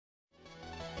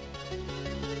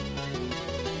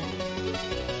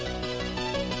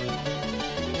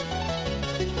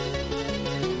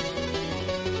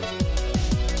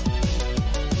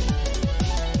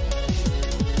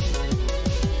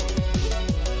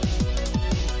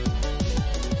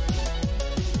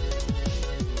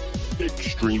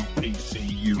Extreme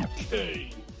PC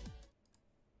UK.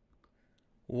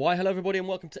 Why, hello everybody and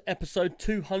welcome to episode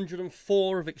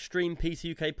 204 of Extreme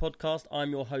PC UK podcast. I'm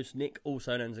your host Nick,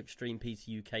 also known as Extreme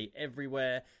PC UK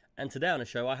everywhere. And today on the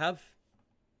show I have...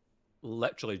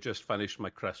 Literally just finished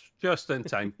my crisp. Just in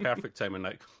time. Perfect timing,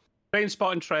 Nick. Brain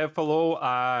Spot and Trev below,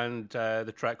 and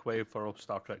the Trek Wave for all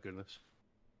Star Trek goodness.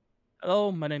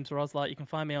 Hello, my name's Roslight. You can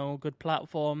find me on all good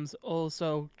platforms.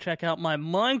 Also, check out my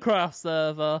Minecraft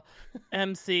server,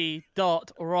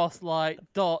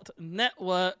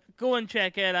 mc.roslight.network. Go and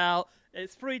check it out.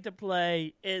 It's free to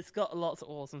play. It's got lots of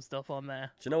awesome stuff on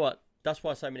there. Do you know what? That's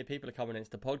why so many people are coming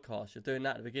into the podcast. You're doing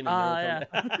that at the beginning.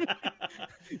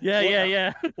 Yeah.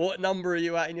 Yeah. What number are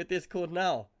you at in your Discord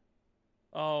now?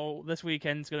 Oh, this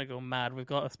weekend's going to go mad. We've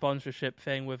got a sponsorship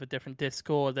thing with a different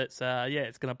Discord that's,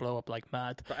 it's going to blow up like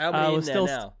mad. But how many in there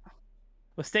now?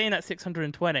 We're staying at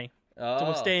 620. Oh. So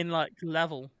we're staying, like,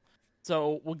 level.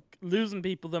 So we're losing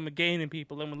people, then we're gaining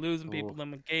people, then we're losing people,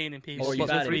 then we're gaining people. Or are you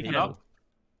banning people?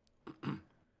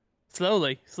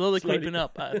 Slowly creeping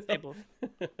up at a table.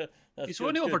 He's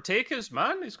going to overtake us,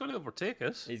 man. He's going to overtake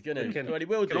us. He's going to. Well, he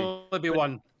will do. Can only be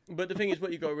one. But the thing is,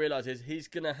 what you've got to realise is he's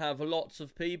going to have lots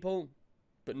of people,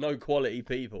 but no quality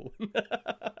people.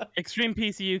 Extreme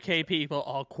PC UK people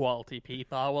are quality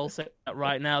people. I will say that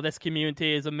right now. This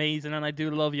community is amazing, and I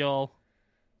do love y'all.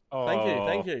 Oh.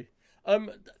 Thank you.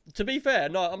 To be fair,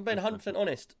 no, I'm being 100%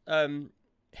 honest.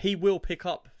 He will pick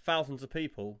up thousands of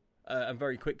people, and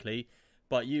very quickly.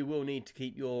 But you will need to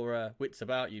keep your wits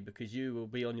about you because you will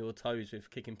be on your toes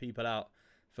with kicking people out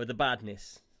for the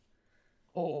badness.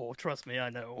 Oh, trust me, I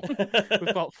know.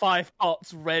 We've got 5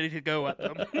 pots ready to go at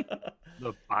them.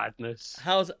 The badness.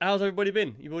 How's everybody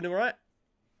been? You all doing all right?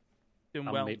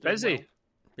 Doing well. Busy.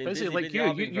 Been busy like busy.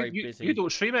 I've you. been very busy. You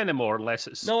don't stream anymore unless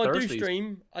it's No,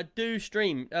 Thursdays. I do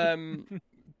stream.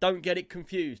 Don't get it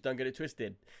confused. Don't get it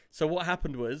twisted. So what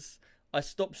happened was I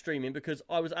stopped streaming because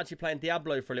I was actually playing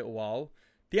Diablo for a little while.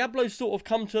 Diablo's sort of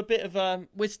come to a bit of a...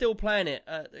 We're still playing it.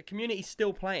 The community's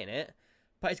still playing it.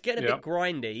 But it's getting a bit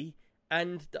grindy.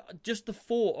 And just the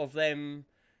thought of them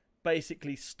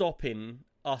basically stopping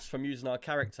us from using our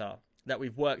character that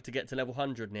we've worked to get to level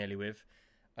 100 nearly with,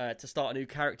 to start a new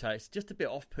character, it's just a bit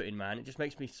off-putting, man. It just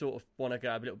makes me sort of want to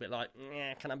go a little bit like,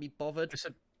 can I be bothered?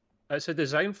 It's a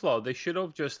design flaw. They should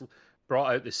have just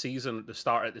brought out the season at the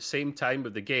start at the same time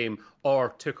with the game,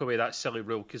 or took away that silly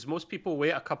rule. Because most people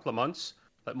wait a couple of months,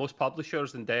 like most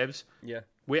publishers and devs,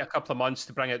 wait a couple of months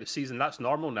to bring out the season. That's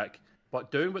normal, Nick. But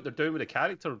doing what they're doing with the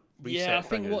character reset, I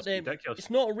think is ridiculous. It's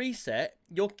not a reset.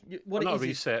 Your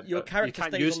character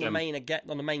stays on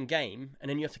the main game, and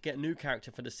then you have to get a new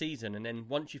character for the season. And then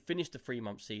once you finish the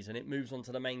 3-month season, it moves on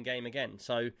to the main game again.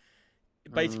 So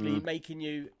basically, making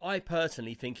you. I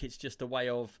personally think it's just a way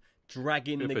of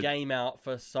dragging the game out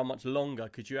for so much longer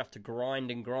because you have to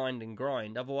grind and grind and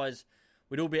grind. Otherwise,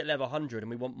 we'd all be at level 100 and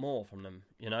we want more from them,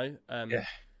 you know?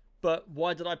 But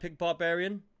why did I pick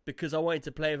Barbarian? Because I wanted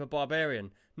to play with a Barbarian.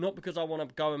 Not because I want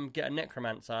to go and get a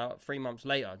Necromancer 3 months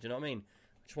later. Do you know what I mean?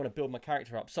 I just want to build my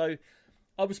character up. So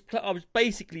I was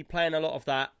basically playing a lot of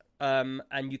that,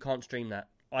 and you can't stream that.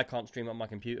 I can't stream it on my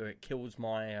computer. It kills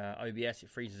my OBS.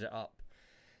 It freezes it up.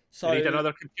 So you need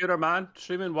another computer, man,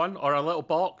 streaming one, or a little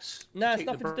box. No, it's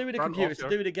nothing to do with the computer. It's to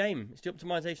do with the game. It's the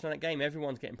optimization on that game.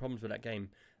 Everyone's getting problems with that game.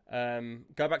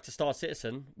 Go back to Star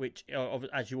Citizen, which,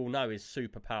 as you all know, is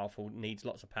super powerful, needs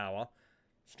lots of power.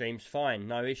 Streams fine,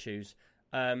 no issues.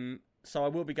 So I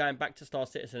will be going back to Star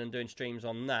Citizen and doing streams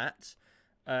on that.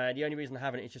 The only reason I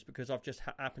haven't is just because I've just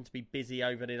happened to be busy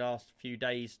over the last few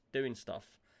days doing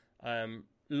stuff.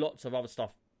 Lots of other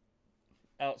stuff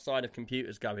outside of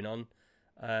computers going on.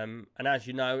 And as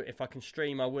you know, if I can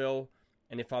stream, I will.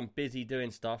 And if I'm busy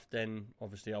doing stuff, then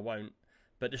obviously I won't.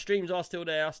 But the streams are still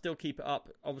there. I'll still keep it up.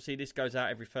 Obviously, this goes out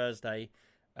every Thursday.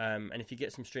 And if you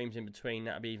get some streams in between,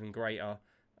 that'll be even greater.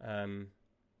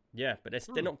 But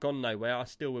they're not gone nowhere. I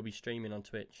still will be streaming on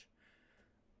Twitch.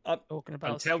 Talking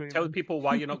about tell people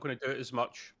why you're not going to do it as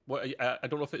much. I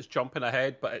don't know if it's jumping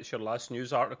ahead, but it's your last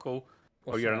news article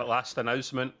or your last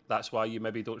announcement. That's why you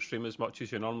maybe don't stream as much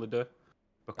as you normally do.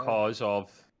 Because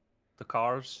of the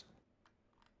cars.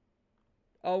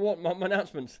 Oh, what? My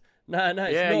announcements? No, it's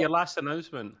not. Your last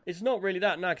announcement. It's not really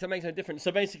that, no, because it makes no difference.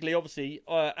 So basically, obviously,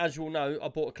 as you all know, I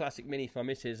bought a classic Mini for my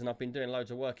missus, and I've been doing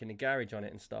loads of work in the garage on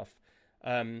it and stuff.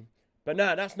 But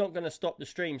no, that's not going to stop the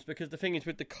streams, because the thing is,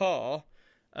 with the car,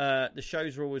 the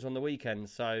shows are always on the weekend,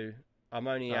 so I'm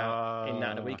only out in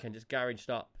that the weekend, just garaged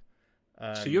up.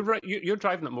 So you're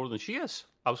driving it more than she is.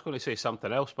 I was going to say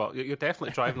something else, but you're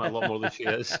definitely driving it a lot more than she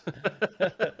is.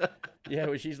 Yeah,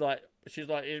 well, she's like,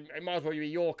 it might as well be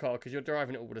your car because you're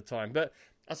driving it all the time. But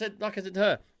I said to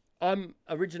her, I'm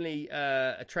originally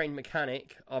a trained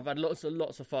mechanic. I've had lots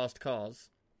of fast cars.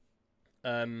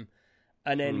 And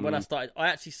then when I started, I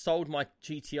actually sold my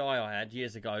GTI I had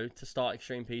years ago to start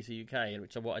Extreme PC UK,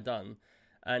 which is what I'd done.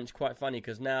 And it's quite funny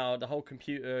because now the whole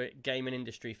computer gaming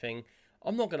industry thing,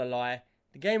 I'm not going to lie,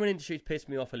 the gaming industry's pissed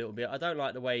me off a little bit. I don't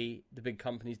like the way the big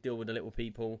companies deal with the little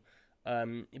people.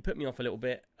 It put me off a little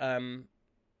bit.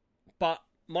 But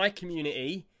my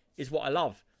community is what I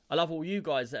love. I love all you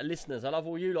guys that are listeners. I love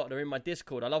all you lot that are in my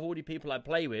Discord. I love all the people I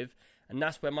play with. And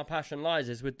that's where my passion lies,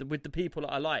 is with the people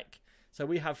that I like. So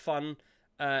we have fun.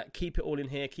 Keep it all in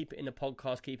here. Keep it in the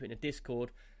podcast. Keep it in the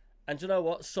Discord. And do you know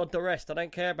what? Sod the rest. I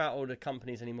don't care about all the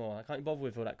companies anymore. I can't bother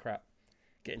with all that crap.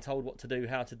 Getting told what to do,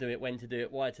 how to do it, when to do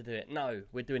it, why to do it. No,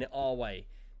 we're doing it our way.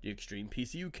 The Extreme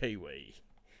PC UK way.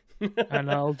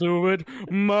 And I'll do it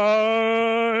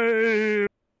my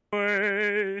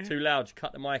way. Too loud.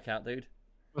 Cut the mic out, dude.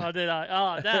 Oh, did I?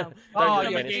 Oh, damn.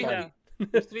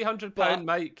 The £300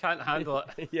 mic can't handle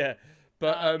it. Yeah.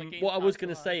 But what I was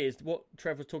going to say is, what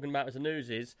Trev was talking about as the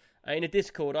news is, in a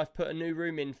Discord, I've put a new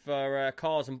room in for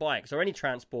cars and bikes, or any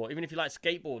transport, even if you like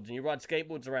skateboards and you ride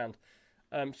skateboards around.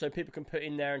 So people can put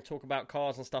in there and talk about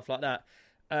cars and stuff like that.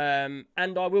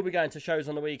 And I will be going to shows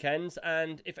on the weekends,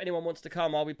 and if anyone wants to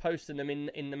come, I'll be posting them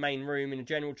in the main room, in the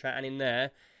general chat and in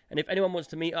there. And if anyone wants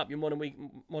to meet up, you're more than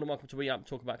welcome to meet up,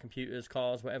 talk about computers,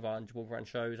 cars, whatever, and walk around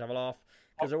shows, have a laugh,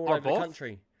 because they're all over the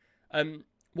country.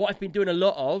 What I've been doing a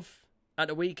lot of at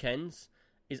the weekends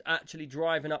is actually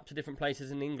driving up to different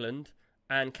places in England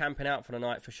and camping out for the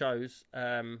night for shows,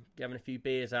 having a few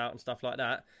beers out and stuff like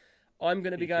that. I'm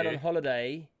going to be going on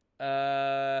holiday.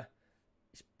 I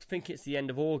think it's the end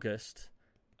of August.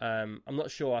 I'm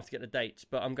not sure. I have to get the dates,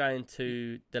 but I'm going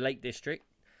to the Lake District.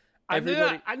 I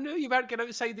knew you weren't going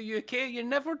outside the UK. You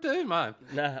never do, man.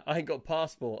 Nah, I ain't got a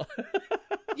passport.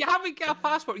 You haven't got a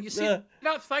passport. You see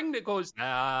that thing that goes,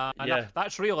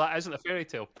 that's real. That isn't a fairy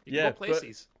tale. You can go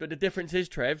places. But the difference is,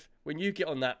 Trev, when you get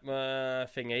on that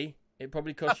thingy, it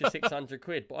probably costs you 600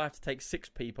 quid, but I have to take 6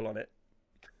 people on it.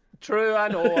 True, I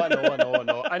know.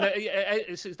 And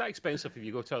it's that expensive if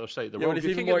you go to the other side of the world. Well, it's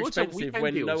even more expensive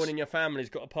when no one in your family's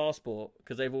got a passport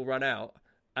because they've all run out,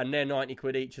 and they're 90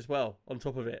 quid each as well on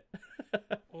top of it.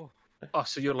 Oh,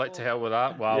 so you're like to hell with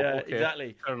that? Wow. Yeah, okay.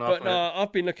 exactly. Fair enough, but no,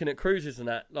 I've been looking at cruises and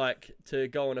that, like to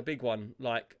go on a big one,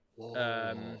 like.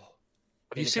 Have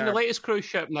you seen the latest cruise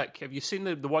ship, Nick? Have you seen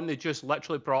the one they just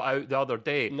literally brought out the other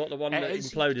day? Not the one that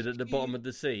imploded at the bottom of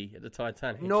the sea at the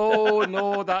Titanic. No,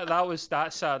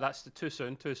 that's too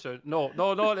soon.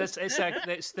 No,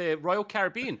 it's the Royal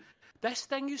Caribbean. This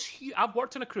thing is huge. I've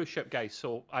worked on a cruise ship, guys,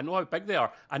 so I know how big they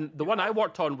are. And the one I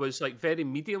worked on was like very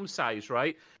medium size,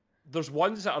 right? There's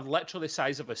ones that are literally the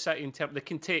size of a city in terms. They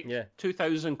can take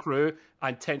 2,000 crew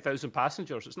and 10,000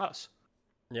 passengers. It's nuts.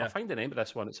 Yeah. I'll find the name of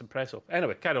this one. It's impressive.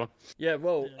 Anyway, carry on. Yeah,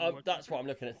 well, that's what I'm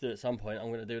looking at to do at some point. I'm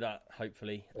going to do that,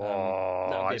 hopefully.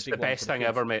 It's the best thing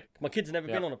ever, mate. My kids have never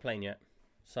been on a plane yet.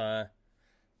 So,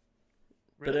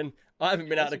 really? But then I haven't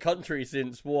been out of the country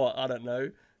since, I don't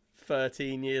know,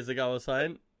 13 years ago or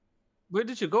something. Where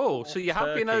did you go? So you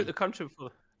have been out of the country for...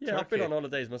 Yeah, I've been on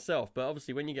holidays myself, but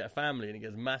obviously when you get a family and it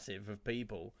gets massive of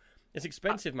people, it's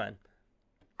expensive, man.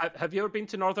 Have you ever been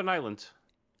to Northern Ireland?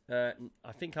 I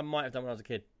think I might have done when I was a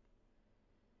kid.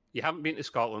 You haven't been to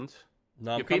Scotland?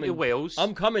 No, You've been to Wales?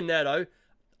 I'm coming there, though.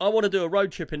 I want to do a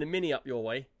road trip in the Mini up your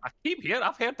way. I keep hearing.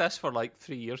 I've heard this for like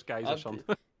 3 years, guys, or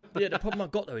something. Yeah, the problem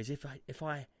I've got, though, is if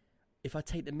I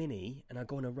take the Mini and I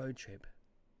go on a road trip,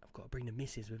 I've got to bring the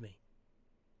missus with me.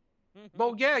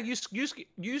 Well, yeah, you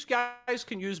guys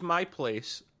can use my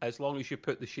place as long as you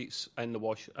put the sheets in the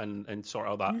wash and sort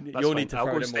all that. You'll need to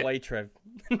throw them away, Trev.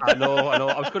 I know.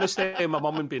 I was going to say my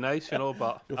mum would be nice,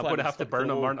 but I'm going to have to burn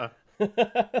them, aren't I?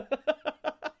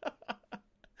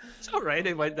 It's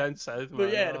already went down south, man.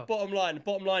 But yeah, the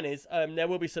bottom line is there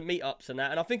will be some meetups and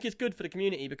that, and I think it's good for the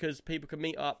community because people can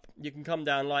meet up. You can come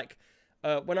down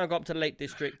when I go up to the Lake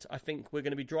District, I think we're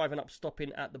going to be driving up,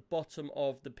 stopping at the bottom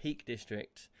of the Peak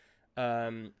District.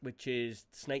 Which is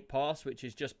Snake Pass, which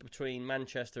is just between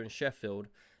Manchester and Sheffield.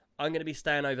 I'm going to be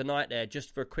staying overnight there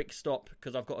just for a quick stop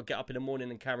because I've got to get up in the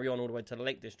morning and carry on all the way to the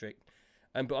Lake District.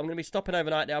 But I'm going to be stopping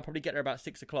overnight there. I'll probably get there about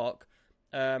 6 o'clock.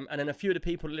 And then a few of the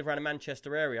people who live around the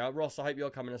Manchester area, Ross, I hope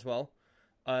you're coming as well,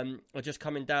 are just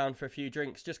coming down for a few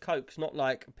drinks, just cokes, not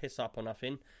like piss up or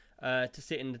nothing, to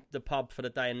sit in the pub for the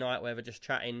day and night, wherever, just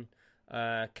chatting,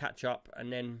 catch up,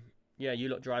 and then, you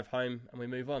lot drive home and we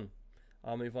move on.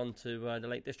 I'll move on to the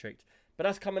Lake District. But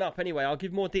that's coming up anyway. I'll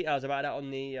give more details about that on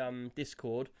the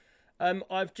Discord.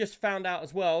 I've just found out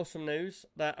as well, some news,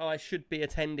 that I should be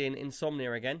attending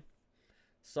Insomnia again.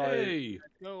 So, Hey.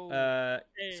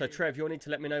 so Trev, you'll need to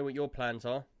let me know what your plans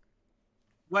are.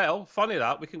 Well, funny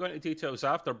that. We can go into details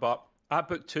after, but I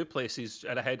booked 2 places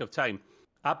ahead of time.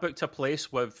 I booked a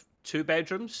place with 2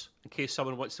 bedrooms in case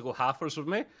someone wants to go halfers with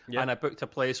me, and I booked a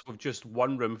place with just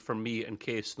 1 room for me in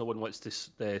case no one wants to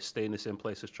stay in the same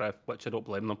place as Trev, which I don't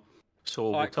blame them.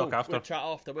 So we'll talk after. We'll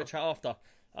chat after.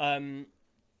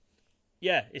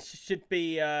 Yeah, it should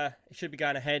be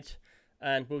going ahead,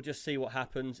 and we'll just see what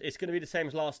happens. It's going to be the same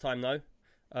as last time, though.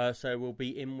 So we'll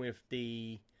be in with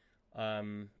the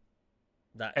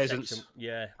that Peasants. section.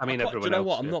 Yeah, I mean, everyone. Do you know else,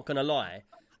 what? I'm not going to lie.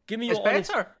 Give me it's your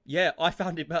honest... better. Yeah, I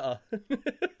found it better.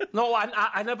 No,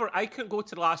 I couldn't go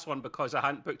to the last one because I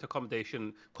hadn't booked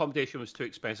accommodation. Accommodation was too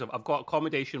expensive. I've got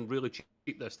accommodation really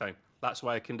cheap this time. That's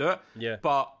why I can do it. Yeah.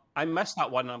 But I missed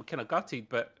that one and I'm kind of gutted,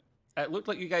 but it looked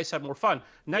like you guys had more fun.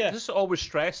 Nick is always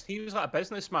stressed. He was like a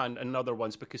businessman in other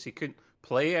ones because he couldn't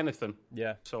play anything.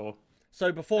 Yeah. So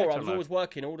before, I was always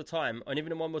working all the time, and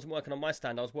even when I wasn't working on my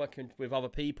stand, I was working with other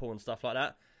people and stuff like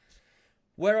that.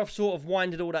 Where I've sort of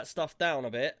winded all that stuff down a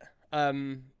bit,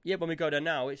 when we go there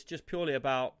now, it's just purely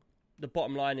about, the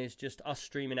bottom line is just us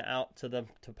streaming it out to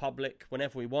public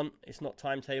whenever we want. It's not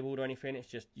timetabled or anything, it's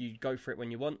just you go for it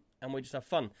when you want, and we just have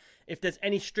fun. If there's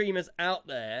any streamers out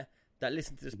there that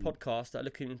listen to this podcast that are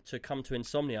looking to come to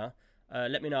Insomnia,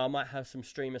 let me know. I might have some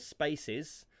streamer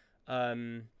spaces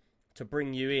to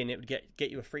bring you in. It would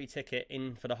get you a free ticket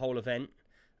in for the whole event,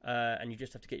 and you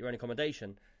just have to get your own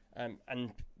accommodation.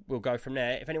 And we'll go from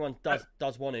there. If anyone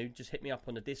does want to, just hit me up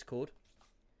on the Discord.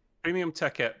 Premium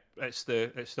ticket. It's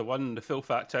the one, the full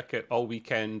fat ticket all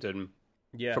weekend and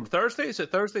from Thursday. Is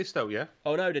it Thursday still? Yeah.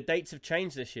 Oh no, the dates have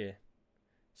changed this year.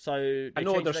 So I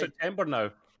know they're September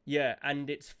now. Yeah, and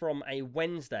it's from a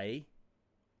Wednesday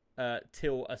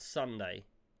till a Sunday.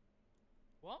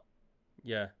 What?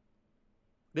 Yeah.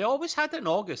 They always had it in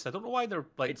August. I don't know why they're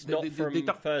like. It's not from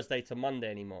Thursday to Monday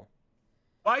anymore.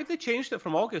 Why have they changed it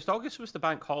from August? August was the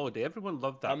bank holiday. Everyone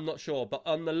loved that. I'm not sure, but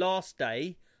on the last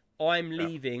day, I'm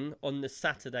leaving on the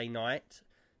Saturday night,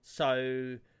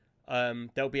 so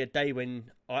there'll be a day when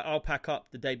I'll pack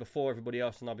up the day before everybody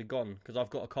else, and I'll be gone because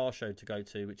I've got a car show to go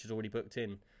to, which is already booked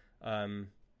in. And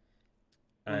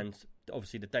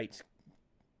obviously the dates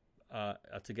are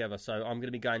together, so I'm going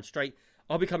to be going straight.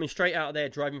 I'll be coming straight out of there,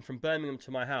 driving from Birmingham to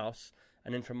my house,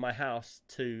 and then from my house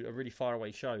to a really far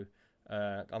away show.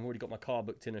 I've already got my car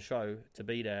booked in a show to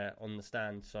be there on the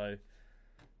stand, so.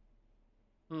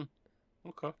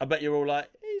 Okay. I bet you're all like,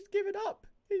 he's given up.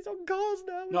 He's on cars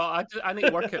now. No, I need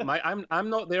to work it. I'm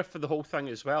not there for the whole thing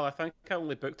as well. I think I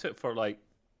only booked it for like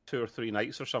 2 or 3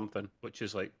 nights or something, which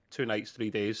is like 2 nights, 3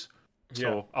 days.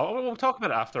 So we'll talk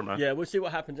about it after, man. Yeah, we'll see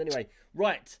what happens anyway.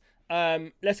 Right,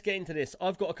 let's get into this.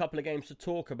 I've got a couple of games to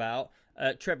talk about.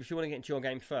 Trev, if you want to get into your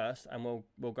game first, and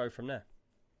we'll go from there.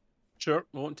 Sure, it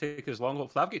won't take as long.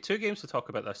 Hopefully, I've got 2 games to talk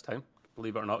about this time.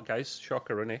 Believe it or not, guys.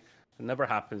 Shocker, Rooney. It never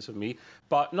happens with me.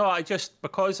 But no,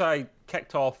 because I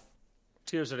kicked off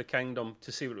Tears of the Kingdom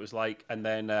to see what it was like, and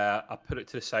then I put it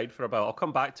to the side for a bit. I'll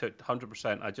come back to it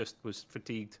 100%. I just was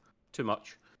fatigued too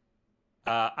much.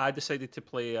 I decided to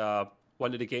play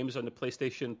one of the games on the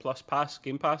PlayStation Plus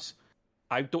Game Pass.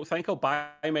 I don't think I'll buy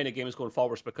many games going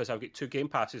forwards because I've got 2 Game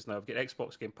Passes now. I've got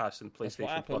Xbox Game Pass and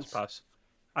PlayStation Plus Pass.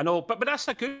 I know, but that's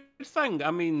a good thing. I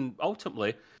mean,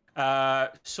 ultimately.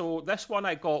 So this one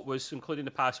I got was, including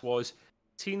the pass, was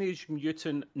Teenage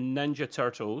Mutant Ninja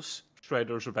Turtles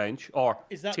Shredder's Revenge, or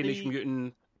Teenage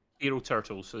Mutant Hero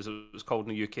Turtles, as it was called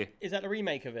in the UK. Is that the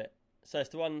remake of it? So it's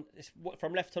the one,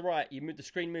 from left to right, the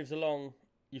screen moves along,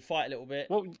 you fight a little bit.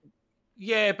 Well,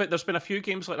 yeah, but there's been a few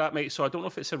games like that, mate, so I don't know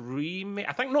if it's a remake.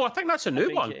 I think that's a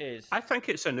new one. It is. I think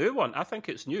it's a new one. I think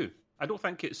it's new. I don't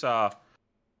think it's a...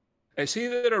 It's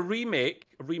either a remake,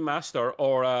 a remaster,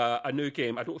 or a new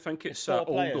game. I don't think it's an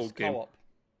old game. Co-op.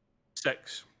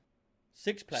 6.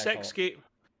 6 players.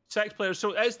 6 players.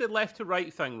 So it is the left to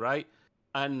right thing, right?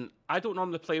 And I don't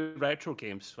normally play retro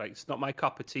games, right? It's not my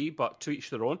cup of tea, but to each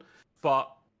their own.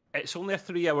 But it's only a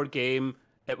 3-hour game.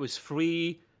 It was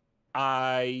free.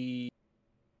 I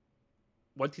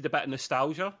wanted a bit of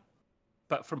nostalgia,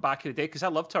 but from back in the day, because I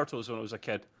loved Turtles when I was a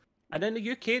kid. And in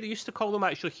the UK, they used to call them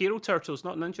actually Hero Turtles,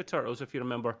 not Ninja Turtles, if you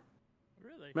remember.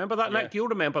 Really? Remember that, Nick? You'll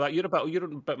remember that. You're a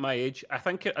bit my age. I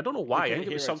don't know why. I think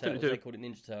it was something Turtles, to do. They called it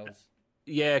Ninja Turtles.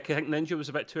 Yeah, I think Ninja was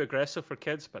a bit too aggressive for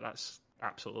kids, but that's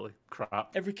absolutely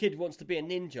crap. Every kid wants to be a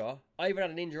ninja. I even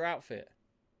had a ninja outfit.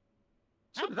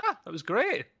 So did that. That was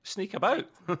great. Sneak about.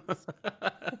 Did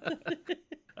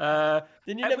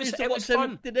any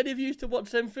of you used to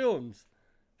watch them films?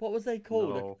 What was they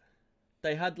called? No.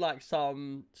 They had like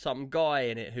some guy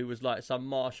in it who was like some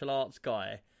martial arts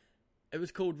guy, It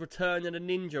was called Return of the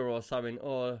Ninja or something.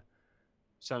 Or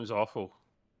sounds awful.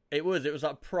 It was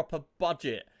like proper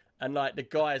budget, and like the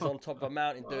guy's on top of a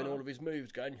mountain doing all of his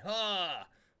moves, going ha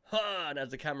ha, and as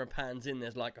the camera pans in,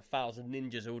 there's like 1,000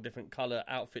 ninjas, all different colour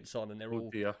outfits on, and they're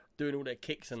all doing all their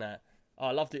kicks and that. Oh,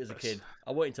 I loved it as a kid.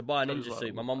 I wanted to buy a ninja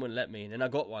suit. My mum wouldn't let me, and then I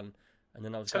got one, and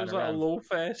then I was going around. Sounds like a low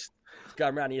fest.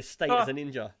 Going around the estate as a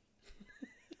ninja.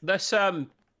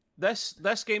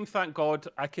 This game, thank God,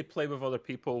 I could play with other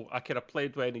people. I could have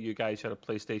played with any of you guys who had a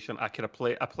PlayStation. I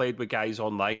played with guys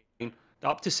online,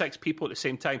 up to 6 people at the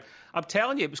same time. I'm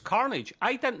telling you, it was carnage.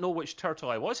 I didn't know which turtle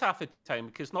I was half the time,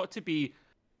 because not to be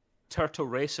turtle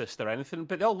racist or anything,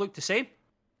 but they all looked the same,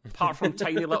 apart from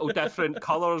tiny little different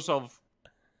colours of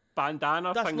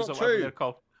bandana things or whatever they're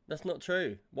called. That's not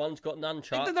true. One's got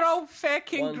nunchucks. They're all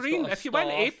fucking green. If you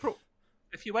went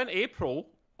April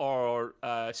or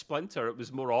Splinter, it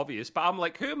was more obvious. But I'm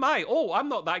like, who am I? Oh, I'm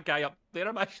not that guy up there.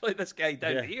 I'm actually this guy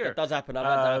down here. That does happen. I've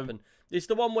had that happen. It's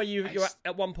the one where you're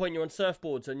at one point you're on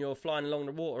surfboards and you're flying along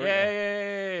the water.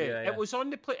 Yeah. It was on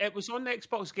the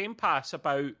Xbox Game Pass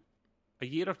about a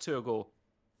year or two ago.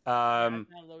 I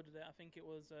downloaded it. I think it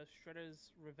was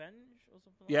Shredder's Revenge or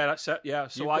something. Yeah, that's it. Yeah,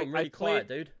 so You've gotten really quiet,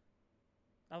 dude.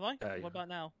 Have I? What about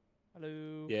now?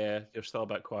 Hello. Yeah, you're still a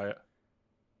bit quiet.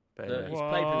 But Look,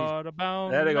 what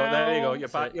about there you go. now? There you go. You're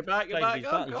back. You're back. These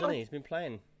buttons, hasn't he? He's been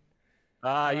playing.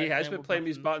 He has been playing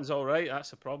these buttons all right.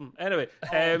 That's the problem. Anyway,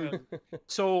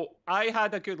 so I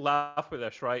had a good laugh with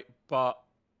this, right? But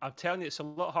I'm telling you, it's a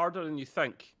lot harder than you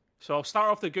think. So I'll start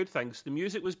off the good things. The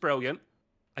music was brilliant.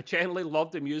 I genuinely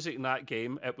loved the music in that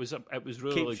game. It was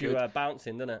really Keeps good. You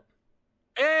bouncing, doesn't it?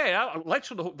 Yeah,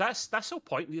 literally. That's the whole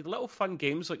point. These little fun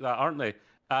games like that, aren't they?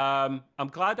 I'm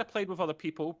glad I played with other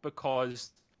people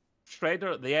because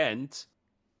Shredder at the end,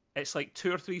 it's like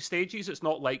 2 or 3 stages. It's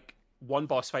not like one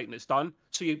boss fight and it's done.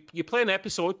 So you play an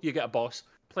episode, you get a boss.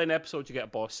 Play an episode, you get a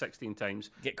boss 16 times.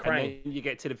 Get Krang. And then you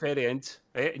get to the very end,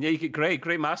 right? And you get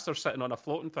Grey Master sitting on a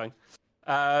floating thing.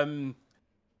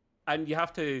 And you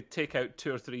have to take out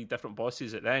 2 or 3 different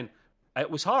bosses at the end. It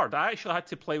was hard. I actually had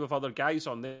to play with other guys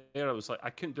on there. I was like, I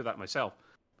couldn't do that myself.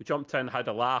 We jumped in, had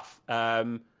a laugh.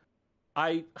 Did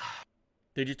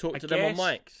you talk to them on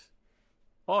mics?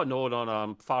 Oh, no.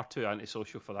 I'm far too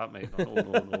antisocial for that, mate.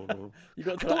 No. You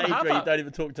got to the age where you don't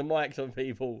even talk to mics on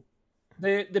people.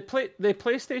 The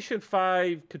PlayStation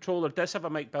 5 controller does have a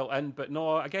mic built in, but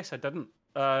no, I guess I didn't.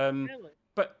 Really?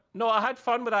 But no, I had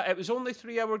fun with that. It was only a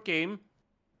 3-hour game.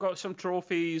 Got some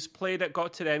trophies, played it,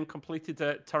 got to them, completed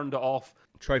it, turned it off.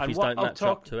 Trophies don't match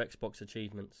up to Xbox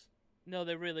achievements. No,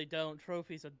 they really don't.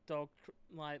 Trophies are dog,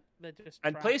 they're just.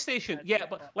 And PlayStation,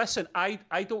 but listen, I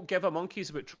don't give a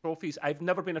monkeys about trophies. I've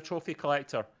never been a trophy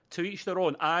collector. To each their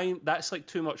own. That's like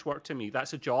too much work to me.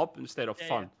 That's a job instead of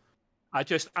fun.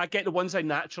 Yeah. I get the ones I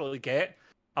naturally get.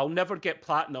 I'll never get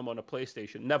platinum on a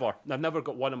PlayStation. Never. I've never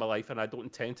got one in my life, and I don't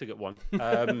intend to get one. They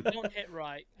don't hit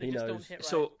right. They just don't hit right.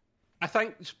 So I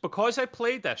think because I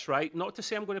played this, right, not to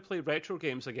say I'm going to play retro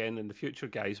games again in the future,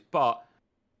 guys, but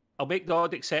I'll make the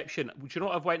odd exception. Do you know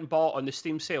what I've went and bought on the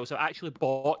Steam sales? I actually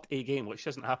bought a game, which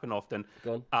doesn't happen often.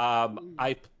 Go on.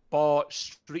 I bought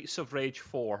Streets of Rage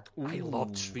 4. Ooh. I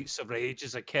loved Streets of Rage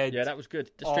as a kid. Yeah, that was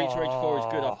good. The Streets of Rage 4 is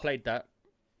good. I've played that.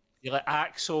 You like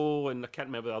Axel, and I can't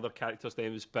remember the other characters'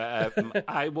 names, but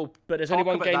I will. But there's only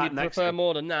one game you'd prefer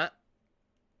more than that.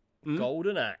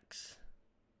 Golden Axe.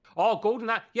 Oh,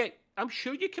 Golden Axe. Yeah, I'm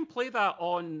sure you can play that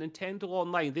on Nintendo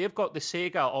Online. They've got the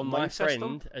Sega Online system. My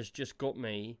friend has just got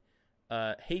me.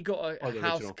 He got a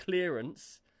house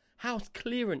clearance. House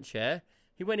clearance, yeah.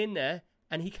 He went in there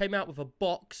and he came out with a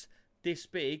box this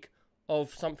big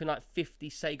of something like 50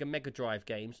 Sega Mega Drive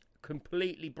games,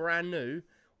 completely brand new,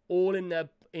 all in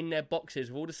their boxes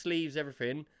with all the sleeves,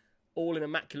 everything, all in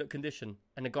immaculate condition.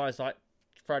 And the guy's like,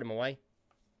 throw them away.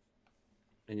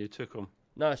 And you took them.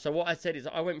 No, so what I said is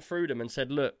I went through them and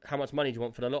said, look, how much money do you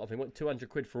want for the lot of them? I want 200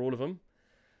 quid for all of them.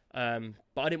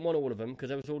 But I didn't want all of them because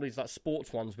there was all these like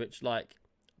sports ones, which like,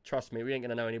 trust me, we ain't going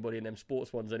to know anybody in them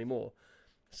sports ones anymore.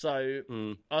 So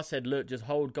I said, look, just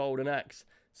hold Golden Axe.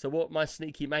 So what my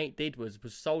sneaky mate did was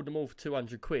sold them all for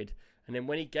 200 quid. And then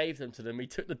when he gave them to them, he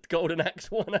took the Golden Axe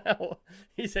one out.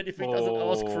 He said, if he doesn't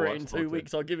ask for it in 2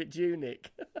 weeks, I'll give it to you,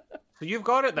 Nick. So you've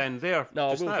got it then there. No,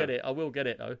 I will get it. I will get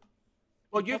it though.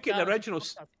 Well, you've got the original.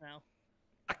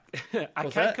 I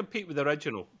can't compete with the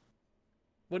original.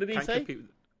 What did he say?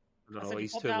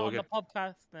 He's too low. On the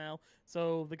podcast now,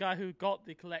 so the guy who got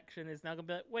the collection is now going to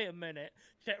be like, wait a minute,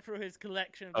 check through his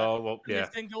collection. Oh, well, yeah.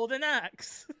 Missing Golden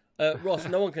Axe. Ross,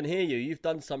 no one can hear you. You've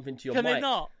done something to your mic. Can they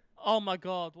not? Oh my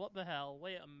god, what the hell?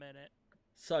 Wait a minute.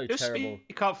 So Just terrible.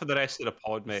 speak up for the rest of the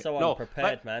pod, mate. So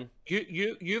unprepared, man.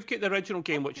 You've got the original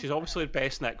game, which is obviously the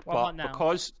best, Nick. Well,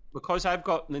 But because I've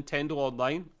got Nintendo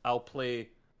Online, I'll play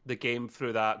the game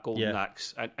through that Golden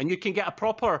Axe, and you can get a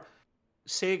proper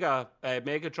Sega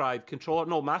Mega Drive controller.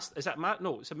 No, is that Matt?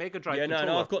 No, it's a Mega Drive. controller.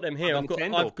 No, I've got them here.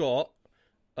 I've got.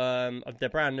 They're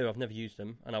brand new. I've never used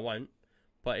them, and I won't.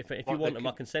 But if you want them,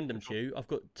 I can send them to you. I've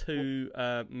got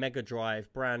 2 Mega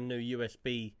Drive brand new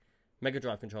USB Mega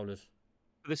Drive controllers.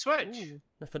 For the Switch?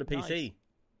 They're for the PC. Nice.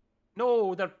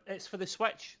 No, it's for the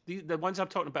Switch. The ones I'm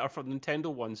talking about are for the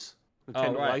Nintendo ones.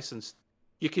 Nintendo licensed.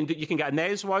 You can get a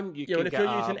NES one. You can if get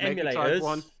you're using emulators,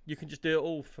 one. you can just do it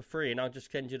all for free, and I'll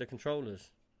just send you the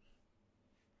controllers.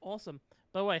 Awesome.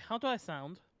 By the way, how do I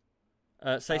sound?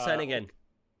 Say something again.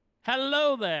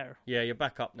 Hello there. Yeah, you're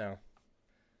back up now.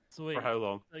 Sweet. For how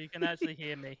long? So you can actually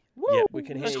hear me. Yeah, we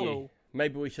can hear you.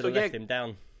 Maybe we should have left him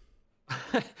down.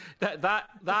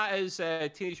 that is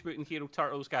Teenage Mutant Hero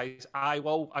Turtles, guys. I'm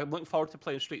looking forward to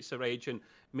playing Streets of Rage and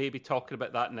maybe talking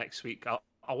about that next week.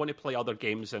 I want to play other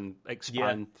games and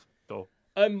expand. So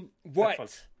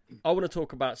right, I want to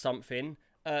talk about something.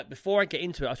 Before I get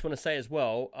into it, I just want to say as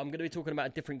well, I'm going to be talking about a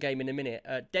different game in a minute.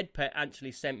 Deadpet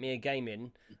actually sent me a game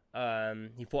in.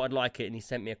 He thought I'd like it, and he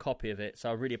sent me a copy of it. So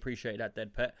I really appreciate that,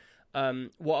 Deadpet.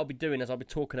 What I'll be doing is I'll be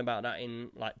talking about that in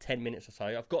like 10 minutes or so.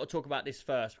 I've got to talk about this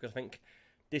first because I think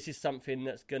this is something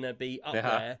that's going to be up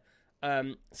there.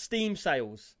 Steam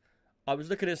sales. I was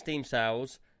looking at Steam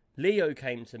sales. Leo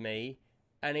came to me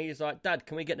and he's like, Dad,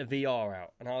 can we get the VR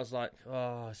out? And I was like,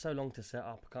 oh, it's so long to set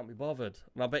up. I can't be bothered.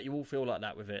 And I bet you all feel like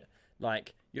that with it.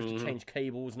 Like, you have to change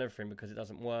cables and everything because it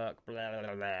doesn't work. Blah,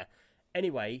 blah, blah.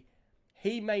 Anyway,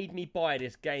 he made me buy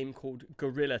this game called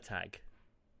Gorilla Tag.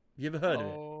 You ever heard of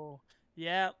it? Oh,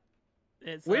 yeah.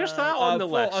 Where's that on the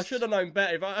list? I should have known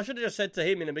better. I should have just said to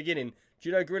him in the beginning, do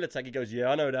you know Gorilla Tag? He goes, yeah,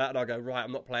 I know that. And I go, right,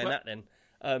 I'm not playing that then.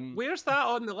 Where's that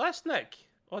on the list, Nick?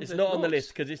 It's not on the list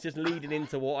because it's just leading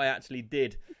into what I actually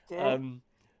did.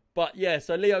 But yeah,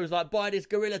 so Leo was like, buy this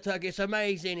Gorilla Tag. It's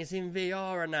amazing. It's in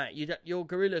VR and that. You're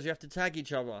gorillas. You have to tag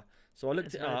each other. So I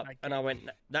looked it up and I went,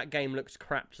 that game looks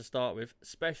crap to start with,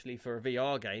 especially for a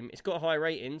VR game. It's got high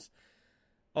ratings.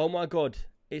 Oh my God.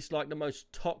 It's like the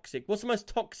most toxic. What's the most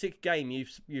toxic game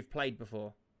you've played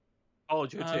before? Call of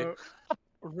Duty.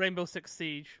 Rainbow Six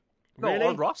Siege. No, really?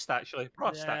 or Rust, actually.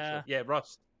 Rust. Yeah,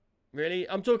 Rust. Really?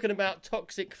 I'm talking about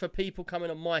toxic for people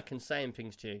coming on mic and saying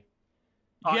things to you.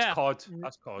 That's COD.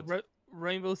 That's COD.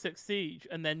 Rainbow Six Siege,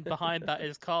 and then behind that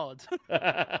is COD.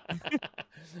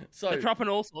 So they're dropping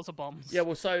all sorts of bombs. Yeah,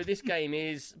 well, so this game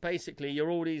is basically you're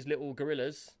all these little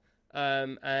gorillas,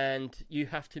 and you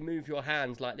have to move your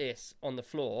hands like this on the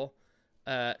floor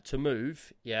to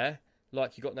move. Yeah,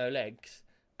 like you got no legs,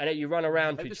 and then you run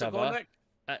around to each other.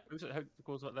 How it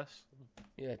goes like this?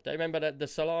 Yeah, do you remember the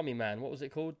salami man? What was it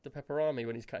called? The pepperami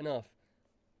when he's cutting off.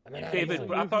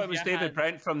 I thought it was David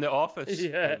Brent from The Office.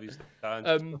 Yeah.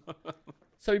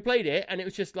 So we played it, and it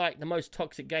was just like the most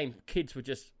toxic game. Kids were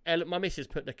just... My missus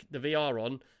put the VR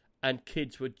on, and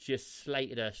kids were just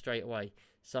slated her straight away.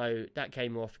 So that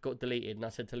came off, got deleted, and I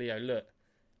said to Leo, look,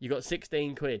 you got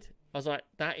 16 quid. I was like,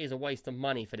 that is a waste of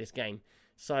money for this game.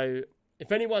 So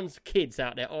if anyone's kids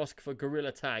out there ask for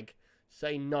Gorilla Tag,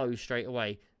 say no straight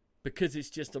away, because it's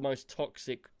just the most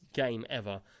toxic game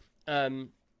ever.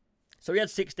 So we had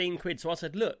 16 quid. So I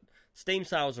said, look, Steam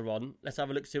sales are on. Let's have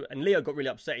a look. And Leo got really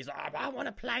upset. He's like, I want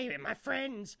to play with my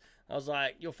friends. I was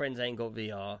like, your friends ain't got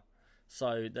VR.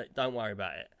 So don't worry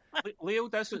about it. Leo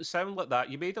doesn't sound like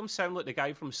that. You made him sound like the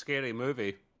guy from Scary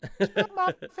Movie.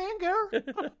 My finger.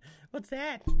 What's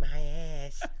that? My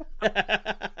ass.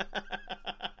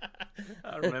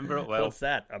 I remember it well. What's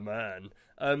that? A man.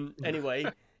 Anyway,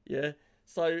 yeah.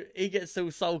 So he gets all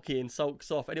sulky and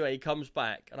sulks off. Anyway, he comes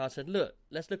back, and I said, look,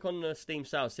 let's look on the Steam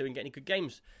sales, see if we can get any good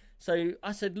games. So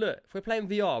I said, look, if we're playing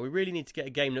VR, we really need to get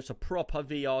a game that's a proper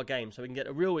VR game so we can get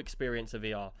a real experience of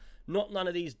VR. Not none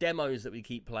of these demos that we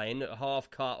keep playing that are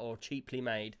half-cut or cheaply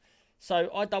made. So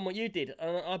I done what you did,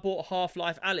 and I bought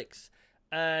Half-Life Alyx,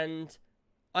 and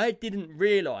I didn't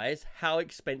realise how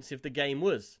expensive the game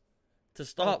was to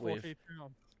start with.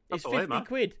 It's 50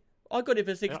 quid. I got it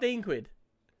for 16 quid.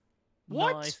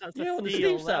 What? Nice. That's yeah, on the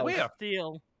steal. Steam sales. Where?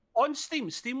 Steal. On Steam.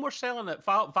 Steam were selling it.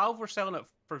 Valve were selling it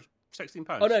for £16.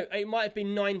 Oh no, it might have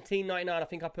been $19.99. I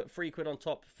think I put £3 on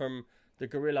top from the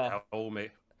Gorilla. Oh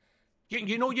mate.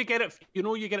 You know you get it. You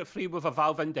know you get it free with a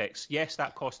Valve Index. Yes,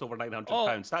 that cost over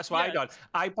 £900. That's what I done.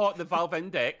 I bought the Valve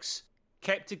Index,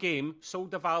 kept the game,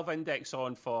 sold the Valve Index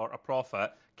on for a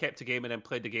profit, kept the game, and then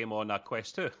played the game on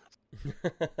Quest 2.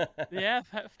 Yeah,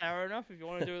 fair enough. If you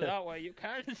want to do it that way, you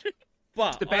can. But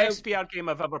it's the best VR game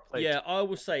I've ever played. Yeah, I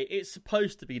will say it's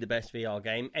supposed to be the best VR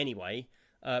game anyway,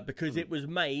 because it was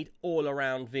made all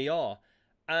around VR.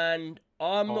 And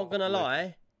I'm not going to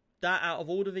lie, that out of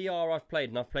all the VR I've played,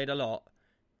 and I've played a lot,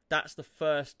 that's the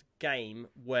first game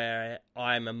where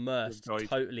I'm immersed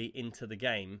totally into the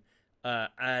game.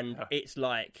 It's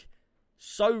like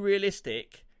so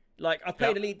realistic. Like, I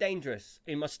played Elite Dangerous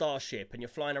in my Starship, and you're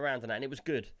flying around and that, and it was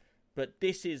good. But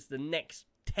this is the next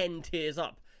 10 tiers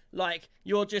up. Like,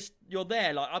 you're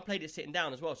there. Like, I played it sitting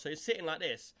down as well. So you're sitting like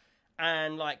this,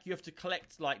 and, like, you have to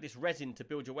collect, like, this resin to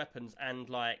build your weapons and,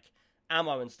 like,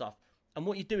 ammo and stuff. And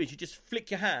what you do is you just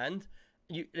flick your hand.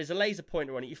 There's a laser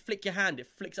pointer on it. You flick your hand. It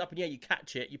flicks up in the air. You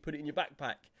catch it. You put it in your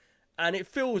backpack. And it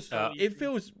feels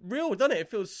real, doesn't it? It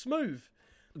feels smooth.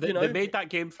 They made that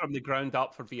game from the ground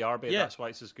up for VR, but that's why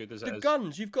it's as good as it is. The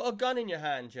guns. You've got a gun in your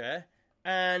hand,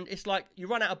 and it's like you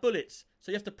run out of bullets.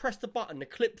 So you have to press the button, the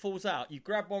clip falls out, you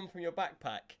grab one from your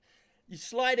backpack, you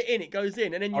slide it in, it goes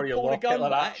in, and then you pull the gun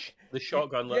back. The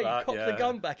shotgun like that. You cock the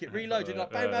gun back, it reloads, you're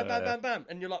like bam, bam, bam, bam, bam,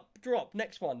 and you're like, drop,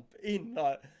 next one, in,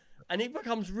 like, and it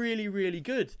becomes really, really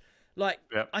good. Like,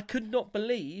 I could not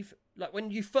believe, like,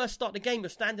 when you first start the game, you're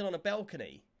standing on a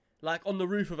balcony, like, on the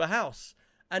roof of a house,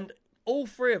 and all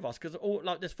three of us, because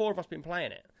there's four of us been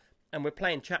playing it, and we're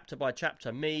playing chapter by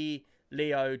chapter, me,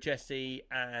 Leo, Jesse,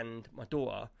 and my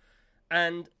daughter.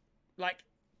 And, like,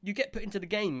 you get put into the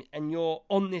game and you're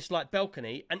on this, like,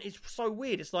 balcony, and it's so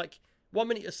weird. It's like 1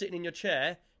 minute you're sitting in your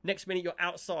chair, next minute you're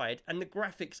outside, and the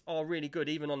graphics are really good,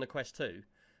 even on the Quest 2.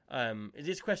 Is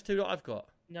this Quest 2 that I've got?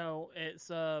 No, it's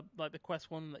like the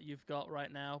Quest 1 that you've got right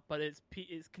now, but it's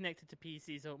connected to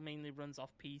PC, so it mainly runs off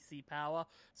PC power.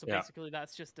 So basically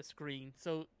that's just a screen,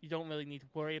 so you don't really need to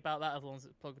worry about that as long as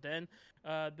it's plugged in.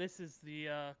 This is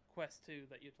the Quest 2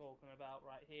 that you're talking about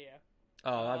right here.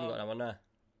 Oh, I haven't got that one there.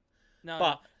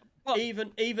 No, but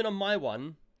even on my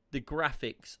one, the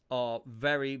graphics are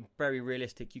very, very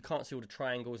realistic. You can't see all the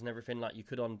triangles and everything like you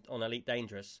could on Elite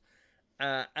Dangerous.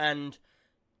 And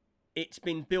it's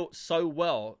been built so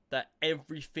well that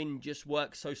everything just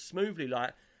works so smoothly.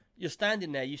 Like, you're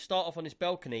standing there, you start off on this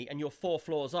balcony, and you're 4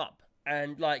 floors up.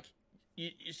 And, like,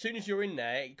 as soon as you're in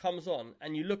there, it comes on,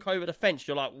 and you look over the fence,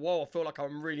 you're like, whoa, I feel like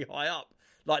I'm really high up.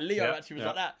 Like, Leo actually was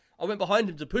like that. I went behind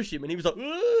him to push him, and he was like,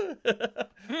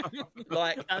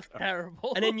 like, that's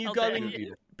terrible. And then you go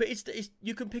in, but it's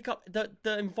you can pick up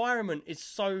the environment is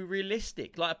so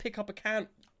realistic. Like, I pick up a can,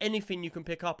 anything you can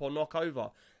pick up or knock over.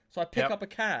 So I pick up a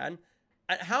can.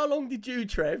 And how long did you,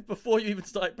 Trev, before you even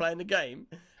started playing the game?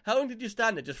 How long did you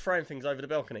stand there just throwing things over the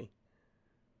balcony?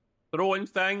 Throwing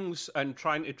things and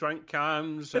trying to drink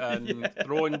cans and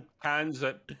throwing cans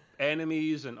at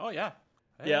enemies and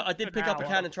Yeah, I did pick up a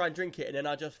can and try and drink it, and then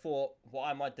I just thought,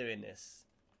 why am I doing this?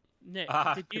 Nick,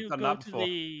 did you go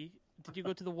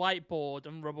to the whiteboard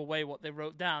and rub away what they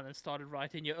wrote down and started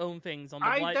writing your own things on the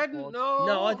whiteboard? I didn't know.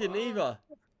 No, I didn't either.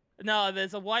 No,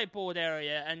 there's a whiteboard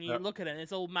area, and you look at it, and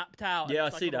it's all mapped out. Yeah,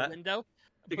 it's I see that. Window.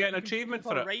 You get an achievement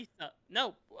for it?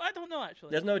 No, I don't know,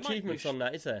 actually. There's no achievements on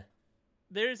that, is there?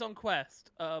 There is on Quest,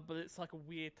 but it's like a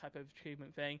weird type of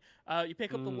achievement thing. You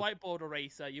pick up the whiteboard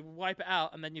eraser, you wipe it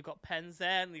out, and then you've got pens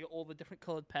there, and you got all the different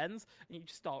coloured pens, and you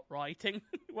just start writing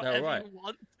whatever you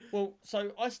want. Well,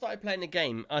 so I started playing the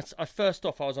game. I first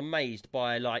off, I was amazed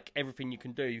by, like, everything you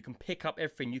can do. You can pick up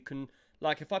everything. You can,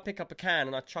 like, if I pick up a can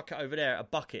and I chuck it over there at a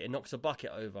bucket, it knocks a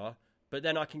bucket over. But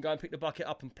then I can go and pick the bucket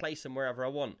up and place them wherever I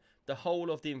want. The whole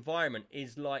of the environment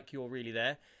is like you're really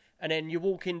there. And then you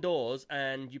walk indoors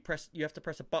and you have to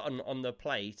press a button on the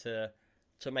play to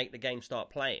make the game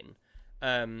start playing.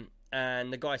 And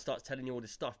the guy starts telling you all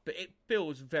this stuff. But it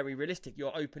feels very realistic.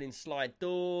 You're opening slide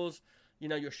doors,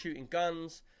 you're shooting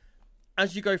guns.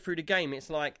 As you go through the game,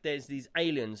 it's like there's these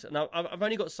aliens. And I've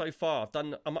only got so far.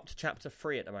 I'm up to chapter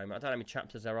 3 at the moment. I don't know how many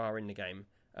chapters there are in the game.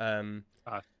 How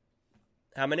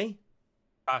many?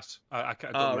 I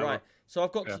don't remember. Right. So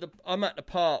I've got I'm at the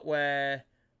part where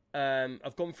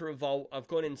I've gone through a vault, I've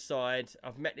gone inside,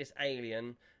 I've met this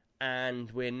alien,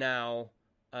 and we're now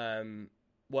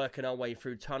working our way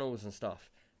through tunnels and stuff.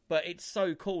 But it's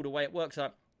so cool the way it works.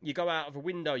 Like, you go out of a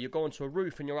window, you go onto a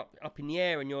roof, and you're up in the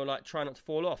air, and you're like trying not to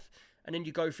fall off. And then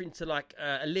you go into like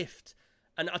a lift.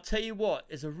 And I tell you what,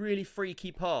 there's a really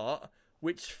freaky part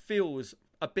which feels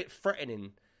a bit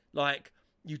threatening. Like,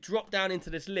 you drop down into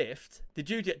this lift. Did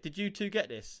you two get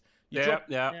this? You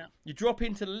drop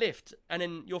into the lift, and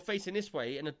then you're facing this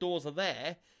way, and the doors are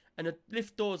there, and the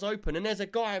lift doors open, and there's a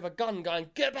guy with a gun going,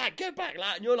 get back,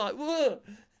 like, and you're like, whoa,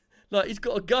 like, he's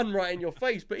got a gun right in your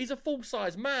face, but he's a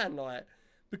full-size man, like,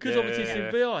 because obviously it's in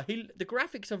VR. The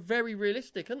graphics are very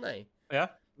realistic, aren't they? Yeah.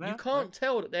 you can't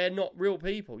tell that they're not real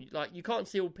people. Like, you can't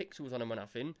see all pixels on them or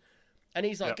nothing. And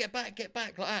he's like, get back,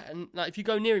 like that. And like, if you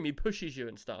go near him, he pushes you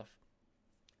and stuff.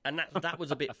 And that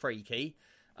was a bit freaky.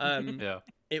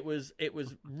 It was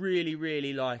really,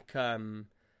 really like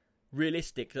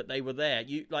realistic that they were there.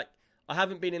 I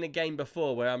haven't been in a game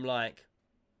before where I'm like,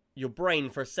 your brain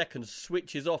for a second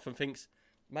switches off and thinks,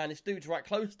 man, this dude's right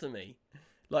close to me.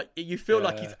 Like, you feel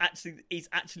like he's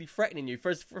actually threatening you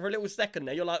for a little second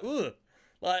there. You're like, ugh,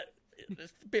 like,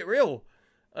 it's a bit real.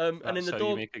 And then the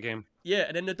door, you make a game. Yeah,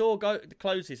 and then the door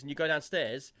closes and you go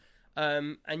downstairs,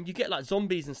 and you get like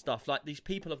zombies and stuff. Like, these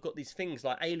people have got these things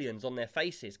like aliens on their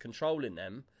faces controlling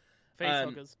them.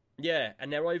 Facehuggers. Yeah,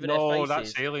 and they're over their faces. No,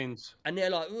 that's aliens. And they're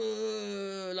like,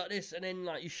 ugh, like this, and then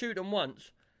like you shoot them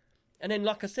once, and then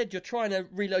like I said, you're trying to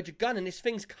reload your gun, and this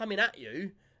thing's coming at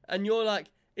you, and you're like,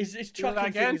 it's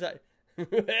chucking things at.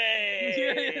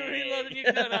 Reloading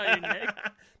your gun at you, Nick.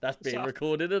 That's being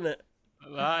recorded, isn't it?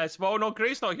 No,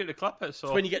 Grace not here to clip it. So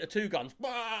it's when you get the two guns.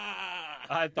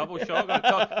 Double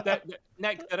shotgun.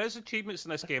 Nick, there is achievements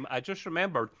in this game. I just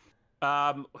remembered.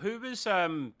 Who was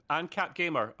AnCap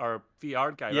Gamer, or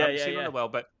VR guy? I haven't seen him in a while,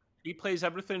 but he plays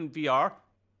everything in VR.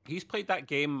 He's played that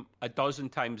game a dozen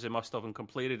times, he must have, and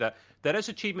completed it. There is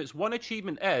achievements. One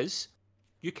achievement is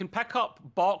you can pick up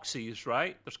boxes,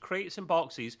 right? There's crates and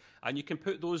boxes, and you can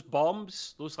put those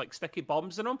bombs, those like sticky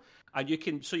bombs in them, and you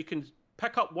can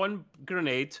pick up one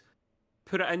grenade,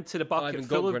 put it into the bucket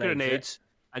full of grenades,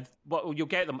 and you'll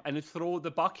get them, and then throw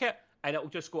the bucket, and it'll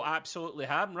just go absolutely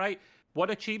ham, right?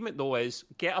 One achievement, though, is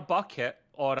get a bucket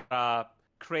or a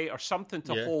crate or something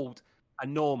to hold a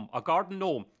gnome, a garden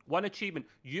gnome. One achievement,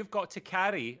 you've got to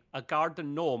carry a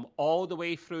garden gnome all the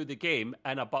way through the game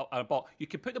in a box. You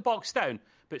can put the box down,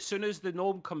 but as soon as the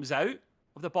gnome comes out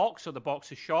of the box or the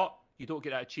box is shot, you don't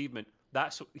get that achievement.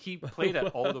 He played it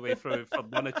all the way through for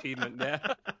one achievement there.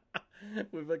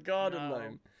 With a garden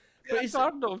gnome. But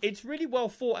it's really well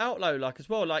thought out, though, like, as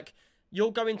well. Like,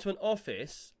 you'll go into an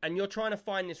office and you're trying to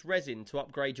find this resin to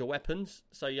upgrade your weapons.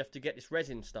 So you have to get this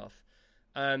resin stuff.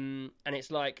 And it's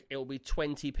like, it'll be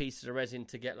 20 pieces of resin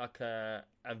to get like a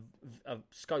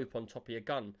scope on top of your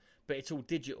gun. But it's all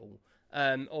digital.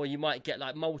 Or you might get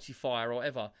like multi-fire or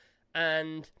whatever.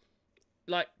 And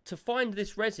like, to find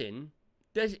this resin,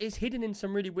 it's hidden in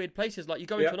some really weird places. Like, you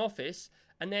go into an office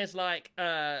and there's like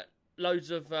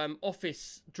loads of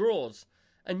office drawers.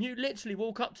 And you literally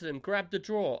walk up to them, grab the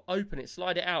drawer, open it,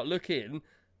 slide it out, look in,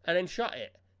 and then shut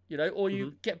it. You know, or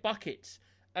you get buckets.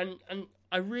 And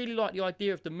I really like the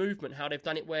idea of the movement, how they've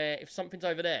done it, where if something's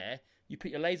over there, you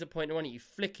put your laser pointer on it, you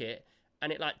flick it,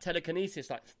 and it like telekinesis,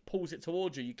 like pulls it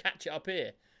towards you. You catch it up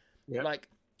here. Yep. Like,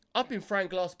 I've been throwing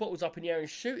glass bottles up in the air and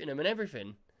shooting them and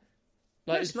everything.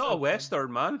 Like, it's not a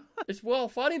Western, man. It's well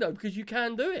funny though, because you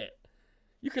can do it.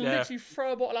 You can literally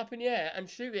throw a bottle up in the air and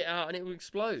shoot it out, and it will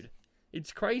explode.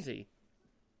 It's crazy.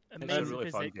 It's a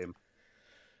really fun game.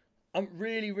 I'm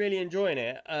really, really enjoying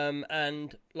it.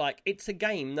 And like, it's a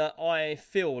game that I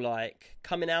feel like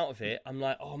coming out of it, I'm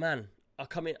like, oh man, I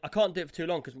can't do it for too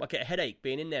long because I get a headache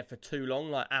being in there for too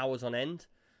long, like hours on end.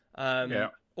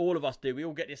 All of us do. We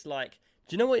all get this, like,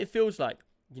 do you know what it feels like?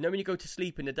 You know when you go to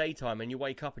sleep in the daytime and you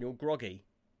wake up and you're groggy?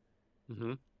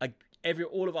 Mm-hmm.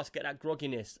 All of us get that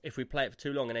grogginess if we play it for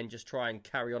too long and then just try and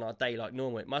carry on our day like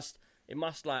normal. It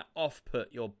must like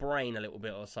off-put your brain a little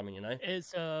bit or something, you know?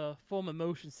 It's a form of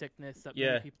motion sickness that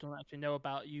many people don't actually know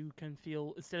about. You can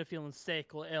feel, instead of feeling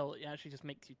sick or ill, it actually just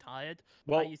makes you tired.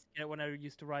 Well, I used to get it when I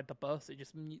used to ride the bus. It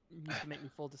just used to make me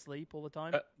fall asleep all the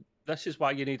time. This is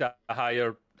why you need a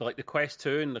higher, like the Quest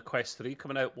 2 and the Quest 3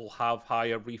 coming out will have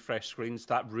higher refresh screens.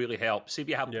 That really helps. See if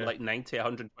you have like 90,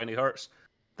 120 hertz,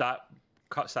 that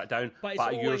cuts that down.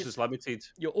 But yours is limited.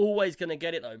 You're always going to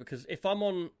get it though, because if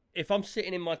I'm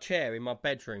sitting in my chair in my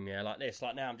bedroom, like this,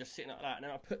 like now I'm just sitting like that, and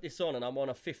then I put this on and I'm on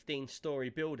a 15-story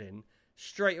building,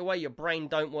 straight away your brain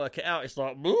don't work it out. It's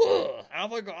like, how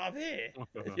have I got up here?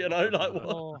 You know, like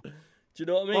what? Do you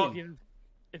know what I mean?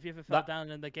 If you ever fell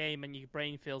down in the game and your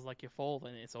brain feels like you're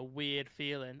falling, it's a weird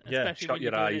feeling. Yeah, especially shut when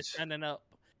your you're doing eyes. it standing up.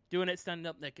 Doing it standing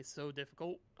up, Nick, is so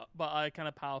difficult, but I kind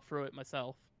of power through it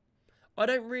myself. I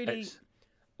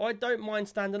don't mind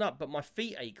standing up, but my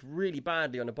feet ache really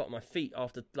badly on the bottom of my feet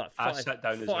after like 5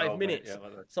 minutes. Yeah,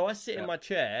 like so I sit in my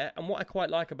chair, and what I quite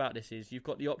like about this is you've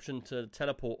got the option to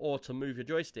teleport or to move your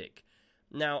joystick.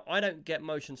 Now, I don't get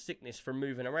motion sickness from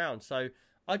moving around, so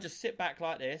I just sit back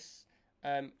like this.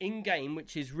 In-game,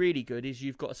 which is really good, is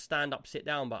you've got a stand-up,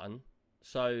 sit-down button,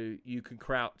 so you can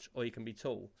crouch or you can be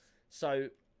tall. So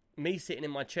me sitting in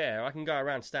my chair, I can go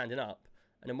around standing up,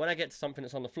 and then when I get to something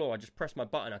that's on the floor, I just press my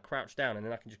button, I crouch down, and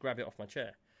then I can just grab it off my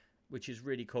chair, which is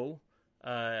really cool.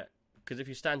 Because because if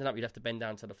you're standing up, you'd have to bend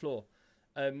down to the floor.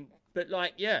 But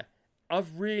like, yeah,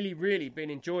 I've really, really been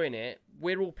enjoying it.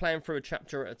 We're all playing through a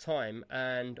chapter at a time,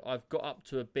 and I've got up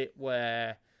to a bit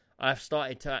where I've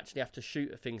started to actually have to shoot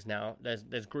at things now.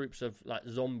 There's groups of like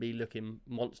zombie-looking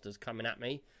monsters coming at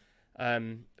me.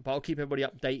 But I'll keep everybody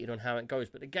updated on how it goes.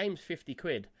 But the game's 50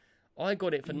 quid. I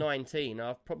got it for 19.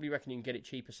 I probably reckon you can get it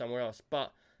cheaper somewhere else.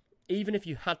 But even if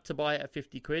you had to buy it at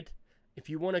 50 quid, if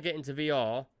you want to get into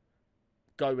VR,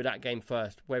 go with that game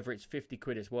first. Whether it's 50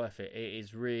 quid, it's worth it. It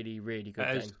is really, really good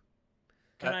game.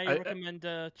 Can I recommend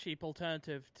a cheap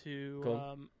alternative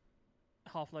to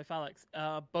Half-Life Alyx?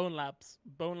 Bone Labs.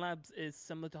 Bone Labs is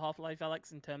similar to Half-Life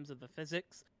Alyx in terms of the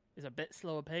physics. It's a bit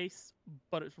slower pace,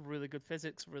 but it's really good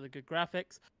physics, really good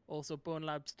graphics. Also, Bone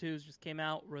Labs 2 just came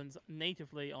out, runs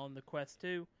natively on the Quest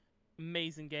 2.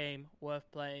 Amazing game,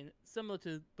 worth playing. Similar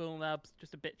to Bone Labs,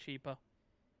 just a bit cheaper.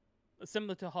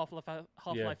 Similar to Half-Life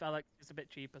Alyx, just a bit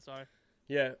cheaper, sorry.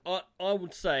 Yeah, I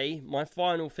would say my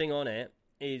final thing on it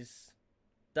is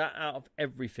that out of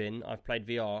everything I've played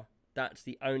VR, that's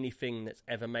the only thing that's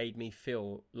ever made me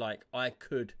feel like I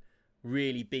could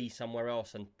really be somewhere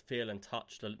else and feel and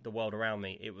touch the world around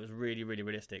me. It was really, really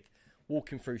realistic.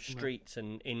 Walking through streets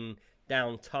and in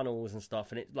down tunnels and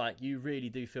stuff, and it's like you really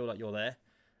do feel like you're there.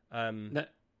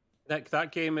 Nick,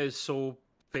 that game is so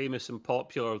famous and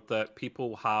popular that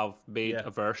people have made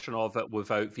a version of it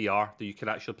without VR, that you can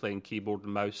actually play in keyboard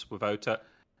and mouse without it.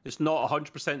 It's not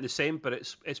 100% the same, but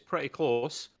it's pretty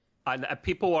close. And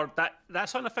people are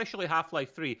that's unofficially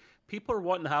Half-Life 3. People are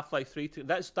wanting Half-Life 3 to.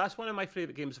 That's one of my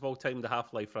favourite games of all time, the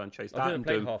Half-Life franchise. I didn't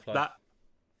play Half-Life.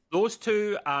 Those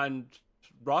two and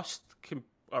Rust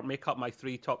make up my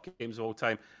 3 top games of all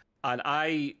time. And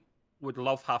I would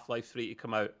love Half-Life 3 to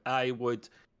come out. I would.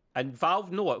 And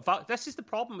Valve know it. This is the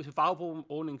problem with Valve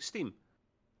owning Steam.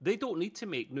 They don't need to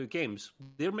make new games.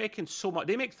 They're making so much.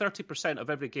 They make 30% of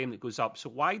every game that goes up. So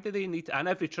why do they need to, and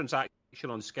every transaction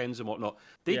on skins and whatnot?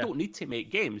 They don't need to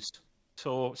make games.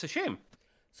 So it's a shame.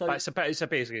 So but it's a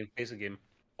basic game.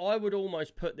 I would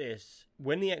almost put this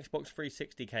when the Xbox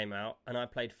 360 came out, and I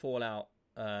played Fallout.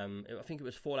 I think it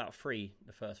was Fallout 3,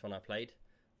 the first one I played,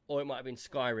 or it might have been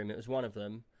Skyrim. It was one of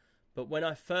them. But when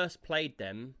I first played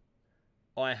them,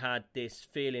 I had this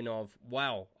feeling of,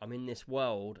 wow, I'm in this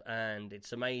world and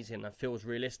it's amazing. It feels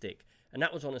realistic. And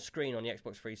that was on a screen on the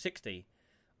Xbox 360.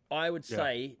 I would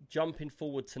say, jumping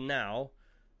forward to now,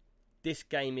 this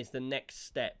game is the next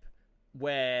step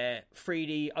where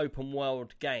 3D open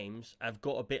world games have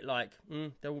got a bit like,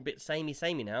 they're all a bit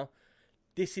samey now.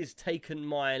 This has taken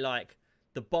my,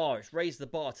 the bar, it's raised the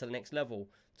bar to the next level,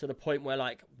 to the point where,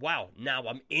 wow, now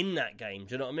I'm in that game.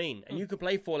 Do you know what I mean? And you can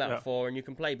play Fallout 4 and you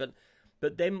can play, but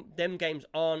them games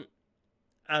aren't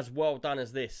as well done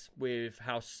as this, with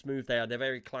how smooth they are. They're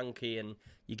very clunky and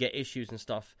you get issues and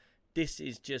stuff. This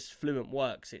is just fluent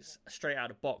works. It's straight out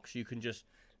of the box. You can just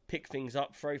pick things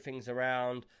up, throw things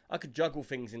around. I could juggle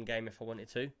things in game if I wanted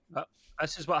to.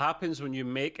 This is what happens when you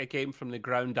make a game from the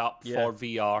ground up for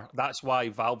VR. That's why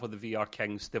Valve are the VR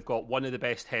kings. They've got one of the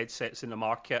best headsets in the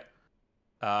market.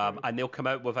 And they'll come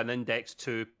out with an Index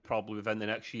 2 probably within the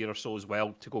next year or so as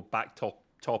well, to go back top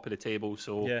of the table.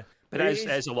 So but it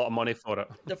is a lot of money for it.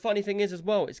 The funny thing is as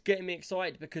well, it's getting me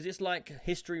excited because it's like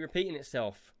history repeating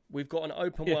itself. We've got an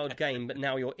open world game, but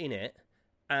now you're in it,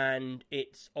 and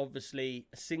it's obviously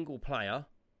a single player.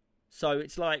 So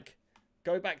it's like,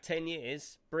 go back 10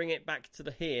 years, bring it back to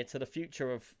the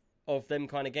future of them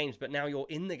kind of games, but now you're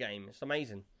in the game. It's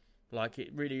amazing.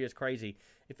 It really is crazy.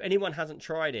 If anyone hasn't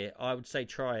tried it, I would say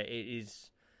try it.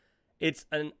 It's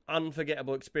an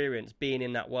unforgettable experience being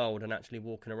in that world and actually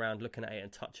walking around, looking at it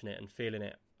and touching it and feeling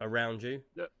it around you.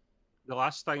 The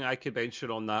last thing I could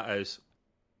mention on that is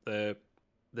the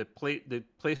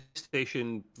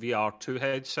PlayStation VR 2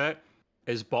 headset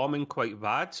is bombing quite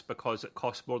bad because it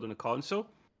costs more than a console.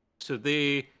 So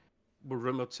they were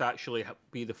rumoured to actually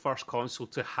be the first console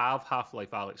to have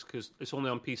Half-Life Alyx because it's only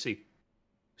on PC.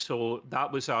 So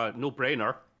that was a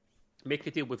no-brainer. Make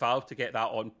a deal with Valve to get that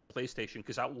on PlayStation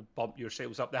because that will bump your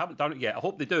sales up. They haven't done it yet. I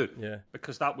hope they do. Yeah.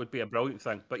 Because that would be a brilliant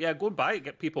thing. But yeah, go and buy it,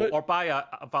 get people, or buy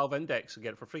a Valve Index and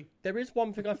get it for free. There is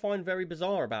one thing I find very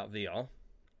bizarre about VR.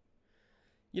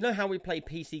 You know how we play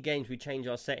PC games, we change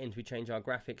our settings, we change our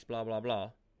graphics, blah, blah,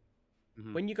 blah.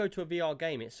 Mm-hmm. When you go to a VR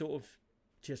game, it sort of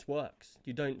just works.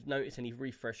 You don't notice any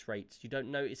refresh rates. You don't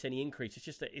notice any increase. It's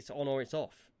just that it's on or it's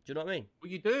off. Do you know what I mean?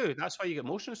 Well, you do. That's why you get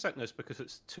motion sickness, because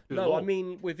it's too low. No, I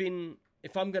mean,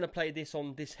 if I'm going to play this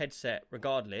on this headset,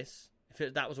 regardless,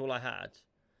 that was all I had,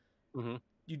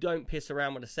 you don't piss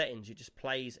around with the settings. It just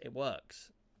plays, it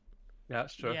works. Yeah,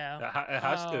 that's true. Yeah. It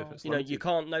has to. It's You limited.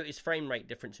 can't notice frame rate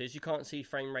differences. You can't see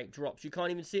frame rate drops. You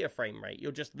can't even see a frame rate.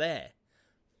 You're just there.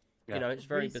 Yeah. It's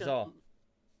very bizarre.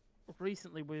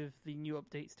 Recently, with the new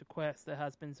updates to Quest, there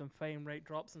has been some frame rate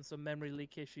drops and some memory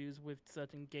leak issues with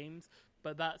certain games,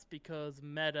 but that's because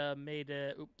Meta made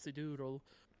a oopsie doodle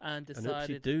and decided...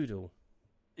 An oopsie doodle?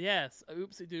 Yes, a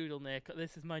oopsie doodle, Nick.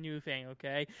 This is my new thing,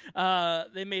 okay?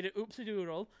 They made an oopsie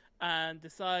doodle and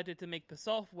decided to make the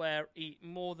software eat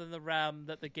more than the RAM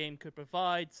that the game could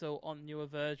provide. So on newer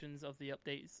versions of the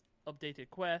updated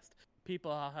Quest,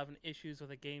 people are having issues where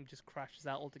the game just crashes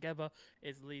out altogether.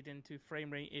 It's leading to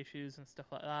frame rate issues and stuff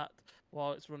like that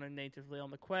while it's running natively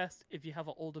on the Quest. If you have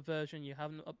an older version you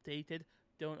haven't updated,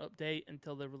 don't update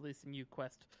until they release a new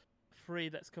Quest 3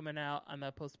 that's coming out, and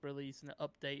they're supposed to release an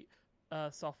update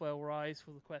software-wise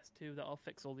for the Quest 2 that'll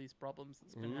fix all these problems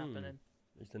that's been happening.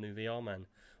 It's the new VR man.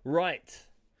 Right.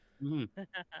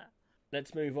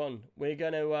 Let's move on. We're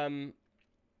going to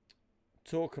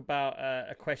talk about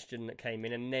a question that came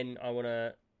in, and then I want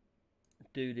to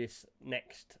do this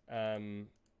next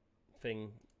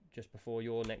thing just before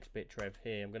your next bit, Trev.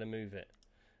 Here, I'm going to move it.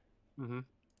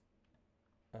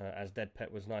 As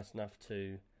Deadpet was nice enough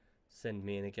to send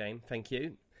me in a game. Thank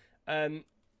you.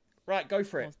 Right, go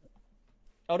for it.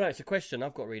 Oh, no, it's a question.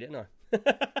 I've got to read it, no.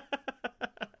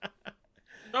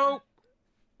 Oh!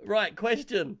 Right,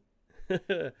 question.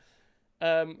 From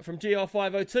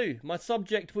GR502. My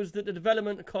subject was that the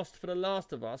development cost for The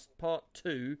Last of Us Part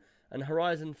 2 and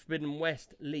Horizon Forbidden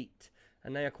West leaked,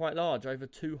 and they are quite large, over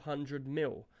 200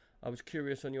 mil. I was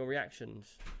curious on your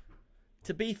reactions.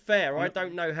 To be fair, I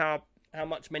don't know how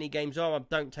much many games are. I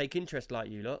don't take interest like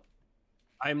you lot.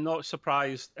 I'm not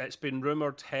surprised. It's been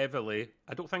rumoured heavily.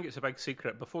 I don't think it's a big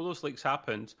secret. Before those leaks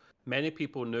happened, many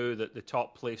people knew that the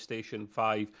top PlayStation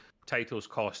 5 titles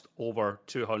cost over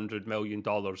 $200 million.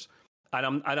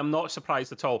 And I'm not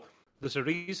surprised at all. There's a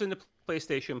reason the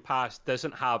PlayStation Pass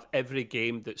doesn't have every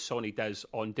game that Sony does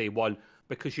on day one,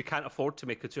 because you can't afford to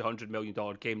make a $200 million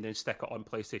game and then stick it on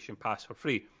PlayStation Pass for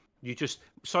free.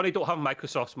 Sony don't have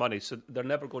Microsoft's money, so they're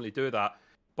never going to do that.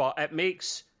 But it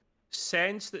makes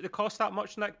sense that they cost that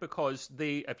much, Nick, because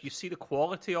if you see the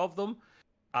quality of them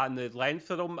and the length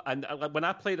of them, and when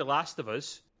I played The Last of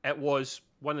Us, it was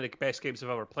one of the best games I've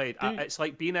ever played. It's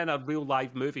like being in a real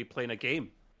live movie playing a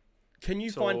game. Can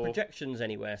you find projections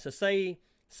anywhere? So say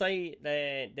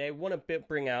they want to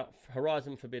bring out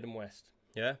Horizon Forbidden West,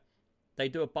 yeah? They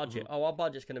do a budget. Oh, our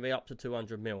budget's going to be up to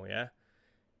 200 mil, yeah?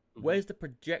 Where's the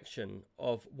projection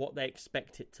of what they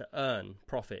expect it to earn,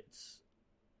 profits?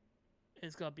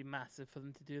 It's got to be massive for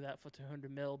them to do that for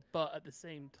 200 mil, but at the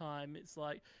same time, it's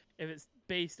like, if it's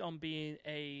based on being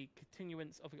a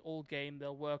continuance of an old game,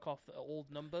 they'll work off the old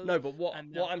numbers. No, but what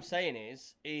I'm saying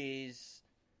is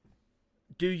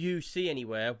do you see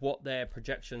anywhere what their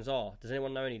projections are? Does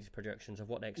anyone know any of these projections of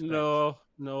what they expect?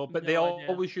 No, but they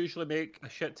always usually make a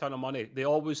shit ton of money. These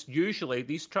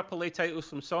AAA titles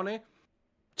from Sony,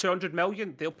 200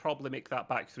 million, they'll probably make that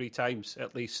back 3 times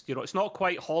at least. It's not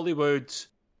quite Hollywood's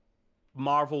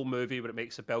Marvel movie where it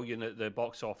makes $1 billion at the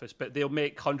box office, but they'll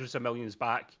make hundreds of millions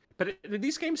back. But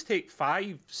these games take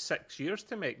 5-6 years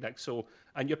to make, Nick.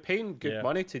 And you're paying good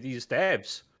money to these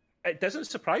devs. It doesn't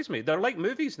surprise me. They're like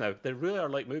movies now. They really are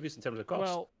like movies in terms of cost.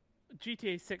 Well,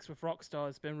 GTA 6 with Rockstar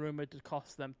has been rumored to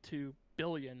cost them $2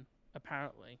 billion,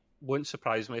 apparently. Wouldn't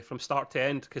surprise me from start to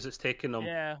end, because it's taken them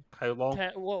how long?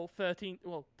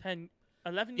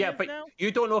 11 years but now?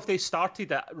 You don't know if they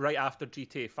started it right after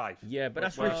GTA 5. Yeah, but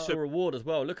that's risk to reward as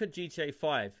well. Look at GTA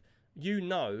 5. You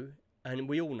know, and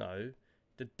we all know,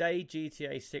 the day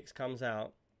GTA 6 comes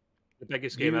out, the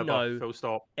biggest game ever, full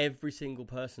stop. Every single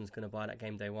person's going to buy that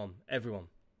game day one. Everyone.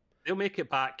 They'll make it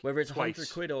back whether it's twice,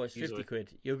 100 quid or it's 50 easily.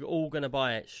 quid. You're all going to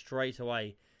buy it straight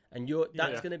away. And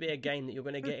that's going to be a game that you're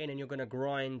going to get in and you're going to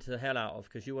grind the hell out of,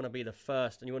 because you want to be the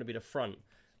first and you want to be the front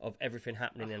of everything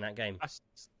happening in that game.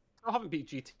 I haven't beat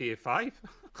GTA 5.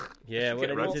 Yeah,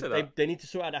 well, they need to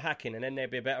sort out the hacking, and then they'd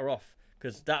be better off,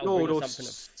 because that would bring something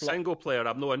that's single player.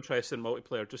 I'm no interest in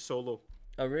multiplayer, just solo.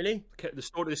 Oh, really? The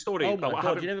story. Oh my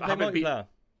god, you never played multiplayer?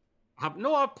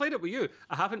 No, I've played it with you.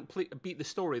 I haven't beat the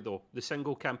story though. The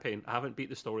single campaign. I haven't beat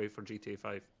the story for GTA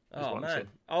 5. Oh man.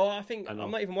 I'm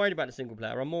not even worried about the single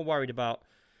player. I'm more worried about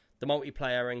the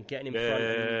multiplayer and getting in front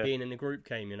and being in the group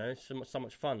game. So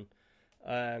much fun.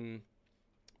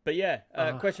 But yeah,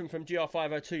 question from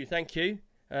GR502. Thank you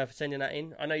for sending that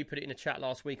in. I know you put it in the chat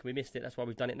last week and we missed it. That's why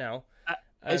we've done it now.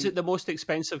 Is it the most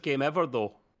expensive game ever,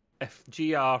 though? If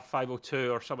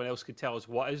GR502 or someone else could tell us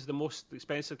what is the most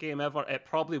expensive game ever, it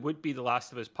probably would be The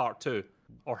Last of Us Part 2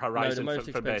 or Horizon. No, the most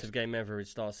expensive game ever is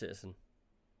Star Citizen.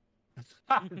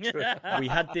 We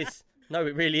had No,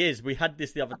 it really is. We had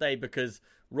this the other day because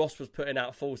Ross was putting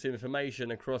out false information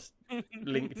across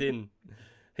LinkedIn.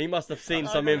 He must have seen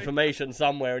some information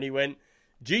somewhere, and he went,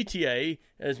 GTA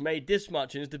has made this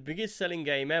much and it's the biggest selling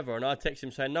game ever. And I text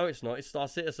him saying, no, it's not. It's Star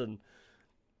Citizen.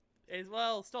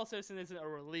 Well, Star Citizen isn't a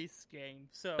release game,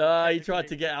 so... He tried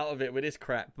to get out of it with this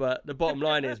crap, but the bottom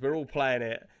line is we're all playing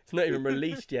it. It's not even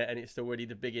released yet, and it's already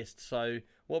the biggest. So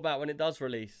what about when it does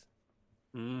release?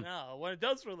 No, when it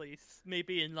does release,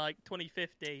 maybe in like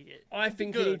 2050. I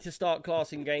think you need to start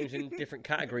classing games in different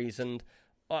categories, and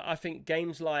I think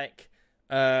games like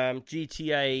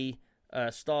GTA,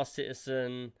 Star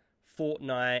Citizen,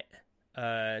 Fortnite,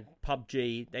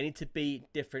 PUBG, they need to be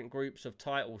different groups of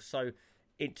titles. So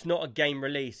it's not a game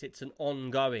release; it's an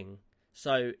ongoing.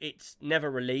 So it's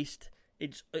never released.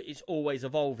 It's always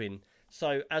evolving.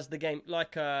 So as the game,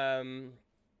 like World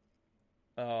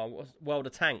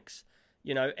of Tanks.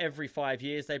 You know, every 5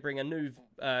 years they bring a new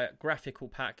graphical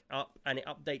pack up, and it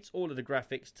updates all of the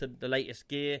graphics to the latest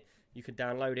gear. You can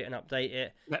download it and update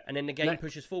it, and then the game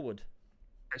pushes forward.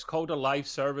 It's called a live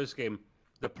service game.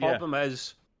 The problem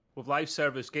is, with live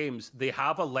service games, they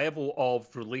have a level of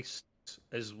release,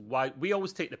 is why we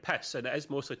always take the piss, and it is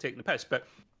mostly taking the piss, but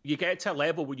you get to a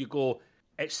level where you go,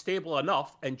 it's stable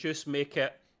enough, and just make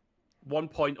it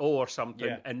 1.0 or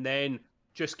something, and then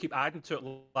just keep adding to it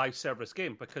live service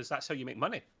game, because that's how you make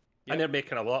money. And they're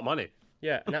making a lot of money.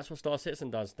 Yeah, and that's what Star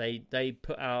Citizen does. They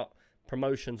put out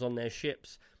promotions on their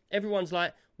ships. Everyone's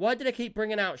like, why do they keep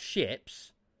bringing out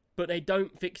ships, but they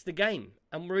don't fix the game?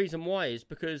 And the reason why is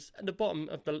because at the bottom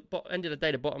of the end of the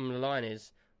day, the bottom of the line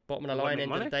is bottom of the line.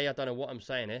 End of the day, I don't know what I'm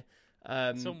saying here.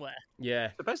 Somewhere. Yeah.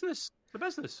 The business.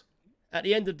 At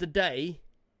the end of the day,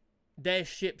 their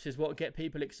ships is what get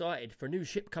people excited for a new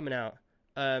ship coming out.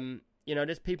 You know,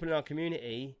 there's people in our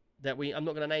community that I'm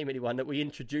not going to name anyone, that we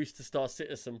introduced to Star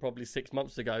Citizen probably 6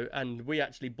 months ago, and we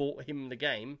actually bought him the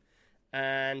game,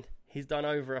 and he's done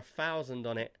over 1,000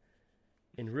 on it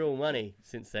in real money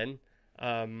since then.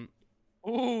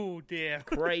 Oh dear.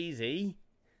 Crazy.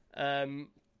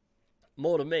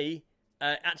 More than me.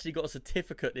 Actually got a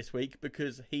certificate this week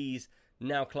because he's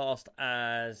now classed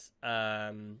as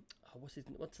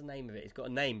what's the name of it? He's got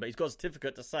a name, but he's got a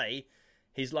certificate to say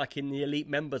he's like in the elite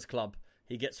members club.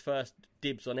 He gets first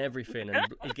dibs on everything,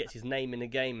 and he gets his name in the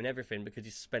game and everything because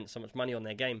he's spent so much money on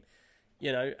their game.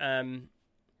 You know,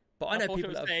 but I know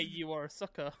people that say you are a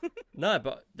sucker. No,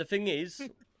 but the thing is,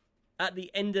 at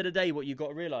the end of the day, what you got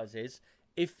to realise is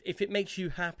if it makes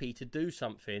you happy to do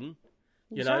something,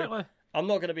 you know, I'm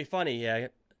not going to be funny,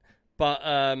 but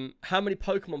how many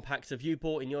Pokemon packs have you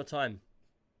bought in your time?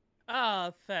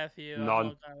 Fair few. None. I'm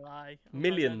not gonna lie.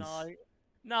 Millions.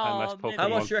 No, how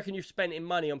much do you reckon you've spent in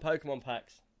money on Pokemon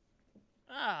packs?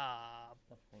 A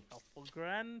couple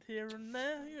grand here and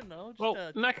there, you know.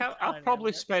 Well, Nick, I've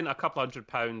probably spent a couple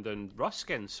 £100 on Rust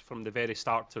skins from the very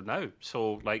start to now.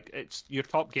 So, like, it's your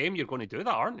top game. You're going to do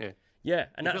that, aren't you? Yeah,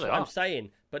 and that's what I'm saying.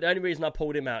 But the only reason I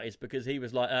pulled him out is because he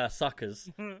was like, suckers.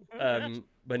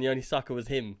 When the only sucker was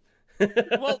him.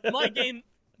 Well,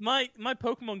 my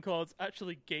Pokemon cards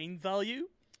actually gain value.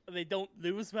 They don't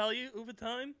lose value over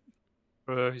time.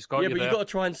 He's got you but there. You got to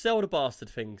try and sell the bastard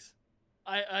things.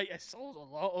 I sold a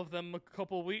lot of them a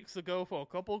couple weeks ago for a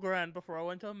couple grand before I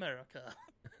went to America.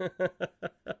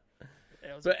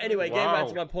 But anyway, getting back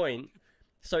to my point.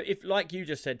 So if, like you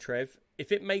just said, Trev,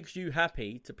 if it makes you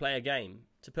happy to play a game,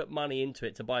 to put money into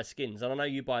it, to buy skins, and I know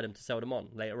you buy them to sell them on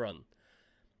later on.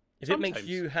 If it makes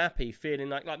you happy, feeling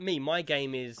like me, my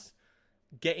game is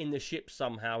getting the ships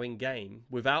somehow in game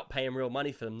without paying real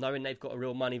money for them, knowing they've got a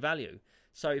real money value.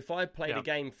 So if I play the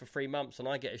game for 3 months and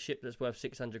I get a ship that's worth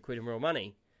 600 quid in real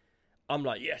money, I'm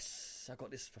like, yes, I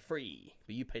got this for free,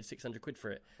 but you paid 600 quid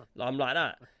for it. I'm like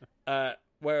that.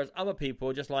 Whereas other people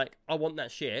are just like, I want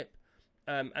that ship.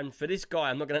 And for this guy,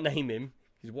 I'm not going to name him.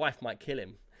 His wife might kill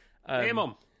him. Name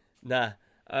him. Nah.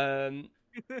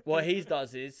 What he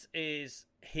does is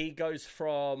he goes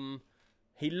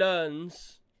he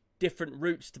learns different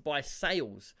routes to buy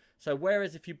sales. So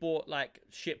whereas if you bought like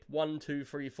ship 1, 2,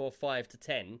 3, 4, 5 to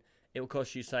 10, it will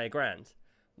cost you say £1,000.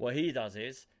 What he does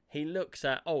is he looks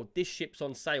at, this ship's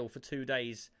on sale for 2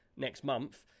 days next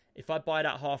month. If I buy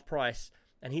that half price,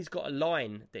 and he's got a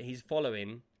line that he's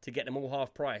following to get them all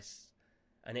half price,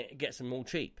 and it gets them all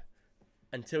cheap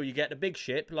until you get the big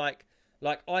ship. Like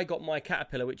I got my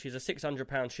Caterpillar, which is a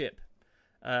 £600 ship,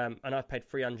 and I've paid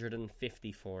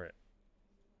 $350 for it,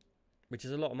 which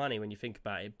is a lot of money when you think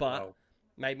about it. But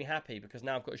made me happy because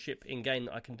now I've got a ship in game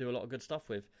that I can do a lot of good stuff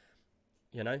with.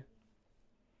 You know.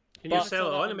 Can you sell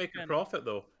it on and make a profit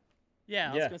though?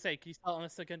 Yeah, I was going to say, can you sell it on a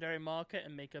secondary market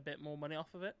and make a bit more money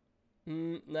off of it?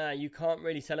 Nah, you can't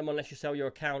really sell them unless you sell your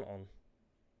account on.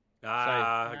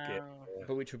 Okay.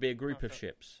 But which would be a group of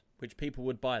ships, which people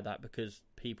would buy that because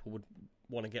people would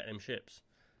want to get them ships.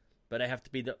 But they have to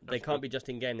be they can't be just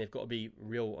in game. They've got to be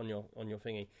real on your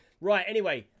thingy. Right.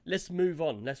 Anyway, let's move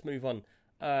on.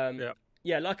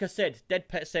 Yeah, like I said,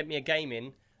 Deadpet sent me a game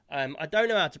in. I don't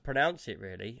know how to pronounce it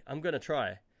really. I'm gonna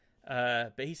try.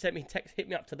 But he sent me hit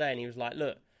me up today, and he was like,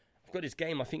 "Look, I've got this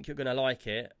game. I think you're gonna like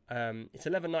it. It's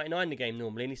 $11.99 the game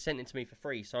normally, and he sent it to me for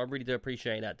free. So I really do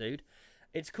appreciate that, dude.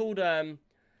 It's called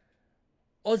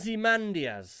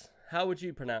Ozymandias. How would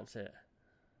you pronounce it?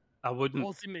 I wouldn't.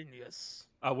 Ozymandias.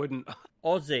 I wouldn't.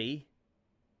 Aussie.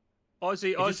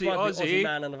 Aussie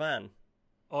man in a van.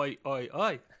 Oi.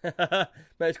 But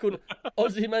it's called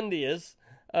Ozymandias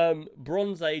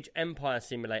Bronze Age Empire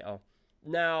Simulator.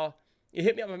 Now, you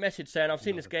hit me up with a message saying, I've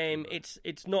seen this game.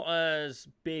 It's not as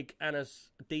big and as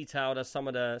detailed as some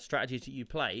of the strategies that you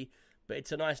play, but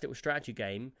it's a nice little strategy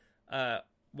game.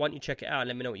 Why don't you check it out and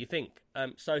let me know what you think?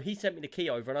 So he sent me the key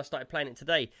over and I started playing it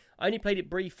today. I only played it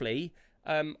briefly.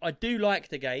 I do like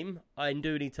the game. I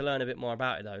do need to learn a bit more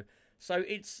about it though. So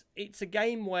it's a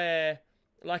game where,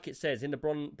 like it says, in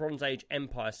the Bronze Age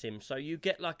Empire Sim, so you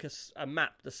get like a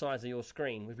map the size of your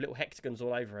screen with little hexagons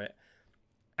all over it.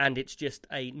 And it's just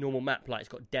a normal map. Like it's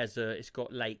got desert, it's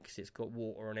got lakes, it's got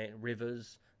water on it,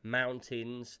 rivers,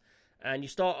 mountains. And you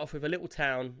start off with a little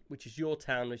town, which is your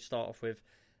town you start off with.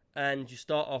 And you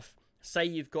start off, say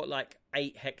you've got like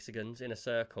 8 hexagons in a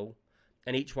circle,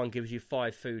 and each one gives you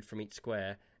 5 food from each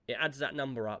square. It adds that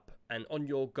number up, and on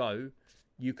your go,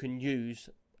 you can use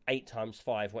 8 times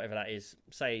 5, whatever that is.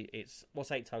 Say it's,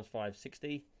 what's 8 times 5?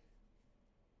 60?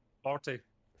 40.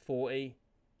 40?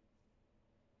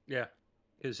 Yeah.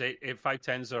 Because 5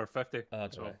 tens are 50. Oh,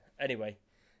 so. Anyway,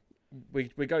 we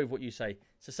go with what you say.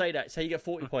 So say you get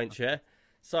 40 points, yeah?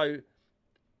 So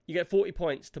you get 40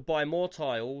 points to buy more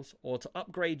tiles, or to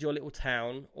upgrade your little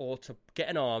town, or to get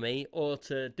an army, or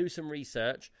to do some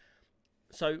research.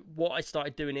 So what I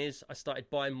started doing is I started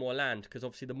buying more land, because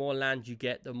obviously the more land you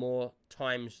get, the more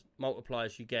times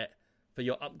multipliers you get for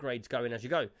your upgrades going as you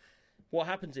go. What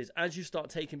happens is, as you start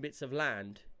taking bits of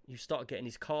land, you start getting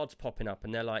these cards popping up,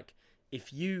 and they're like,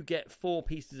 if you get 4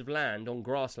 pieces of land on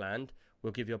grassland,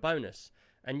 we'll give you a bonus.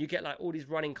 And you get like all these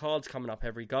running cards coming up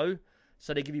every go,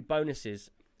 so they give you bonuses.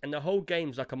 And the whole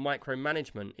game's like a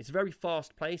micromanagement. It's very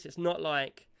fast paced. It's not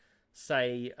like,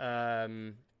 say,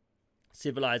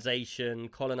 Civilization,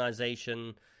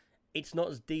 Colonization. It's not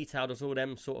as detailed as all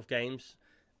them sort of games.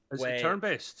 Is it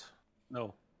turn-based?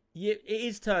 No. Yeah, it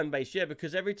is turn-based, yeah,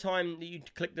 because every time that you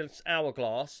click this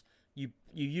hourglass, you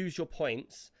use your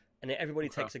points, and then everybody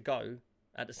takes a go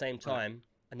at the same time,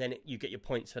 and then you get your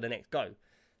points for the next go.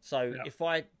 So if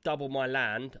I double my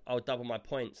land, I'll double my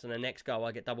points, and the next go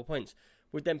I get double points.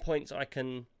 With them points, I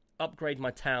can upgrade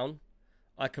my town,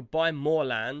 I can buy more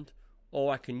land,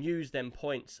 or I can use them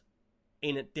points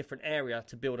in a different area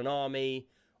to build an army,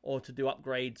 or to do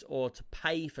upgrades, or to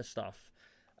pay for stuff.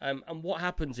 And what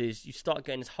happens is you start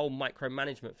getting this whole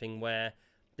micromanagement thing where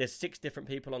there's 6 different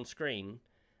people on screen,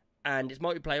 and it's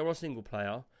multiplayer or single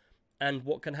player. And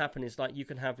what can happen is, like, you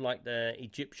can have like the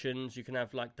Egyptians, you can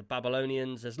have like the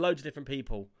Babylonians. There's loads of different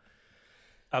people.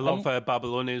 I love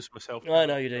Babylonians myself. I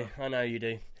know you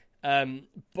do.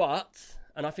 But,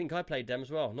 and I think I played them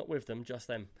as well, not with them, just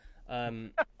them.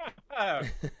 Well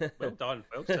done,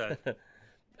 well said.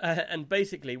 And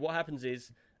basically, what happens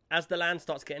is, as the land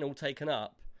starts getting all taken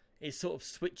up, it sort of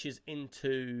switches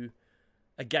into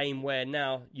a game where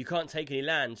now you can't take any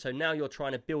land, so now you're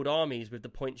trying to build armies with the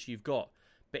points you've got.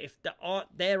 But if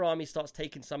their army starts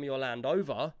taking some of your land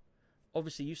over,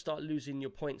 obviously you start losing your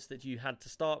points that you had to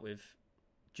start with.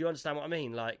 Do you understand what I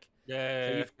mean? Like,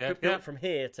 so you've built from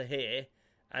here to here,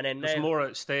 and then there's more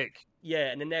at stake. Yeah,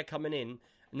 and then they're coming in,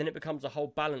 and then it becomes a whole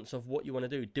balance of what you want to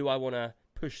do. Do I want to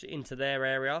push into their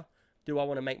area? Do I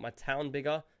want to make my town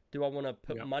bigger? Do I want to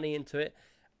put money into it?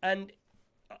 And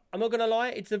I'm not going to lie,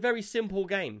 it's a very simple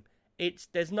game.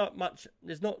 There's not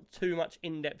too much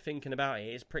in-depth thinking about it.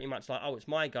 It's pretty much like, oh, it's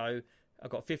my go. I've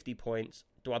got 50 points.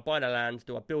 Do I buy the land?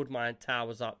 Do I build my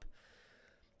towers up?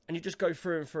 And you just go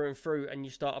through and through and through, and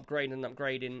you start upgrading and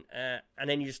upgrading, and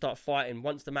then you just start fighting.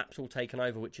 Once the map's all taken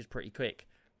over, which is pretty quick,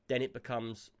 then it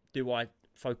becomes, do I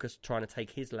focus trying to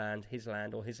take his land,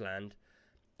 or his land?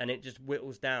 And it just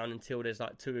whittles down until there's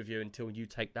like 2 of you, until you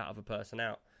take that other person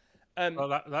out.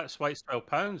 Well, that's why it's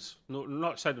 £12. No,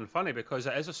 not sounding funny, because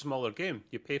it is a smaller game.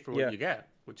 You pay for what you get,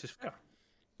 which is fair.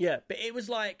 Yeah, but it was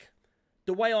like,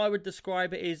 the way I would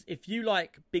describe it is, if you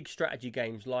like big strategy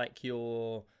games like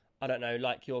your,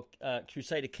 like your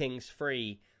Crusader Kings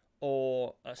 3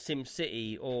 or Sim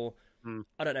City or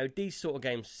I don't know, these sort of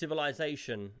games,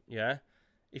 Civilization, yeah?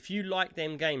 If you like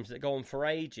them games that go on for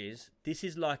ages, this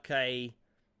is like a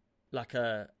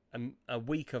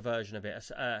weaker version of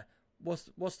it.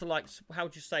 What's the like? How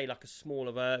would you say like a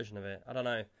smaller version of it? I don't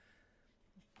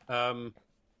know.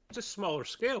 It's a smaller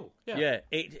scale. Yeah. Yeah.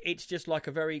 It's just like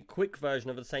a very quick version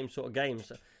of the same sort of game.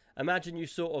 So imagine you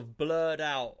sort of blurred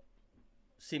out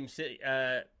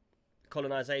SimCity,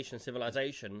 colonization,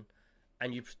 civilization,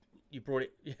 and you brought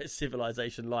it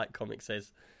Civilization like comic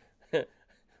says.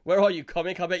 Where are you,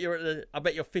 comic? I bet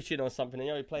you're fishing or something, and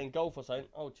you're playing golf or something.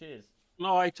 Oh, cheers.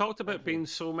 No, I talked about being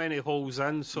so many holes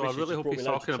in, so I really hope he's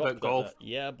talking about golf.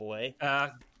 Yeah, boy.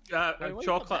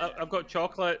 Chocolate. I've got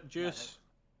chocolate juice.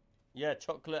 Yeah,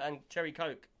 chocolate and cherry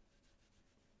Coke.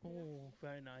 Oh,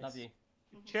 very nice. Love you.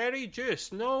 Cherry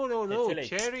juice. No.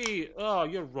 Cherry. Oh,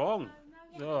 you're wrong.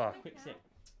 Oh. Quick sip.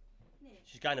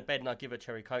 She's going to bed and I give her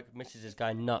cherry Coke. Mrs. is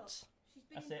going nuts.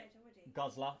 That's it.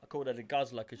 Guzzler. I called her the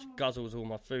guzzler because she guzzles all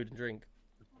my food and drink.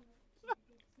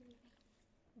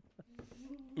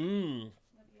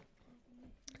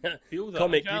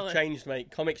 Comic, you've changed,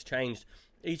 mate. Comic's changed.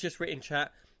 He's just written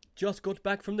chat. Just got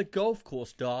back from the golf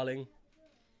course, darling.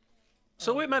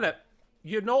 So wait a minute.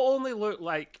 You not only look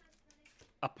like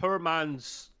a poor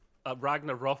man's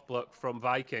Ragnar Lothbrok from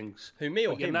Vikings. Who, me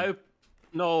or him?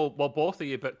 No, well, both of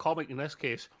you, but Comic in this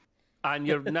case. And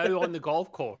you're now on the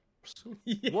golf course.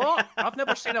 Yeah. What? I've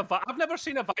never seen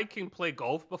a Viking play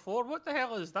golf before. What the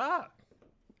hell is that?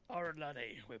 Alright,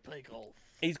 laddie, we play golf.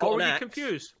 He's got an axe. Are you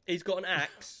confused? He's got an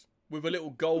axe with a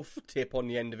little golf tip on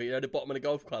the end of it, the bottom of the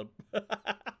golf club.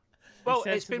 Well,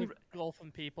 it's been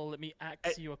golfing people. Let me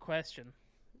ask you a question.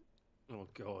 Oh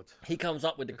God! He comes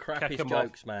up with the crappiest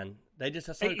jokes, man. They just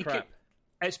are so crap.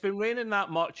 It's been raining that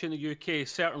much in the UK,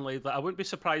 certainly, that I wouldn't be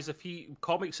surprised if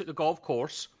Comics at the golf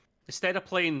course, instead of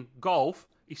playing golf,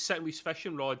 he's sitting with his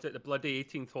fishing rods at the bloody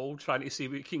 18th hole trying to see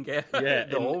what he can get. Yeah,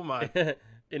 man.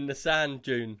 In the sand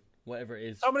dune, whatever it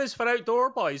is. Someone is for outdoor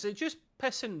boys. It just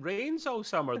pissing rains all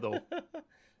summer, though.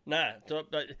 Nah,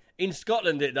 in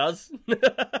Scotland it does.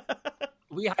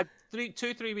 We had 3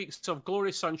 weeks of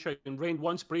glorious sunshine and rained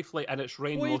once briefly, and it's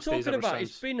rained most days ever since. What are you talking about?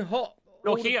 It's been hot.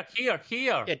 No, here.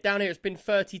 Yeah, down here it's been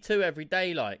 32 every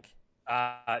day, like.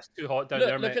 It's too hot down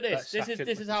there, mate. Look at this. This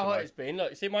is how hot it's been.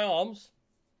 Look, see my arms?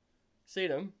 See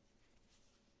them?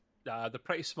 They're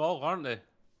pretty small, aren't they?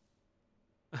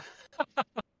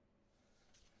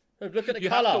 Look at the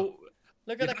colour.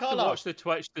 Look at the colour. Watch the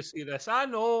Twitch to see this. I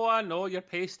know. You're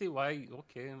pasty white.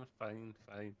 Okay, fine.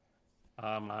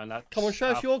 Man, come on, show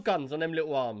us your guns on them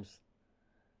little arms.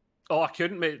 Oh, I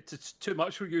couldn't, mate. It's too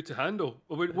much for you to handle.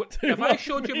 If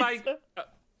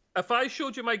I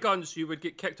showed you my guns, you would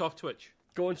get kicked off Twitch.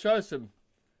 Go and show us them.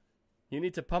 You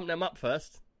need to pump them up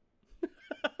first.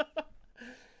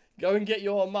 Go and get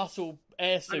your muscle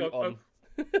air suit on.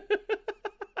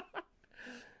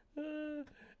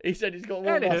 He said he's got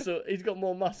more muscle. He's got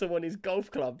more muscle on his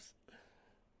golf clubs.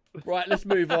 Right, let's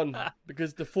move on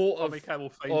because the thought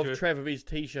of Trevor his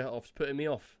t-shirt off's putting me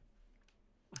off.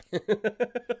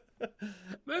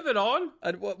 Moving on.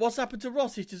 And what's happened to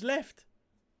Ross? He's just left.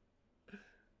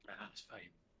 That's fine.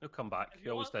 He'll come back. He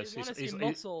always does. He's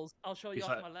muscles. I'll show you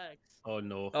off my legs. Oh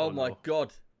no! Oh my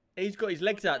God! He's got his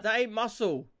legs out. That ain't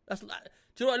muscle. That's. Do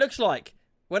you know what it looks like?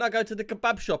 When I go to the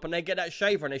kebab shop and they get that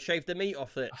shaver and they shave the meat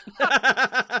off it.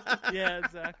 Yeah,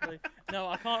 exactly. No,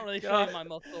 I can't really show you my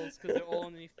muscles because they're all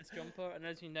underneath this jumper, and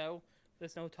as you know,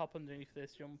 there's no top underneath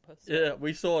this jumper. So. Yeah,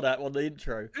 we saw that on the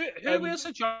intro. Who wears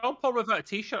a jumper without a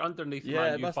t-shirt underneath? Yeah,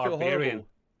 man, it must feel horrible.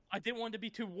 I didn't want it to be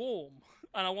too warm,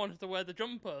 and I wanted to wear the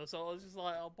jumper, so I was just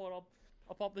like, I'll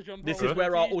pop the jumper. This is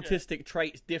where our autistic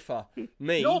traits differ.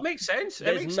 Me, no, it makes sense.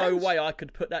 There's no way I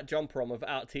could put that jumper on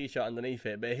without a t-shirt underneath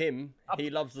it. But him, he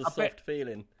loves the soft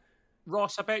feeling.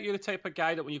 Ross, I bet you're the type of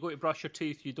guy that when you go to brush your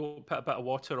teeth, you don't put a bit of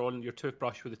water on your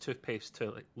toothbrush with the toothpaste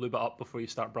to lube it up before you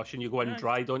start brushing. You go in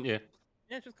dry, don't you?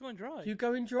 Yeah, just go in dry. You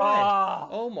go in dry.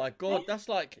 Oh my God, that's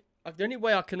like the only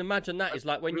way I can imagine that is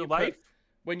like when you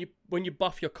when you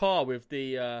buff your car with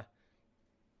the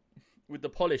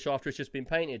polish after it's just been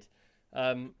painted.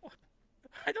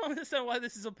 I don't understand why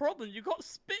this is a problem. You got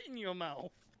spit in your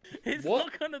mouth. It's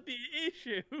not going to be an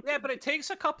issue. Yeah, but it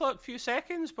takes a few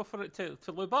seconds before it to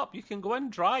lube up. You can go in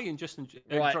dry and just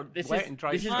This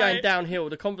is going downhill.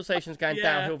 The conconversation's going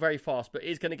downhill very fast, but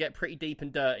it's going to get pretty deep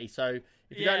and dirty. So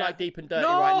if you don't like deep and dirty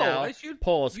right now,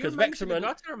 pause, because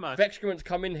Vexcrement's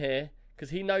come in here because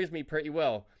he knows me pretty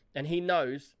well, and he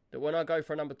knows that when I go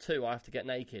for a number 2, I have to get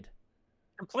naked.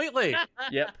 Completely.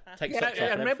 Yep. Take socks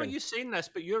off. I remember you saying this,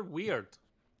 but you're weird.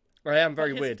 I am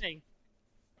very weird.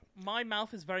 my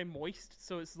mouth is very moist,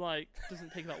 so it's like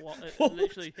doesn't take that long. What?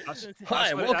 Literally. Hi,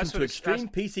 and welcome to what Extreme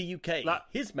PC UK.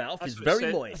 His mouth is what it very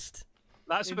said. moist.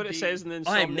 That's what it says in the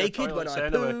I am Insomnia naked when toilets I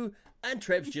anyway. poo, and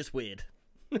Trev's just weird.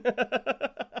 It's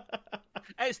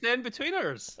the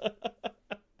in-betweeners.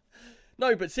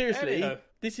 No, but seriously, Anyhow.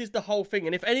 this is the whole thing.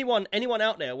 And if anyone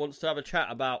out there wants to have a chat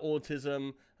about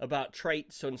autism, about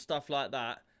traits and stuff like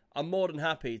that, I'm more than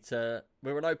happy to.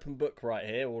 We're an open book right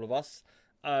here, all of us.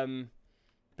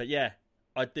 But yeah,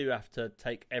 I do have to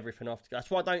take everything off.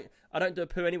 That's why I don't do a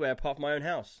poo anywhere apart from my own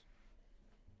house.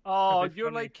 Oh, That'd be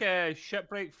you're funny. like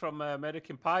Shipwreck from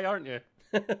American Pie, aren't you?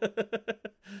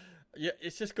 Yeah,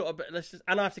 it's just got a bit.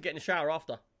 And I have to get in the shower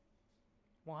after.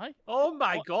 Why? Oh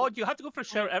my What? God, you have to go for a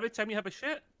shower every time you have a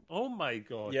shit? Oh my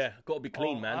God. Yeah, got to be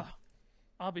clean, man.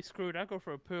 I'll be screwed. I go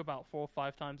for a poo about 4 or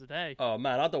 5 times a day. Oh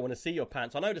man, I don't want to see your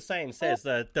pants. I know the saying says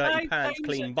dirty 5 pants, times a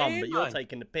clean bum, day, but you're man.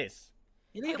 taking the piss.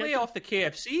 You need to Okay, lay good. off the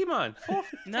KFC, man. 4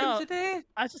 No. times a day.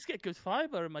 I just get good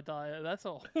fiber in my diet. That's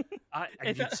all.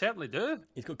 You certainly do.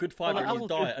 He's got good fibre Well, in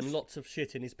his I'll diet do- and lots of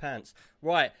shit in his pants.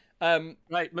 Right,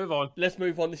 Right, move on. let's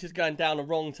move on. This is going down a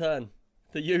wrong turn.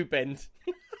 The U-bend.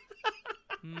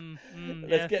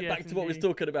 Let's get back to what we was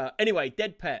talking about. Anyway,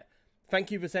 Deadpet,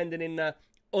 thank you for sending in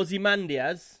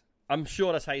Ozymandias. I'm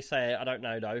sure that's how you say it. I don't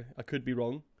know, though. I could be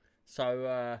wrong.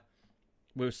 So,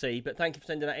 we'll see. But thank you for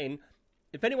sending that in.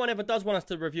 If anyone ever does want us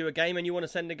to review a game and you want to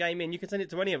send a game in, you can send it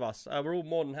to any of us. We're all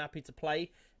more than happy to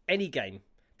play any game.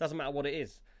 Doesn't matter what it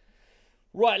is.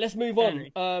 Right, let's move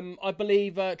on. I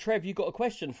believe, Trev, you got a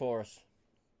question for us.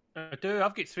 I do.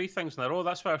 I've got 3 things in a row.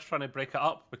 That's why I was trying to break it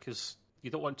up, because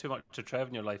you don't want too much to Trev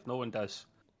in your life. No one does.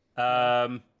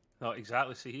 Not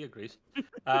exactly. See, he agrees.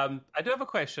 I do have a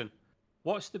question.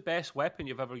 What's the best weapon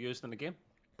you've ever used in a game,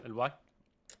 and why?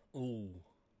 Ooh.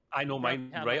 I know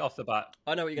mine right off the bat.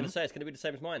 I know what you're going to say. It's going to be the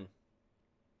same as mine.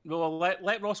 Well,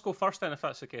 let Ross go first then, if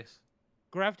that's the case.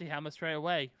 Gravity hammer straight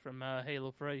away from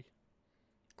Halo 3.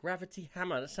 Gravity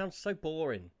hammer. That sounds so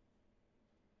boring.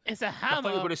 It's a I hammer. thought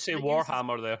you were going to say that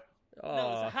Warhammer there. Oh,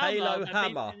 No, it's a Halo that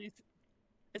hammer. basically-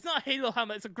 It's not a Halo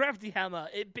hammer. It's a gravity hammer.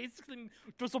 It basically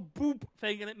does a boop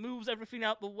thing and it moves everything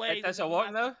out the way. It does a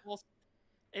what now?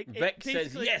 Vex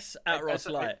says yes at Ross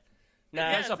Light. Now,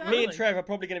 Yeah, me and exactly. Trev are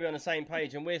probably going to be on the same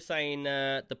page, and we're saying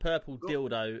the purple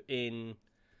dildo in...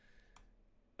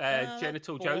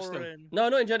 Genital jousting. No,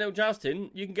 not in genital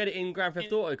jousting. You can get it in Grand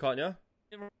Theft Auto, can't you?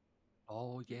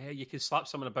 Oh, yeah, you can slap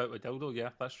someone about with dildo.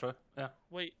 Yeah, that's true. Yeah.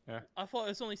 Wait, Yeah. I thought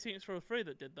it was only Saints Row 3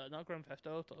 that did that, not Grand Theft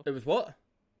Auto. It was what?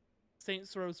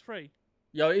 Saints Row 3.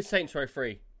 Yo, it's Saints Row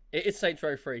 3. It is Saints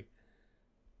Row 3.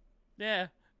 Yeah,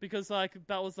 because like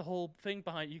that was the whole thing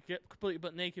behind it. You get completely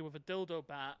butt naked with a dildo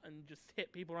bat and just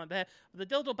hit people around there. But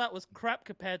the dildo bat was crap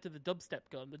compared to the dubstep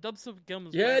gun. The dubstep gun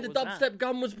was Yeah, where the it was dubstep at.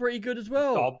 gun was pretty good as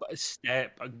well.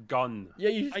 Step gun. Yeah,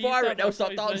 you I fire used it, they'll that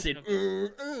start voice dancing.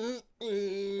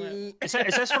 version Is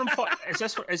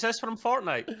this from is this from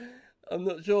Fortnite? I'm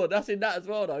not sure. That's in that as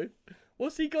well, though.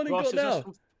 What's he gone and Ross, got is this now?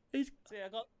 from- He's... See,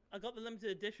 I got the limited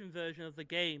edition version of the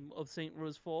game of Saint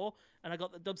Rose 4, and I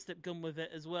got the dubstep gun with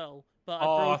it as well. But I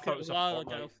I broke thought it it was a a while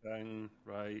Fortnite ago. thing.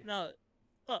 Right. No,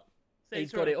 look,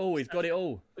 He's got it all. He's got it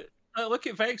all. Look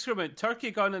at Vexrement,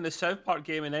 turkey gun in the South Park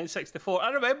game in N64. I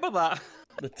remember that.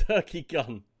 The turkey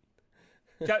gun.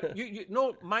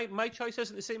 No, my choice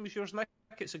isn't the same as yours, Nick.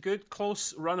 It's a good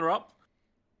close runner-up.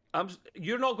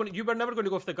 You were never going to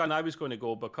go for the gun I was going to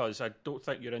go, because I don't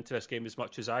think you're into this game as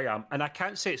much as I am, and I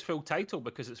can't say its full title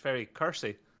because it's very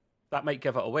cursy. That might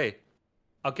give it away.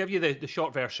 I'll give you the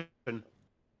short version,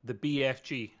 the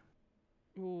BFG.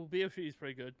 Ooh, BFG is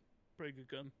pretty good. Pretty good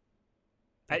gun.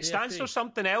 It stands for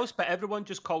something else, but everyone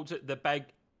just calls it the big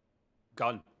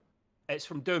gun. It's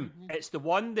from Doom. It's the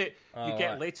one that you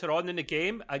get later on in the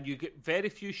game, and you get very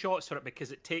few shots for it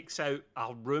because it takes out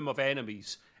a room of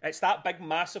enemies. It's that big,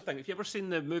 massive thing. Have you ever seen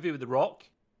the movie with The Rock,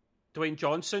 Dwayne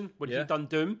Johnson, when he done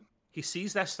Doom? He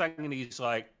sees this thing and he's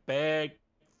like, big,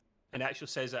 and actually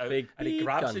says it out, Big, and he big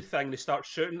grabs gun. the thing and he starts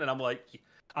shooting, and I'm like,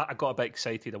 I got a bit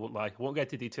excited, I won't lie. I won't get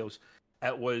into details.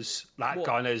 That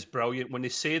gun is brilliant. When they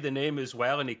say the name as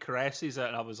well and he caresses it,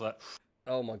 and I was like...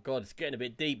 Oh my god, it's getting a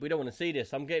bit deep. We don't want to see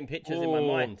this. I'm getting pictures in my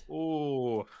mind.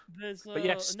 Oh, There's, but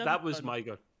yes, another that was gun my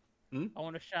gun. I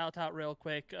want to shout out real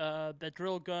quick. The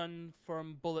drill gun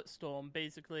from Bulletstorm.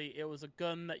 Basically, it was a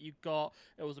gun that you got.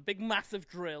 It was a big, massive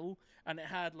drill, and it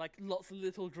had like lots of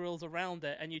little drills around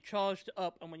it. And you charged it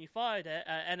up, and when you fired it at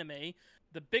an enemy,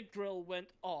 the big drill went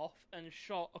off and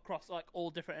shot across like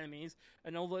all different enemies,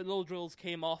 and all the little drills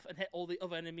came off and hit all the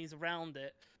other enemies around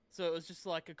it. So it was just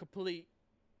like a complete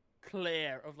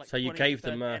clear of like. So you 20 gave to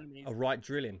 30 them enemies. a right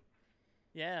drilling.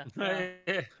 Yeah.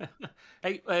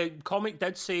 Hey, Comic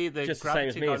did say the Just the same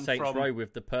as gravity me gun as Saints from Row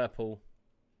with the purple.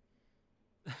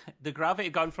 the gravity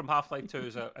gun from Half-Life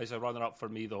 2 is a runner-up for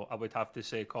me, though. I would have to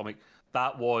say, Comic,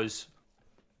 that was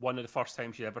one of the first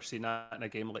times you'd ever seen that in a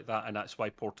game like that, and that's why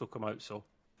Portal come out. So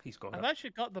he's got it. I've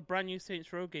actually got the brand new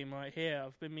Saints Row game right here.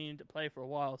 I've been meaning to play for a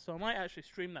while, so I might actually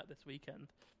stream that this weekend.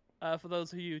 For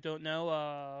those of you who don't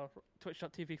know,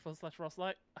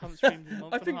 twitch.tv/Rosslight. I haven't streamed in a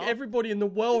month. I think everybody in the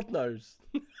world knows.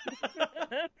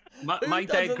 My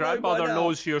dead grandmother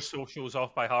knows your socials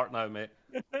off by heart now, mate.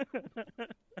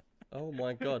 Oh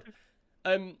my god.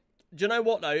 Do you know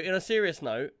what though? In a serious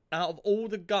note, out of all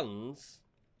the guns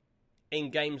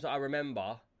in games that I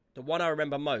remember, the one I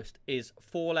remember most is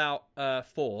Fallout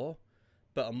 4,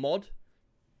 but a mod.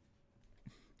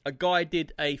 A guy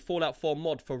did a Fallout 4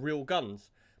 mod for real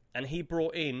guns, and he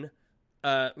brought in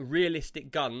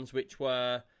realistic guns, which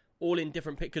were all in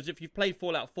different... Because if you've played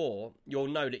Fallout 4, you'll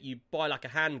know that you buy like a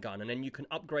handgun, and then you can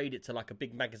upgrade it to like a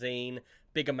bigger magazine,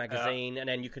 and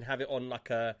then you can have it on like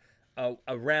a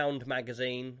round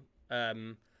magazine,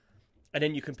 and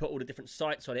then you can put all the different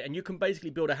sights on it, and you can basically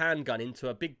build a handgun into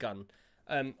a big gun.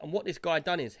 And what this guy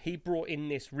done is he brought in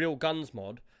this real guns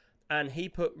mod, and he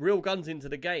put real guns into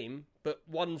the game, but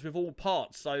ones with all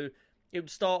parts. So it would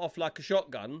start off like a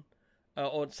shotgun,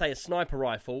 or say a sniper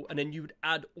rifle, and then you would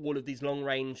add all of these long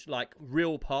range like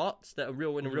real parts that are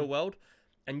real in the real world,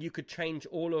 and you could change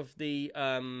all of the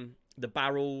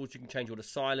barrels, you can change all the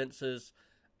silencers,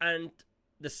 and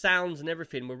the sounds and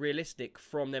everything were realistic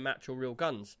from them actual real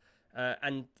guns.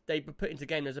 And they were put into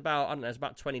game. There's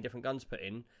about 20 different guns put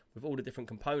in with all the different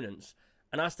components.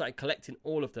 And I started collecting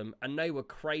all of them, and they were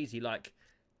crazy. Like,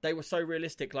 they were so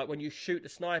realistic. Like, when you shoot the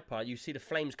sniper, you see the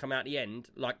flames come out the end,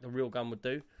 like the real gun would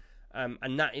do.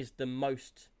 And that is the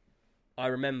most I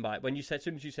remember. As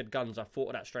soon as you said guns, I thought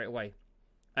of that straight away.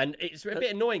 And it's a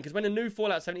bit annoying, because when the new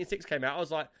Fallout 76 came out, I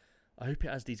was like, I hope it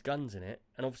has these guns in it.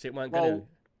 And obviously it weren't going to.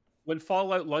 When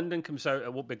Fallout London comes out,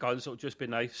 it won't be guns, it'll just be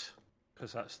knives,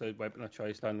 because that's the weapon of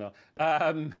choice down there.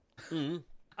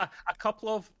 A couple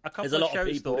of There's a lot shouts,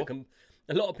 of people though.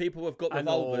 a lot of people have got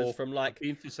revolvers from like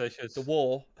being facetious. The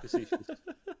war. Facetious.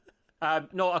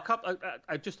 No,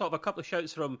 I just thought of a couple of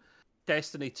shouts from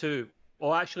Destiny 2.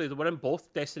 Well, actually, they were in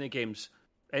both Destiny games.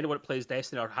 Anyone that plays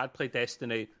Destiny or had played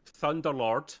Destiny,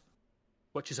 Thunderlord,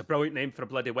 which is a brilliant name for a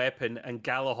bloody weapon, and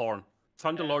Galahorn.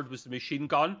 Thunderlord was the machine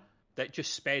gun that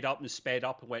just sped up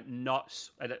and went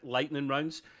nuts at lightning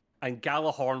rounds, and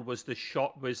Galahorn was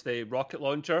the rocket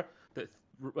launcher that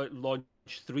launched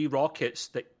 3 rockets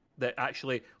that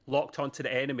actually locked onto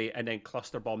the enemy and then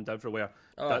cluster bombed everywhere.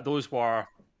 Those were,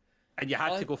 and you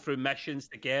had to go through missions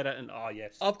to get it. And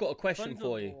yes, I've got a question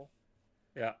for you.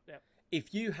 Yeah.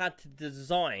 If you had to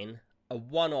design a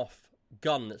one-off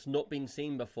gun that's not been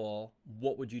seen before,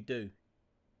 what would you do?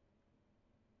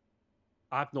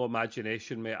 I have no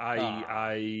imagination, mate.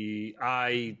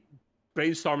 I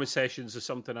brainstorming sessions is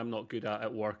something I'm not good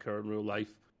at work or in real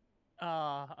life.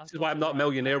 This is why I'm not a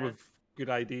millionaire with good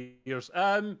ideas.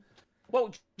 Well,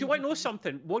 do you want to know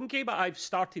something? One game that I've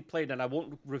started playing and I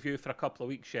won't review for a couple of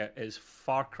weeks yet is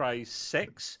Far Cry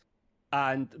 6.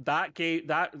 And that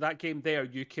game there,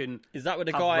 you can... Is that with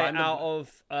the guy out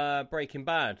of Breaking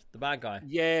Bad, the bad guy?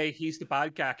 Yeah, he's the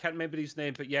bad guy. I can't remember his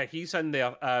name, but yeah, he's in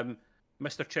there.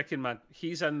 Mr. Chicken Man.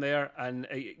 He's in there, and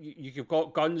you've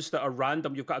got guns that are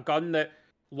random. You've got a gun that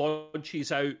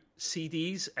launches out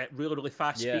CDs at really, really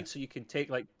fast speed, so you can take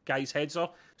like guys' heads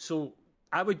off. So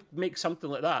I would make something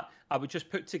like that. I would just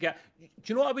put together... Do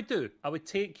you know what I would do? I would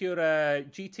take your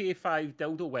GTA 5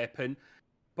 dildo weapon,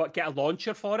 but get a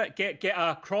launcher for it. Get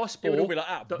a crossbow. It would all be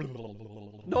like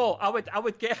that. No, I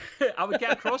would get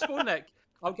a crossbow, Nick.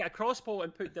 I would get a crossbow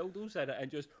and put dildos in it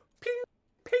and just ping,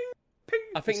 ping, ping.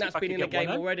 I think that's been in the game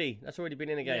already. That's already been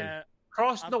in the game. Yeah.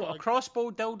 A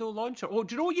crossbow dildo launcher. Oh,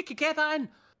 do you know what you could get that in?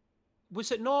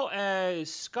 Was it not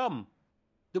Scum?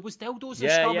 There was dildos in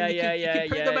Scum. You could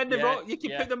put them in the rock. You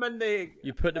could put them in the.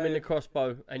 You put them in the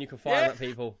crossbow and you can fire at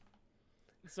people.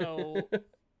 So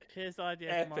here's the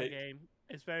idea for my game.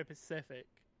 It's very specific.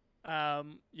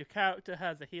 Your character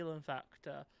has a healing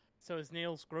factor, so his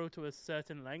nails grow to a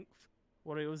certain length.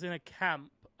 When he was in a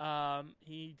camp,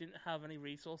 he didn't have any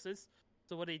resources.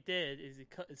 So what he did is he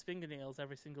cut his fingernails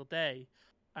every single day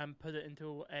and put it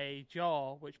into a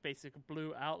jar, which basically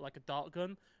blew out like a dart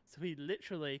gun. So he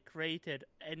literally created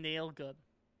a nail gun.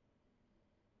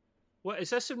 What, is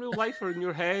this in real life or in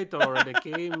your head or in a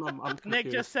game? I'm confused.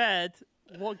 Nick just said...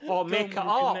 make it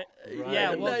up. Right.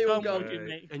 Yeah, what gun would you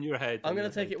make? In your head. I'm going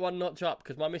to take it one notch up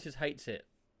because my missus hates it.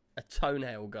 A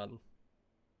toenail gun.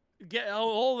 get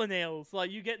all the nails.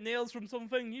 Like you get nails from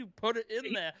something, you put it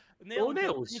in there.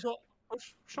 Toenails. You got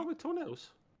What's wrong with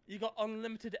toenails? you got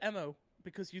unlimited ammo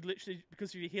because you literally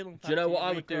because of your healing. Do you know what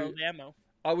I would regrow do? The ammo.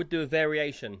 I would do a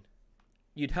variation.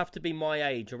 You'd have to be my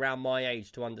age, around my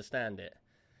age, to understand it.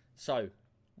 So,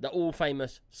 the all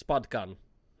famous spud gun,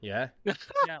 yeah.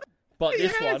 Yeah. But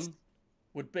this one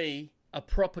would be a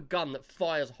proper gun that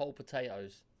fires whole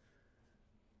potatoes.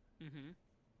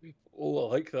 Mm-hmm. Oh,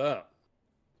 I like that.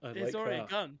 It's already a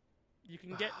gun. You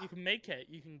can make it.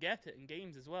 You can get it in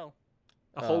games as well.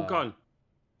 A whole gun,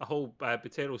 a whole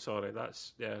potato. Sorry,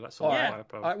 that's a lot of firepower.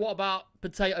 All right, what about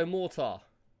potato mortar?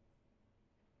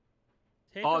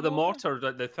 The mortar,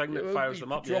 the thing that fires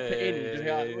them up. Drop it in.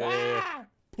 Yeah.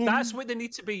 That's what they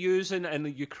need to be using in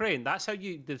the Ukraine. That's how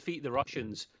you defeat the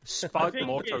Russians. Spud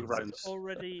mortar rounds.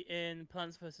 Already in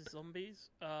Plants vs Zombies.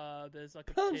 There's like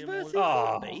a Plants potato vs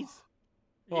mortar. Zombies.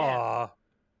 Yeah.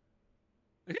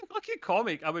 Like a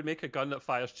comic, I would make a gun that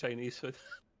fires Chinese food.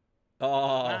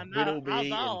 Oh, Man, we'd all be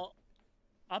eating.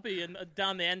 I'll be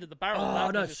down the end of the barrel.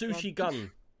 Oh, no, sushi gun. Do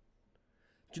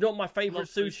you know what my favourite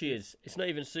sushi is? It's not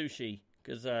even sushi,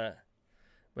 because,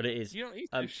 but it is. You don't eat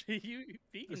sushi, you eat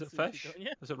vegan Is it sushi, fish? don't you?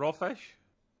 Is it raw fish?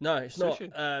 No, it's Sushi?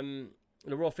 not.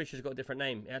 The raw fish has got a different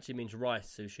name. It actually means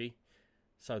rice sushi.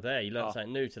 So there, you learned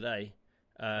something new today.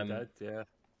 I did, yeah.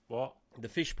 What? The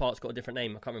fish part's got a different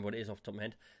name. I can't remember what it is off the top of my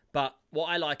head. But what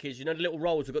I like is, you know, the little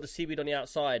rolls. We've got the seaweed on the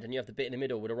outside, and you have the bit in the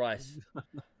middle with the rice.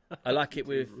 I like it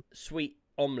with sweet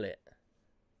omelette.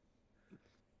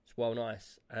 It's well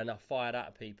nice, and I fire that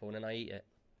at people, and then I eat it.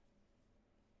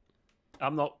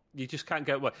 I'm not. You just can't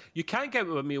get with. You can't get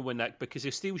with a meal with Nick because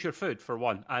he steals your food for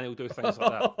one, and he'll do things like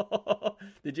that.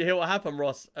 Did you hear what happened,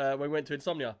 Ross? When we went to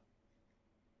Insomnia?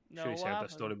 No, Sure, you said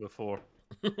that story before.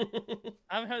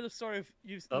 I haven't heard the story of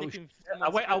you sneaking.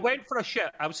 I went for a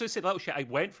shit. I was going to say little shit. I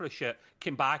went for a shit,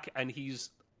 came back, and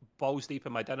he's balls deep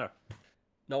in my dinner.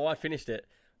 No, I finished it.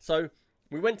 So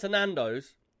we went to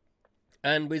Nando's,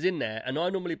 and was in there. And I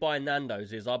normally buy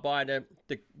Nando's. I buy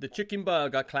the chicken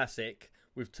burger classic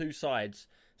with 2 sides.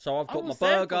 So I've got my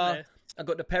burger, I've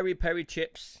got the peri peri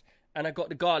chips, and I got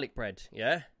the garlic bread.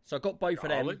 Yeah. So I got both of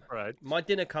them. Bread. My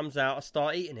dinner comes out. I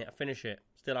start eating it. I finish it.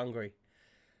 Still hungry.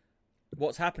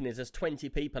 What's happened is there's 20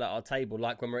 people at our table,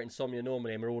 like when we're at Insomnia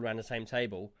normally, and we're all around the same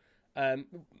table.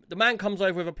 The man comes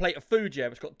over with a plate of food, yeah,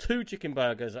 it's got 2 chicken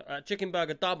burgers, a chicken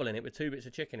burger double in it with 2 bits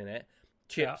of chicken in it,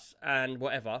 chips and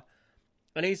whatever.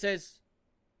 And he says,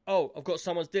 "Oh, I've got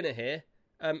someone's dinner here."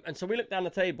 And so we look down the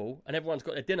table, and everyone's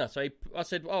got their dinner. So I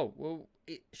said, "Oh, well,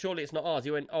 surely it's not ours."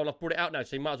 He went, "Oh, well, I've brought it out now,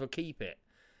 so you might as well keep it."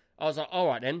 I was like, "All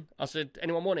right then." I said,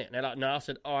 "Anyone want it?" And they're like, "No." I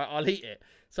said, "All right, I'll eat it."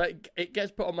 So it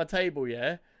gets put on my table,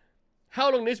 yeah. How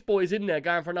long this boy's in there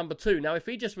going for number 2? Now, if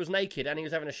he just was naked and he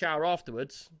was having a shower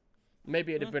afterwards,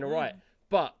 maybe it'd have been all right.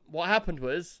 But what happened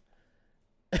was,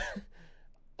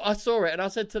 I saw it and I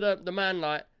said to the man,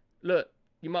 like, "Look,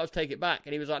 you might as well take it back."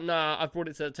 And he was like, "Nah, I've brought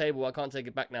it to the table. I can't take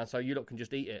it back now, so you lot can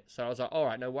just eat it." So I was like, "All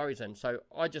right, no worries then." So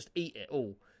I just eat it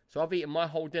all. So I've eaten my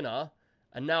whole dinner,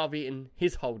 and now I've eaten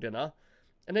his whole dinner.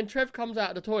 And then Trev comes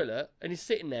out of the toilet, and he's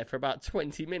sitting there for about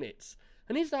 20 minutes.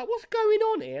 And he's like, "What's going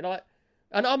on here?"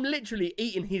 And I'm literally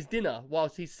eating his dinner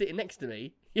whilst he's sitting next to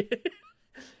me.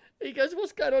 He goes,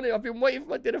 "What's going on here? I've been waiting for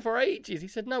my dinner for ages." He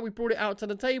said, "No, we brought it out to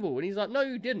the table." And he's like, "No,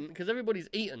 you didn't, because everybody's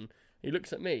eaten." He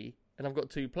looks at me, and I've got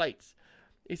 2 plates.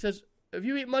 He says, "Have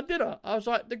you eaten my dinner?" I was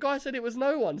like, "The guy said it was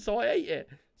no one, so I ate it."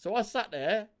 So I sat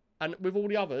there, and with all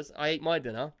the others, I ate my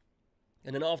dinner.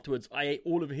 And then afterwards, I ate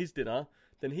all of his dinner.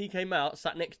 Then he came out,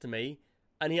 sat next to me,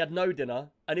 and he had no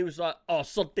dinner. And he was like, "Oh,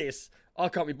 sod this. I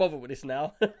can't be bothered with this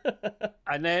now."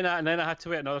 and then I had to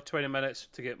wait another 20 minutes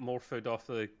to get more food off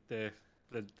the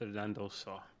Nando's.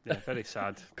 So yeah, very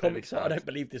sad. Comic side, I don't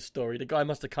believe this story. The guy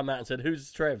must have come out and said,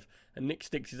 "Who's Trev?" And Nick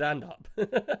sticks his hand up.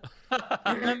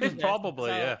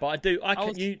 Probably, yeah. But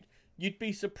you'd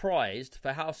be surprised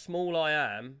for how small I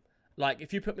am. Like,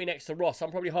 if you put me next to Ross,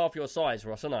 I'm probably half your size,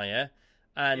 Ross, aren't I? Yeah,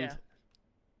 and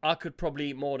I could probably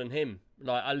eat more than him.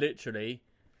 Like, I literally.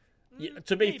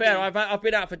 To be fair, I've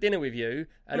been out for dinner with you,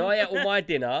 and I ate all my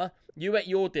dinner. You ate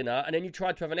your dinner, and then you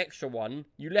tried to have an extra one.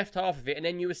 You left half of it, and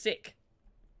then you were sick.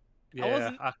 Yeah, I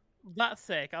wasn't that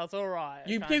sick. I was all right.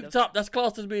 You puked up. That's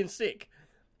classed as being sick.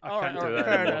 I can't do that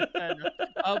fair anymore.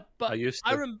 enough. But I used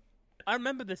to. I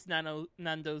remember this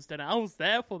Nando's dinner. I was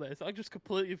there for this. I just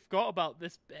completely forgot about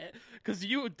this bit because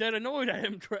you were dead annoyed at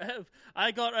him, Trev.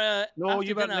 I got no,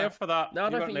 you weren't there for that. No, I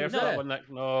don't think you were there.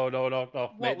 No.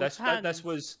 Mate, this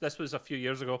was a few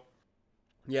years ago.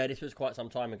 Yeah, this was quite some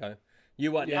time ago.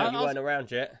 You weren't there. You weren't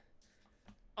around yet.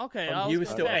 Okay, you were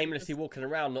still aimlessly walking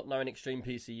around, not knowing Extreme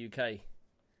PC UK.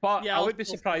 But Yeah, I would be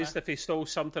I'll surprised if he stole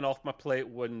something off my plate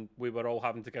when we were all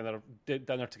having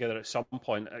dinner together at some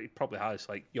point. He probably has,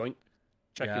 like, yoink,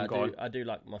 chicken gone. I do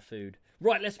like my food.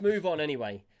 Right, let's move on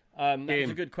anyway. That was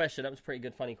a good question. That was a pretty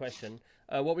good, funny question.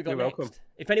 What we got You're next? welcome.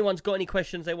 If anyone's got any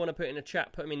questions they want to put in the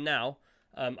chat, put them in now.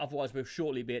 Otherwise, we'll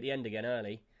shortly be at the end again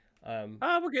early.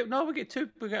 We get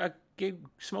a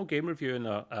small game review in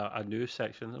a news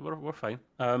section. We're fine.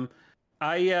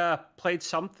 I played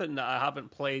something that I haven't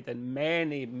played in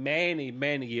many, many,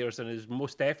 many years, and is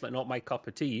most definitely not my cup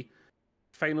of tea.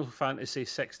 Final Fantasy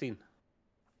 16,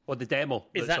 or the demo.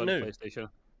 Is that on new? PlayStation.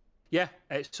 Yeah,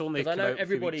 it's only. Because I know out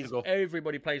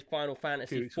everybody plays Final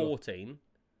Fantasy 14.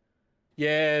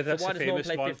 Yeah, that's so why the does no one famous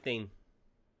play one. 15?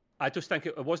 I just think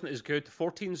it wasn't as good.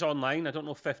 14's online. I don't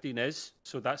know if 15 is,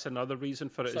 so that's another reason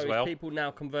for it so as well. So is people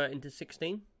now converting to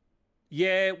 16?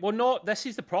 Yeah, well, no. This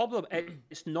is the problem.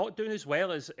 It's not doing as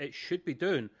well as it should be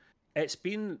doing. They've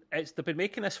been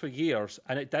making this for years,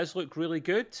 and it does look really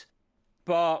good.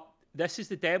 But this is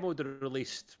the demo they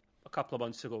released a couple of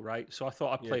months ago, right? So I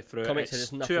thought I'd play through it. It's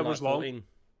 2 hours like long.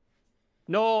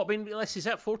 No, I mean, this is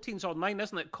it. 14's online,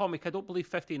 isn't it? Comic. I don't believe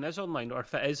 15 is online, or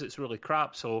if it is, it's really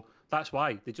crap. So that's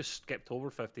why they just skipped over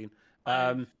 15.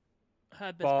 I've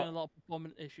heard there's been a lot of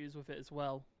performance issues with it as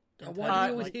well. Why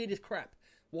do we always hear this crap?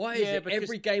 Why is it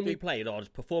every game we play, there's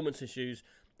performance issues,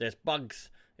 there's bugs,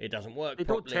 it doesn't work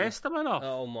properly. They don't test them enough.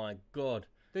 Oh my god.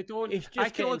 They don't. It's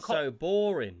just getting so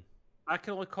boring. I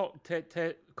can only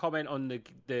comment on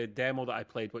the demo that I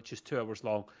played, which is 2 hours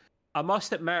long. I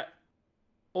must admit,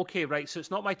 okay, right, so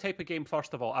it's not my type of game,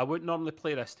 first of all. I wouldn't normally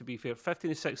play this, to be fair.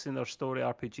 15 and 16 are story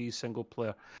RPGs, single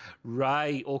player.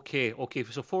 Right, okay.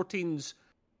 So 14's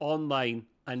online,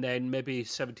 and then maybe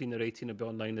 17 or 18 will be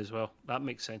online as well. That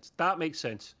makes sense.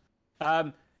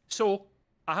 So,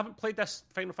 I haven't played this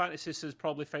Final Fantasy since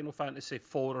probably Final Fantasy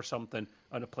 4 or something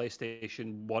on a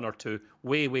PlayStation 1 or 2.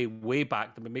 Way, way, way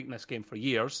back. They've been making this game for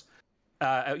years.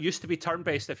 It used to be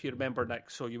turn-based, if you remember, Nick.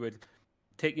 So you would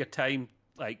take your time,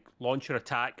 like launch your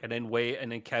attack and then wait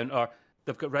and then counter.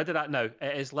 They've got rid of that now.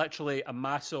 It is literally a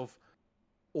massive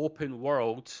open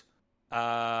world,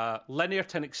 linear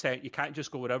to an extent. You can't just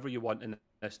go wherever you want in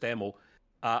this demo.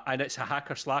 And it's a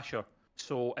hacker slasher.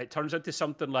 So it turns into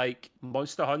something like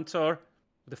Monster Hunter,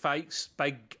 the fights,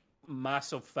 big,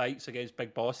 massive fights against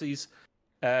big bosses.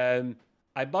 I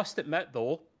must admit,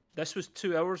 though, this was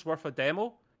 2 hours worth of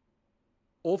demo.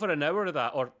 Over an hour of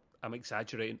that, or I'm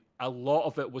exaggerating, a lot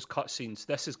of it was cutscenes.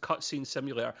 This is cutscene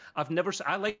simulator.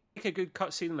 I like a good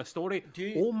cutscene in a story.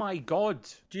 Oh my god!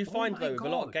 Do you find though with a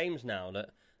lot of games now that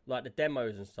like the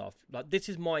demos and stuff, like this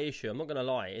is my issue. I'm not going to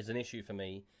lie, it's an issue for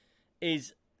me.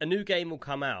 Is a new game will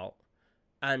come out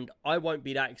and I won't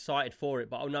be that excited for it,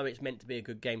 but I'll know it's meant to be a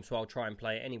good game, so I'll try and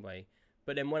play it anyway.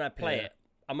 But then when I play it,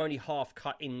 I'm only half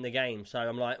cut in the game, so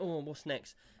I'm like, oh, what's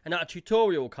next? And that a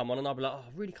tutorial will come on, and I'll be like, oh, I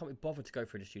really can't be bothered to go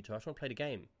through this tutorial. I just want to play the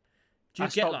game. I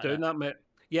stopped doing that, mate.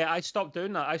 Yeah, I stopped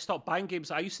doing that. I stopped buying games.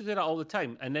 I used to do that all the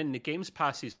time, and then the games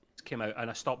passes came out, and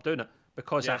I stopped doing it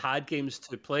because I had games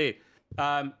to play.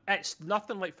 It's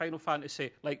nothing like Final Fantasy.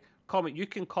 Like, you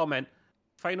can comment.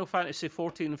 Final Fantasy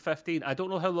 14 and 15. I don't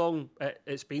know how long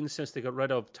it's been since they got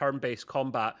rid of turn-based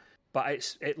combat, but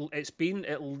it's been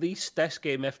at least this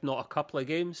game, if not a couple of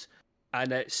games,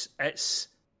 and it's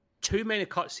too many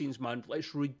cutscenes, man.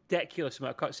 It's ridiculous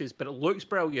amount of cutscenes, but it looks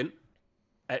brilliant.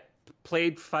 It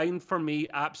played fine for me,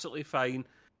 absolutely fine,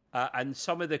 and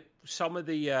some of the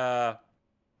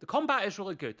combat is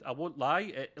really good. I won't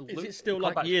lie. Is it still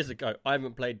like years ago? I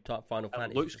haven't played Final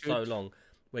Fantasy for so long.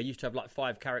 Where you used to have like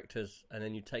 5 characters and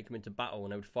then you take them into battle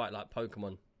and they would fight like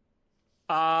Pokemon.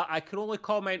 I can only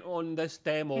comment on this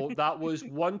demo. That was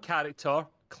one character,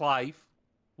 Clive.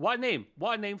 What a name!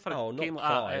 What a name for a game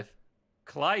like that.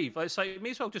 Clive. It's like, you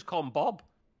may as well just call him Bob.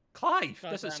 Clive.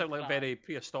 Doesn't sound like a very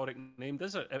prehistoric name,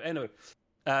 does it? Anyway,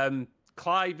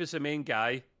 Clive is the main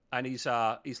guy, and he's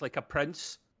like a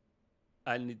prince,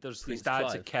 and there's his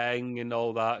dad's a king and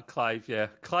all that. Clive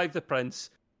the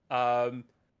prince.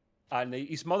 And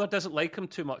his mother doesn't like him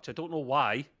too much. I don't know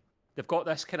why. They've got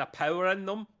this kind of power in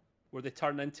them where they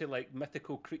turn into like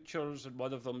mythical creatures, and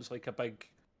one of them's like a big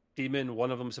demon,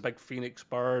 one of them's a big phoenix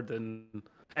bird, and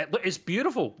it's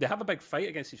beautiful. They have a big fight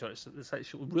against each other. It's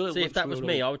actually really. See, if that was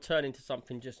me, I would turn into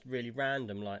something just really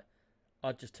random. Like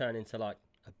I'd just turn into like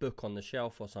a book on the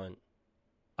shelf or something.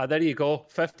 There you go.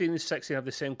 15 and 16 have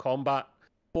the same combat.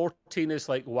 14 is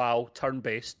like WoW,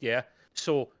 turn-based, yeah.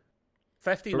 So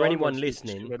 15 for anyone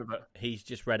listening, he's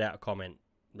just read out a comment.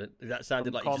 That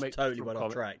sounded like he just totally went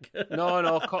off track.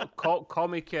 No,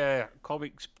 comic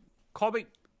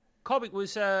Comic,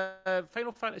 was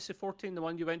Final Fantasy 14 the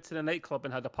one you went to the nightclub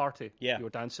and had a party? Yeah. You were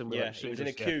dancing with he was in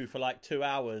a queue for like 2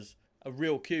 hours, a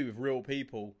real queue with real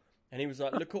people. And he was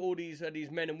like, look at all these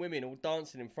men and women all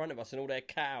dancing in front of us in all their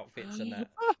cat outfits and that.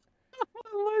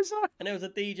 And there was a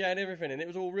DJ and everything, and it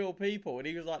was all real people. And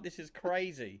he was like, this is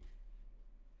crazy.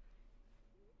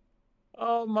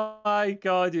 Oh my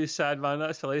God, you sad man.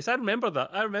 That's hilarious. I remember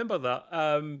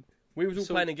that. We was all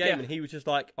playing a game, and he was just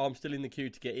like, I'm still in the queue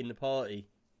to get in the party.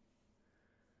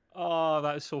 Oh,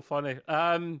 that is so funny.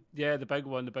 Yeah, the big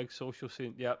one, the big social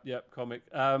scene. Yep, Comic.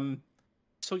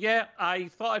 So yeah, I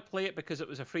thought I'd play it because it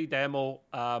was a free demo.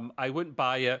 I wouldn't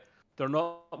buy it. They're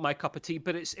not my cup of tea,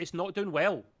 but it's not doing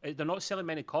well. They're not selling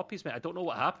many copies, mate. I don't know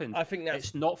what happened. I think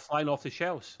it's not flying off the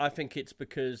shelves. I think it's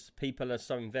because people are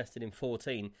so invested in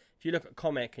 14. If you look at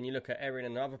Comic and you look at Erin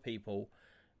and other people,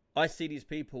 I see these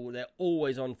people, they're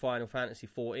always on Final Fantasy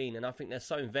 14, and I think they're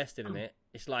so invested in it.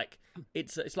 It's like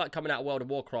coming out of World of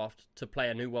Warcraft to play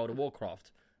a new World of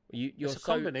Warcraft. You're it's a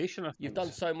combination of things. You've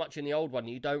done so much in the old one,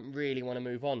 you don't really want to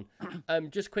move on.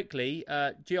 Just quickly,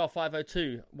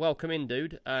 GR502, welcome in,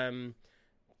 dude.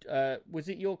 Was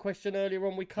it your question earlier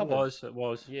on we covered? It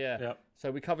was. Yeah. Yep.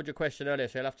 So we covered your question earlier,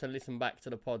 so you'll have to listen back to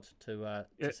the pod to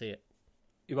see it.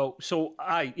 Well, so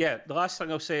the last thing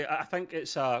I'll say, I think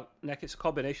it's Nick, it's a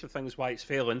combination of things why it's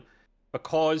failing.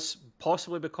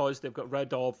 Possibly because they've got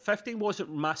rid of 15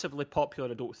 wasn't massively popular,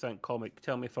 I don't think, Comic.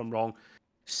 Tell me if I'm wrong.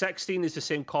 16 is the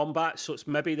same combat, so it's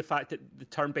maybe the fact that the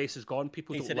turn base is gone.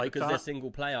 People don't like that. Because they're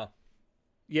single player.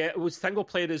 Yeah, it was single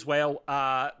player as well.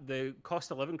 The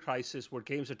cost of living crisis, where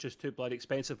games are just too bloody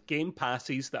expensive. Game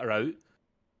passes that are out,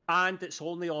 and it's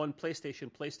only on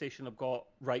PlayStation. PlayStation have got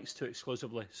rights to it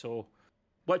exclusively, so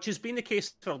which has been the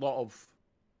case for a lot of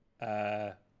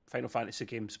Final Fantasy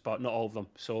games, but not all of them.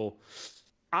 So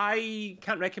I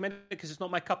can't recommend it because it's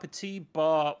not my cup of tea,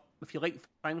 but if you like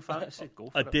Final Fantasy, go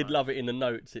for it. I did love it in the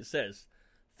notes. It says,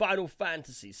 Final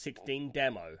Fantasy 16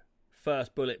 demo,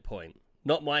 first bullet point.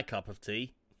 Not my cup of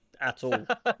tea at all.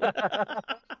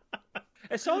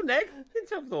 It's all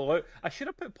negative though. I should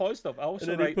have put positive. I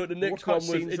also and then he put the next one was,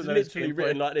 it's literally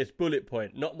written like this, bullet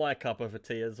point. Not my cup of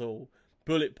tea at all.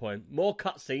 Bullet point. More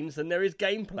cutscenes than there is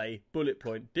gameplay. Bullet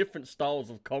point. Different styles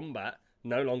of combat.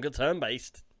 No longer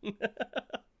turn-based.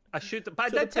 I should, but I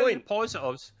did tell you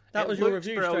positives. That was your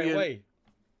review straight away.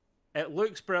 It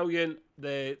looks brilliant.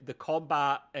 The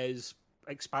combat is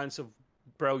expansive,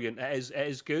 brilliant. It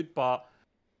is good, but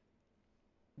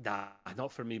nah,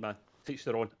 not for me, man. Teach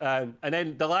their own. And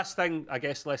then the last thing, I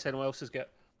guess, unless anyone else has got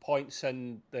points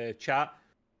in the chat,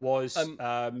 was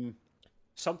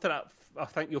something that I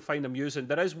think you'll find amusing.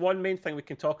 There is one main thing we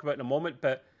can talk about in a moment,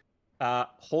 but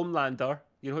Homelander.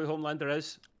 You know who Homelander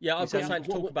is? Yeah, I've got something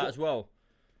to talk about as well.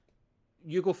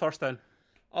 You go first, then.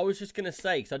 I was just going to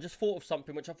say, because I just thought of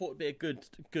something which I thought would be a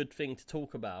good thing to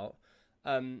talk about.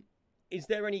 Is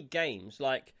there any games,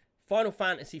 like Final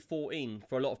Fantasy 14,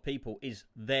 for a lot of people, is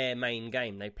their main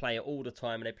game. They play it all the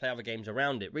time, and they play other games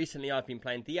around it. Recently, I've been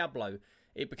playing Diablo.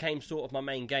 It became sort of my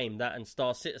main game, that and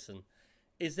Star Citizen.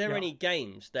 Is there any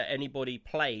games that anybody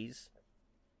plays?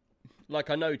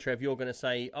 Like, I know, Trev, you're going to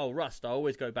say, oh, Rust, I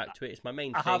always go back to it. It's my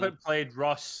main thing. I haven't played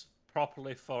Rust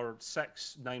properly for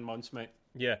 6-9 months, mate.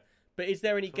 Yeah. But is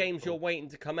there any games you're waiting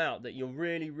to come out that you're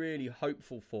really, really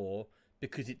hopeful for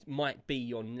because it might be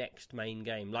your next main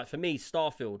game? Like, for me,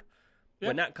 Starfield. Yeah,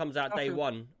 when that comes out day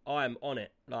one, I am on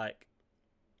it. Like,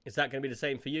 is that going to be the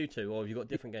same for you two, or have you got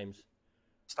different games?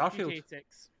 Starfield. GTA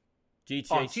 6.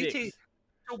 GTA 6.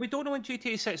 So we don't know when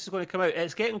GTA 6 is going to come out.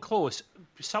 It's getting close.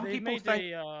 Some they people made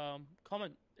think a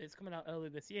comment. It's coming out early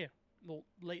this year. Well,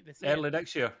 late this year. Early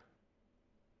next year.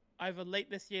 Either late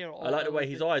this year or... I like the way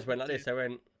his eyes went like this. They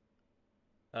went...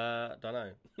 don't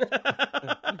know.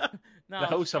 The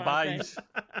House of Eyes.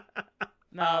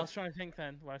 No, I was trying to think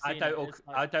then.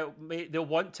 I doubt, mate, they'll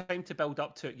want time to build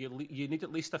up to it. You need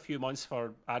at least a few months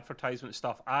for advertisement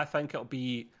stuff. I think it'll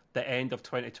be the end of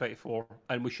 2024,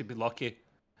 and we should be lucky.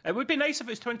 It would be nice if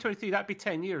it was 2023. That'd be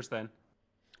 10 years then.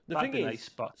 That'd be nice,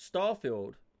 but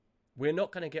Starfield, we're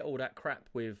not going to get all that crap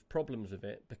with problems with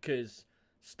it because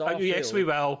Starfield... yes, we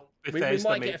will. We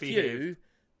might get a few,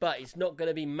 but it's not going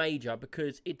to be major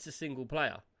because it's a single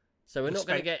player. So we're not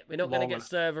going to get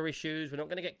server issues. We're not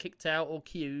going to get kicked out or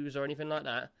queues or anything like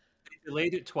that. They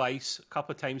delayed it twice, a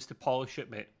couple of times to polish it,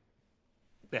 mate.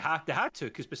 They had to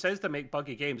because Bethesda make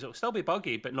buggy games. It'll still be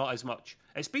buggy, but not as much.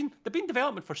 They've been in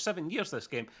development for 7 years. This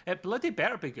game, it bloody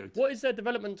better be good. What is their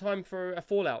development time for a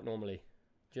Fallout normally?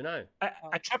 Do you know?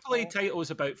 A AAA title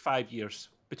is about 5 years,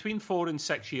 between 4 and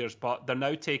 6 years. But they're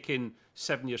now taking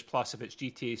 7 years plus if it's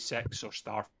GTA 6 or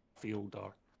Starfield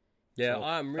or. Yeah, So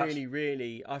I'm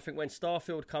really. I think when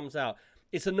Starfield comes out,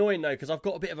 it's annoying though because I've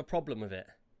got a bit of a problem with it.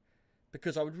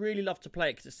 Because I would really love to play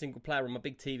it because it's single player on my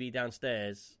big TV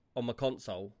downstairs on my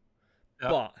console,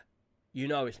 but you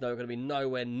know it's not going to be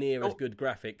nowhere near as good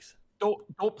graphics.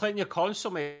 Don't play on your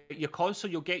console, mate. Your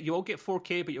console you'll get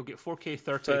 4K, but you'll get 4K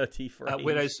 30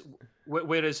 frames.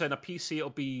 Whereas in a PC it'll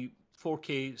be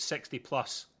 4K 60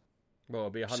 plus. Well,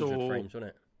 it'll be 100 frames, won't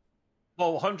it?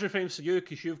 Well, 100 frames for you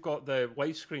because you've got the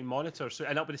widescreen monitor, so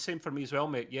and it'll be the same for me as well,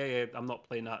 mate. Yeah, I'm not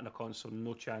playing that in a console,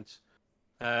 no chance.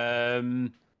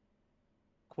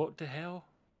 What the hell?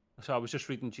 So I was just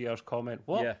reading GR's comment.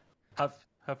 What? Yeah.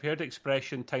 Have heard the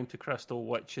expression "time to crystal,"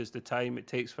 which is the time it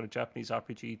takes for a Japanese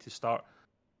RPG to start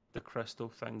the crystal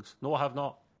things. No, I have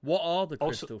not. What are the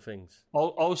crystal things?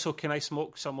 Also, can I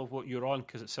smoke some of what you're on?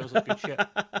 Because it sounds like good shit.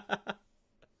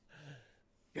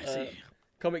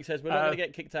 Comic says we're not going to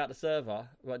get kicked out the server.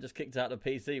 We're just kicked out the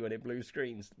PC when it blue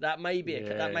screens. That may be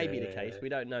the case. We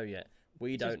don't know yet.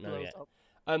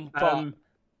 But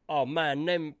oh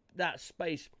man, that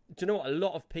space. Do you know what? A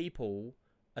lot of people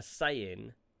are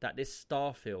saying that this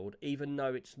Starfield, even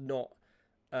though it's not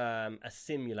a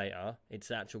simulator, it's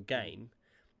an actual game.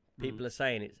 People are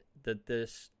saying it's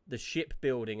the ship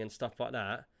building and stuff like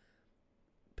that.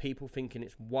 People thinking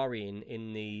it's worrying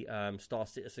in the Star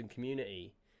Citizen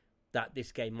community that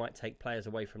this game might take players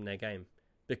away from their game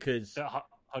because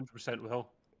 100% will.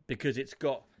 Because it's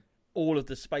got all of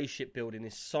the spaceship building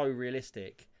is so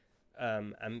realistic,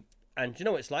 and you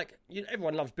know what it's like.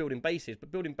 Everyone loves building bases,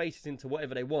 but building bases into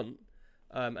whatever they want,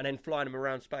 and then flying them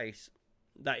around space,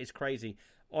 that is crazy.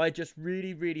 I just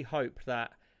really, really hope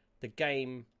that the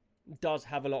game does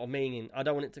have a lot of meaning. I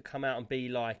don't want it to come out and be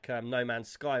like No Man's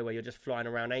Sky, where you're just flying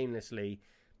around aimlessly,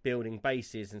 building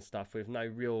bases and stuff with no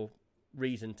real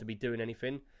reason to be doing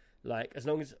anything. Like, as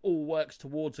long as it all works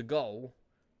towards a goal,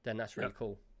 then that's really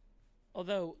cool.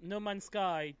 Although No Man's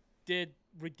Sky did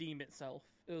redeem itself.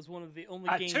 It was one of the only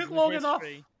games took in long history. enough.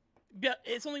 Yeah,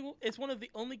 it's one of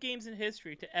the only games in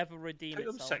history to ever redeem Took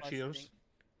them itself. 6 years.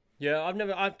 Yeah,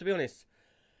 I have to be honest.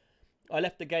 I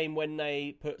left the game when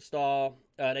they put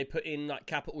they put in like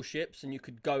capital ships and you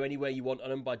could go anywhere you want on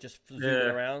them by just zooming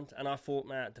around. And I thought,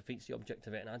 man, it defeats the object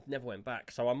of it. And I never went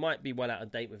back. So I might be well out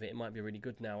of date with it. It might be really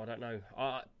good now. I don't know.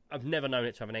 I've never known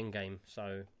it to have an end game.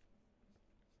 So,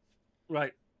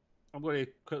 right, I'm going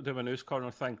to do my news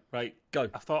corner thing. Right, go.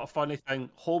 I thought a funny thing.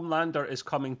 Homelander is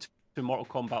coming to Mortal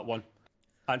Kombat 1.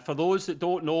 And for those that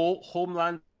don't know,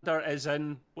 Homelander is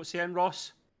in what's he in,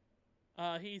 Ross?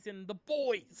 He's in The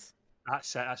Boys.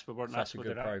 That's it. That's what Such a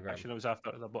good program. I was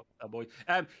after the boy.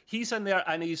 He's in there,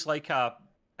 and he's like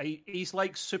he's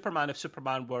like Superman if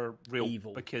Superman were real,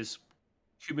 evil, because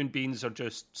human beings are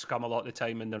just scum a lot of the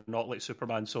time, and they're not like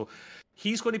Superman. So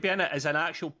he's going to be in it as an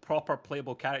actual proper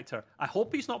playable character. I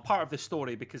hope he's not part of the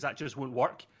story because that just won't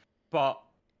work. But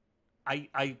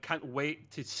I can't wait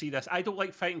to see this. I don't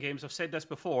like fighting games. I've said this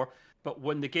before, but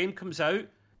when the game comes out,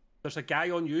 there's a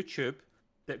guy on YouTube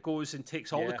that goes and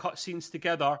takes all the cutscenes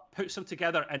together, puts them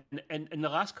together, and in the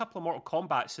last couple of Mortal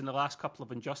Kombats, in the last couple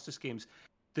of Injustice games,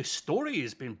 the story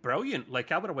has been brilliant.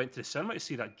 Like, I would have went to the cinema to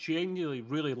see that. Genuinely,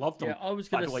 really loved them. Yeah, I was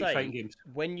going to say, fighting games.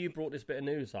 When you brought this bit of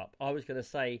news up, I was going to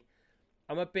say,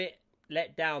 I'm a bit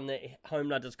let down that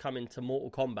Homelander's coming to Mortal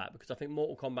Kombat, because I think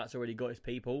Mortal Kombat's already got its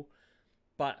people.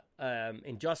 But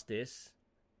Injustice,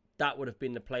 that would have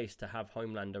been the place to have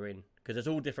Homelander in, because there's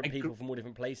all different people from all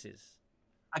different places.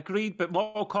 Agreed, but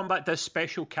Mortal Kombat does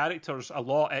special characters a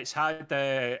lot. It's had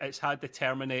the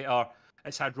Terminator,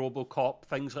 it's had RoboCop,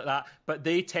 things like that. But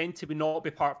they tend to not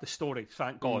be part of the story.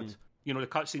 Thank God. You know, the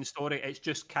cutscene story. It's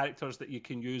just characters that you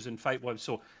can use and fight with.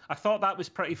 So I thought that was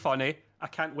pretty funny. I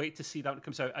can't wait to see that when it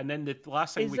comes out. And then the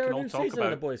last thing we can all talk about. Is there a new season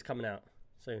of The Boys coming out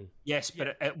soon? Yes,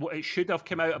 but it should have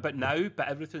come out about now. But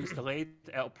everything's delayed.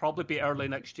 It'll probably be early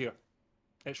next year.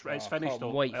 It's finished. I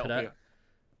can't wait for that.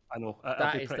 I know.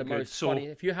 That is the most funny.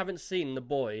 If you haven't seen The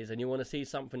Boys and you want to see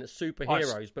something that's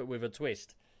superheroes but with a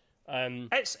twist,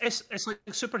 it's like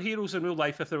superheroes in real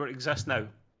life if they were to exist now.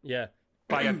 Yeah,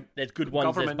 there's good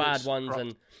ones, there's bad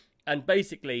ones, and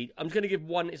basically, I'm just going to give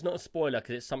one. It's not a spoiler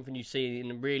because it's something you see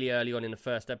in really early on in the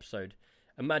first episode.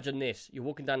 Imagine this: you're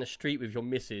walking down the street with your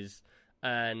missus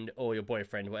or your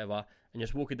boyfriend, whatever, and you're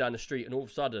just walking down the street, and all of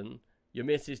a sudden, your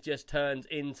missus just turns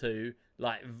into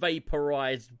like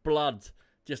vaporized blood.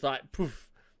 Just like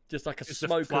poof, just like a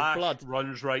smoke of blood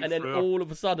runs right and then through. All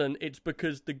of a sudden, it's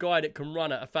because the guy that can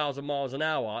run at 1,000 miles an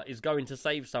hour is going to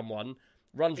save someone.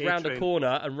 Runs round a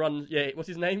corner and runs. Yeah, what's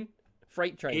his name?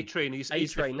 Freight Train. A-Train. He's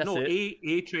A-Train. That's it.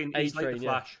 A-Train. He's like the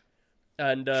Flash.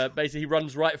 And basically, he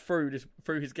runs right through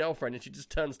his girlfriend, and she just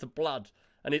turns to blood.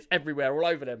 and it's everywhere, all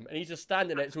over them, and he's just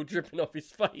standing there, it's all dripping off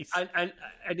his face. And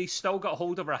he's still got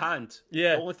hold of her hand.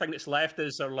 Yeah. The only thing that's left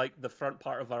is like the front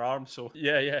part of her arm. So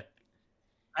yeah.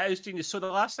 It is genius. So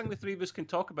the last thing the three of us can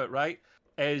talk about, right,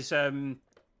 is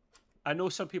I know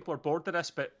some people are bored of this,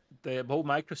 but the whole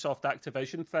Microsoft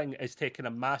Activision thing is taking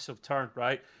a massive turn,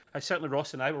 right? Certainly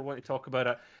Ross and I were wanting to talk about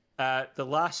it. The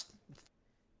last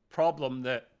problem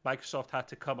that Microsoft had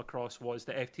to come across was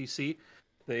the FTC,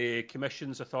 the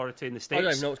Commission's authority in the States. I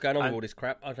don't even know what's going on with all this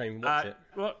crap. I don't even watch it.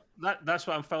 Well, that's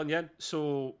what I'm filling you in.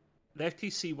 So the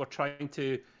FTC were trying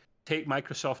to take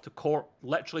Microsoft to court,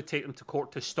 literally take them to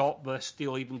court to stop this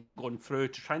deal even going through,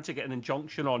 to trying to get an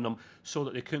injunction on them so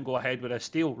that they couldn't go ahead with this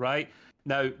deal, right?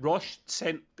 Now, Ross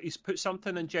he's put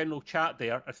something in general chat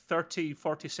there, a 30,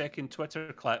 40-second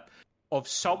Twitter clip of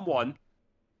someone,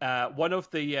 one of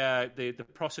the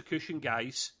prosecution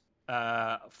guys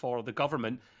for the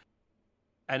government,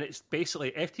 and it's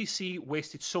basically FTC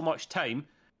wasted so much time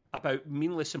about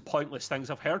meaningless and pointless things.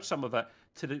 I've heard some of it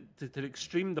to the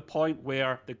extreme, the point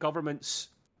where the government's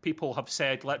people have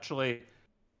said literally,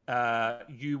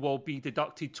 you will be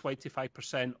deducted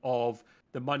 25% of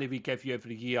the money we give you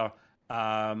every year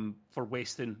for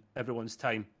wasting everyone's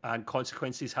time, and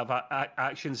consequences have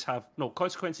actions have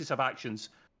actions,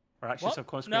 or actions have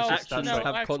consequences. No, actions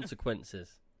have consequences.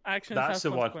 Actions That's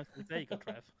have the one. consequences. There you go,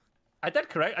 Trev. I did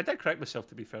correct myself,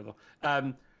 to be fair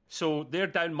though. So they're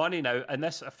down money now, and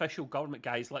this official government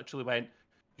guys literally went,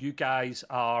 "You guys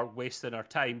are wasting our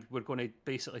time. We're going to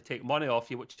basically take money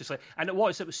off you," which is like, and it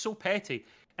was so petty.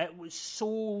 It was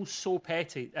so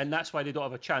petty, and that's why they don't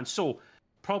have a chance. So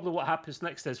probably what happens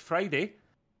next is Friday.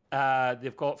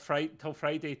 They've got till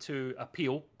Friday to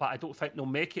appeal, but I don't think they'll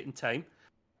make it in time.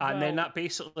 And then that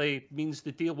basically means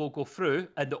the deal will go through,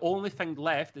 and the only thing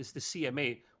left is the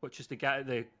CMA, which is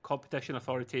the competition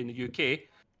authority in the UK.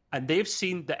 And they've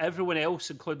seen that everyone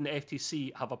else, including the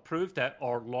FTC, have approved it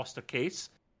or lost their case.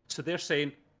 So they're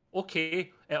saying,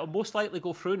 okay, it'll most likely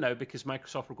go through now because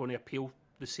Microsoft are going to appeal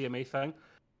the CMA thing.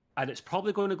 And it's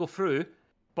probably going to go through,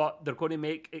 but they're going to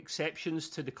make exceptions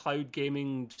to the cloud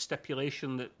gaming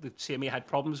stipulation that the CMA had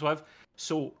problems with.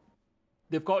 So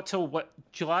they've got till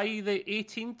July the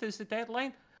 18th is the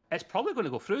deadline. It's probably going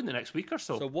to go through in the next week or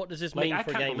so. So what does this mean for a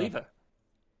gamer? I can't believe it.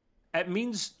 It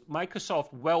means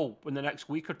Microsoft will, in the next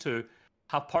week or two,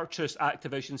 have purchased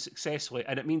Activision successfully,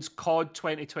 and it means COD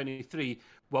 2023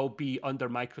 will be under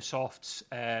Microsoft's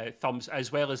thumbs,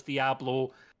 as well as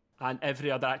Diablo and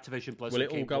every other Activision Blizzard game.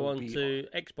 Will it all go on to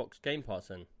Xbox Game Pass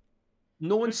then?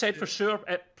 No one said for sure.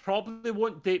 It probably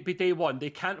won't be day one. They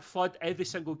can't flood every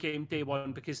single game day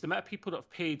one because the amount of people that have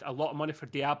paid a lot of money for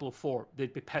Diablo 4,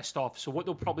 they'd be pissed off. So what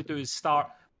they'll probably do is start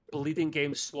bleeding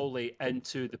games slowly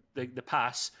into the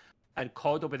pass, and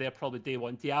COD will be there probably day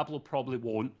one. Diablo probably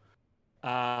won't.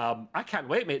 I can't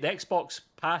wait, mate. The Xbox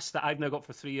Pass that I've now got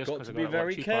for 3 years. Got to be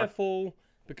very careful,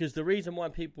 because the reason why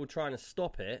people are trying to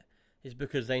stop it is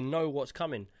because they know what's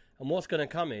coming. And what's going to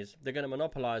come is they're going to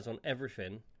monopolise on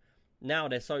everything. Now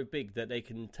they're so big that they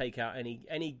can take out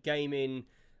any gaming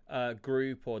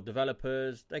group or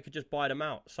developers. They could just buy them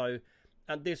out. So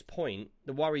at this point,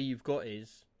 the worry you've got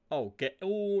is, get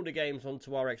all the games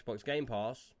onto our Xbox Game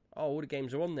Pass. All the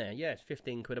games are on there. Yeah, it's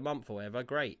 £15 a month or whatever.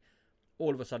 Great.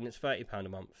 All of a sudden, it's £30 a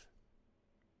month.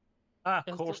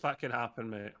 Of course that can happen,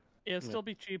 mate. It'll still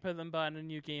be cheaper than buying a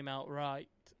new game outright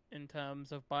in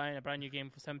terms of buying a brand new game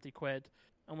for £70.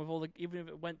 And with all even if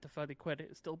it went to £30,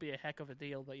 it'd still be a heck of a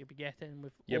deal that you'd be getting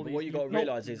with. Yeah, but what you got to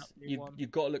realise is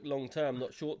you've got to look long term,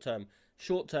 not short term.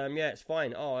 Short term, yeah, it's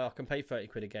fine. I can pay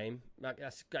 £30 a game.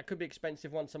 That could be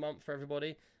expensive once a month for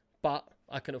everybody, but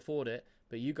I can afford it.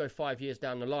 But you go 5 years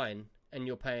down the line and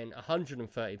you're paying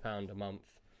 £130 a month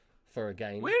for a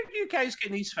game. Where are you guys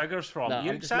getting these figures from? No,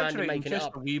 You're exaggerating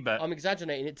just a wee bit. I'm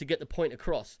exaggerating it to get the point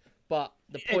across. But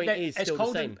the point is still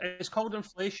the same. It's called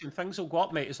inflation. Things will go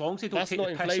up, mate, as long as they don't take the piss.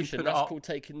 That's not inflation. That's called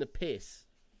taking the piss.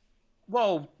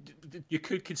 Well, you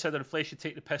could consider inflation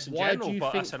take the piss in general,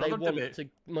 but that's another debate. Why do you think they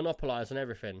want to monopolise on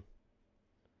everything?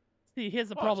 See, here's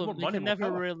the problem. You can never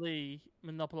really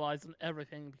monopolise on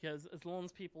everything, because as long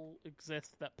as people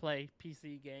exist that play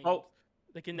PC games,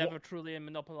 they can never truly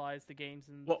monopolise the games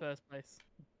in the first place.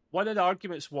 One of the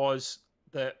arguments was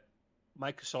that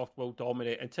Microsoft will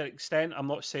dominate, and to an extent, I'm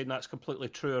not saying that's completely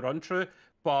true or untrue,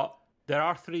 but there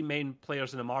are three main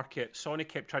players in the market. Sony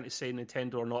kept trying to say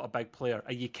Nintendo are not a big player.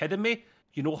 Are you kidding me?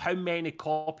 You know how many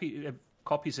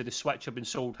copies of the Switch have been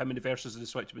sold? How many versions of the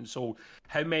Switch have been sold?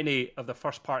 How many of the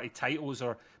first-party titles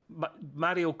are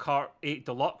Mario Kart 8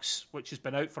 Deluxe, which has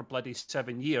been out for bloody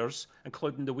 7 years,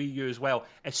 including the Wii U as well,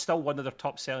 is still one of their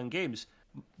top-selling games.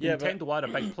 Yeah, Nintendo are a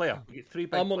big player. You get 3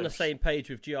 big I'm on players. the same page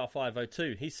with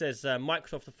GR502. He says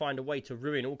Microsoft will find a way to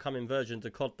ruin all coming versions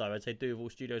of COD, though, as they do with all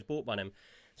studios bought by them.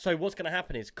 So what's going to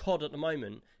happen is COD at the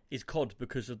moment is COD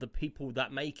because of the people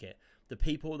that make it, the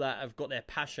people that have got their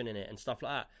passion in it and stuff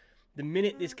like that. The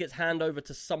minute this gets handed over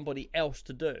to somebody else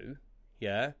to do,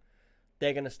 yeah,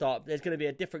 they're going to start. There's going to be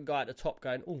a different guy at the top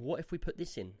going, oh, what if we put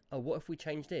this in? Oh, what if we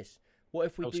change this? What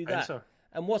if we do that?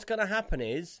 And what's going to happen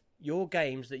is your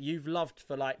games that you've loved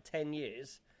for like 10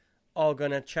 years are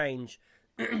going to change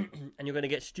and you're going to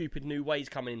get stupid new ways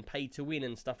coming in, pay to win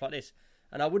and stuff like this.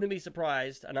 And I wouldn't be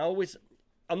surprised, and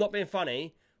I'm not being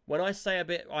funny, when I say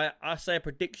I say a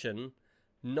prediction,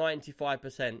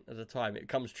 95% of the time it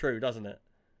comes true, doesn't it?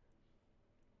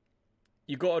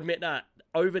 You've got to admit that.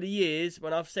 Over the years,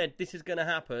 when I've said this is going to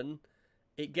happen,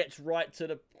 it gets right to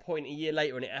the point a year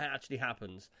later and it actually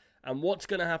happens. And what's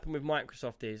going to happen with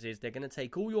Microsoft is they're going to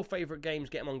take all your favourite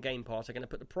games, get them on Game Pass, they're going to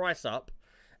put the price up,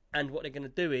 and what they're going to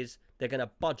do is they're going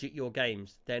to budget your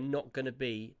games. They're not going to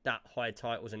be that high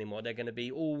titles anymore. They're going to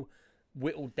be all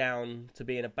whittled down to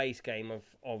being a base game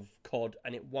of COD,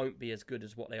 and it won't be as good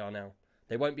as what they are now.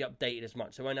 They won't be updated as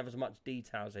much. They won't have as much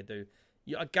detail as they do.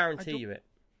 I guarantee you it.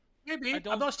 Maybe.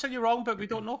 I'm not saying you're wrong, but we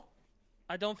don't know.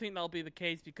 I don't think that'll be the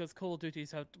case because Call of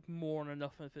Duty's had more than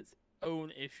enough of its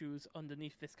own issues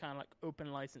underneath this kind of like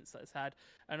open license that it's had,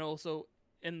 and also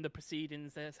in the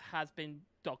proceedings there has been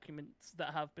documents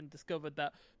that have been discovered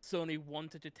that Sony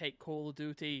wanted to take Call of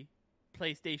Duty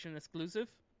PlayStation exclusive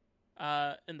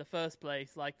in the first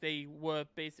place. Like, they were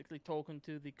basically talking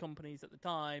to the companies at the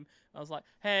time. I was like,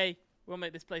 hey, we'll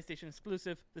make this PlayStation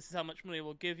exclusive, this is how much money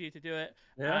we'll give you to do it.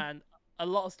 And a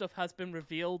lot of stuff has been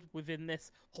revealed within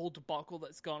this whole debacle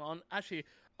that's gone on. Actually,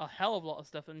 a hell of a lot of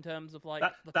stuff in terms of like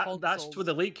the consoles. That's where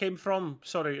the leak came from.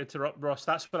 Sorry to interrupt, Ross.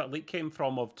 That's where that leak came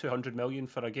from of 200 million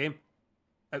for a game.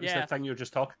 It was the thing you were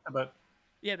just talking about.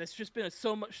 Yeah, there's just been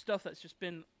so much stuff that's just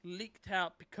been leaked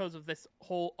out because of this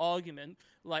whole argument.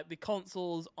 Like, the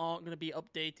consoles aren't going to be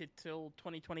updated till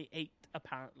 2028,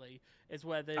 apparently, is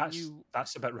where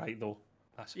That's about right, though.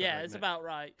 It's about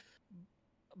right.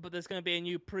 But there's going to be a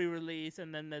new pre-release,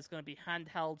 and then there's going to be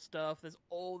handheld stuff. There's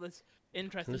all this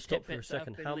interesting. Let's stop for a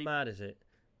second. How mad is it?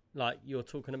 Like, you're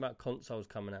talking about consoles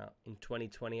coming out in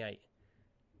 2028.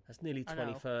 That's nearly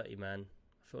 2030, man.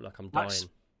 I feel like I'm dying.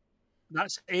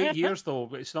 That's 8 years, though.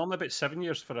 It's normally about 7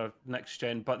 years for a next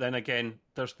gen. But then again,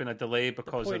 there's been a delay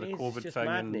because of the COVID it's just thing.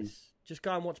 Madness. Just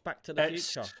go and watch Back to the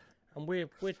Future, and we're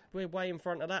way in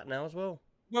front of that now as well.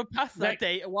 We're past that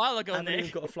date a while ago, and Nick.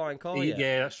 We've got a flying car yet.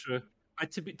 Yeah, that's true.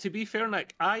 To be fair,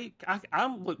 Nick,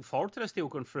 I'm looking forward to this deal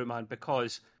going through, man,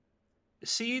 because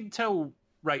see until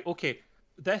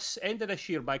this end of this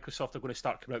year, Microsoft are going to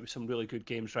start coming out with some really good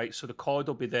games, right? So the COD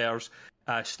will be theirs,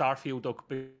 Starfield will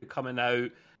be coming out,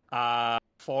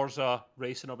 Forza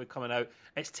Racing will be coming out.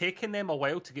 It's taken them a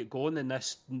while to get going in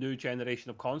this new generation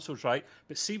of consoles, right?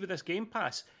 But see, with this Game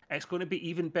Pass, it's going to be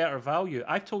even better value.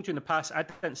 I've told you in the past, I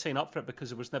didn't sign up for it because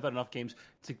there was never enough games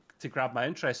to grab my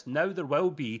interest. Now there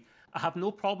will be. I have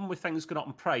no problem with things going up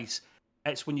in price.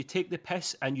 It's when you take the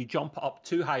piss and you jump it up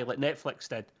too high, like Netflix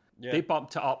did. Yeah. They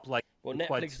bumped it up like... Well,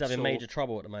 Netflix is having major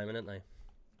trouble at the moment, aren't they?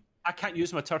 I can't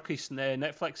use my Turkish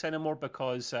Netflix anymore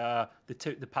because they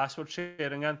took the password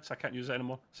sharing in, so I can't use it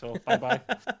anymore. So, bye-bye.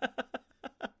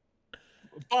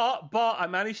 But I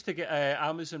managed to get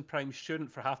Amazon Prime Student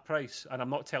for half price, and I'm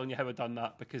not telling you how I've done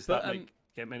that because that might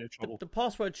get me into trouble. The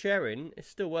password sharing is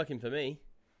still working for me.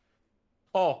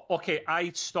 Oh, okay.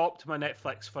 I stopped my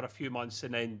Netflix for a few months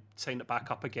and then signed it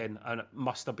back up again, and it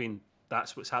must have been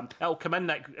that's what's happened. It'll come in,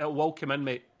 Nick. It will come in,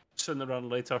 mate, sooner or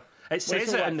later. It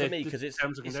says it in the me because it's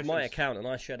my account, and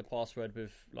I share the password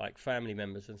with like family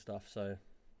members and stuff. So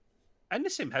in the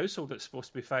same household, it's supposed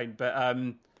to be fine. But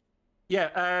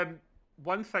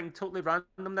one thing totally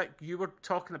random, Nick. You were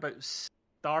talking about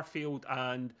Starfield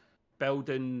and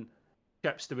building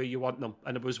ships the way you want them,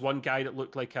 and there was one guy that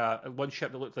looked like one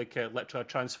ship that looked like literally a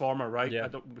transformer, right? Yeah. I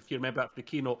don't know if you remember that from the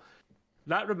keynote.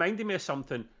 That reminded me of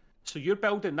something. So you're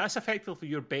building, that's effectively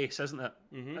your base, isn't it?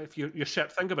 Mm-hmm. If your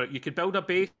ship, think about it. You could build a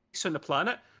base on the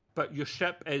planet, but your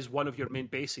ship is one of your main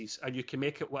bases, and you can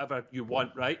make it whatever you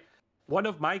want, right? One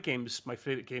of my games, my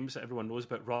favourite games that everyone knows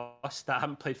about, Rust, that I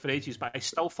haven't played for ages, but I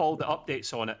still follow the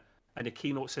updates on it and the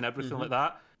keynotes and everything like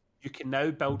that. You can now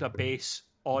build a base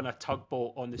on a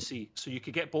tugboat on the sea. So you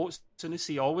could get boats in the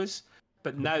sea always,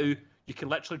 but now you can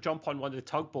literally jump on one of the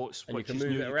tugboats, and which you can is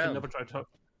move new. it You around. can never drive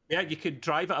Yeah, you could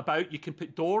drive it about. You can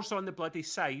put doors on the bloody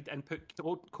side and put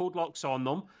code locks on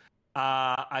them.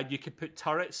 And you could put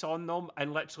turrets on them.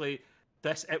 And literally,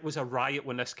 it was a riot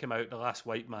when this came out, The Last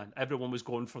White Man. Everyone was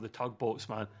going for the tugboats,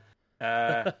 man.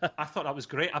 I thought that was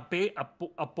great.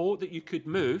 A boat that you could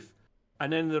move,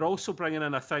 and then they're also bringing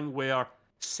in a thing where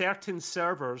certain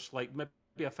servers, like maybe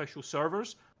official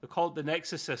servers, they call it the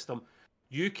Nexus system.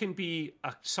 You can be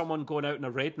someone going out in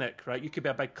a redneck, right? You could be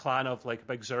a big clan of like a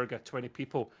big Zerga, 20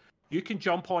 people. You can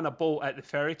jump on a boat at the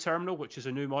ferry terminal, which is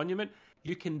a new monument.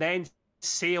 You can then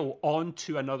sail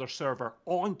onto another server,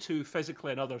 onto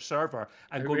physically another server,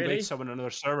 and go and raid someone on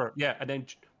another server. Yeah, and then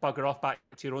bugger off back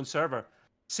to your own server.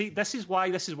 See, this is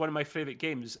why this is one of my favourite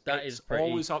games. It's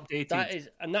always updated.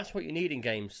 And that's what you need in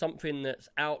games, something that's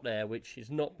out there which is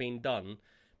not being done.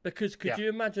 Because could you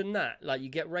imagine that? Like, you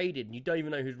get raided and you don't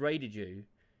even know who's raided you.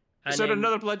 And it's on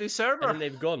another bloody server. And then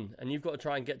they've gone, and you've got to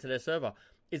try and get to their server.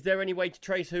 Is there any way to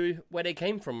trace where they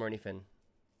came from or anything?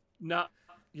 No,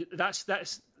 that's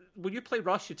when you play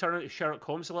Rust, you turn into Sherlock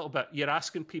Holmes a little bit. You're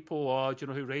asking people, "Oh, do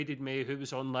you know who raided me? Who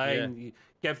was online?"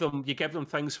 Yeah. You give them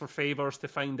things for favors to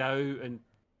find out, and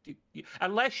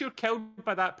unless you're killed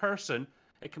by that person,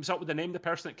 it comes up with the name of the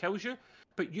person that kills you.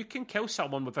 But you can kill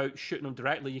someone without shooting them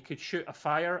directly. You could shoot a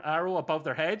fire arrow above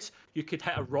their heads. You could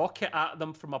hit a rocket at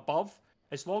them from above.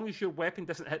 As long as your weapon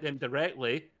doesn't hit them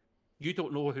directly, you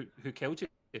don't know who killed you.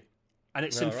 And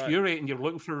it's infuriating. Right. You're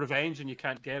looking for revenge and you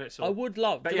can't get it. So I would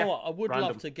love, you know what? I would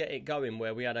love to get it going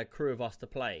where we had a crew of us to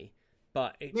play.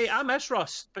 But mate, I miss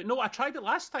Rust. But no, I tried it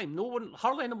last time.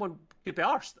 Hardly anyone could be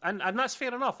arsed. And that's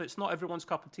fair enough. It's not everyone's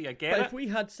cup of tea. I get it. But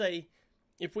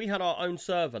if we had our own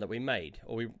server that we made,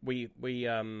 or we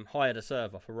hired a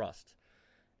server for Rust,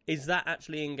 is that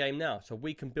actually in game now? So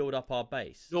we can build up our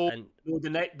base. No,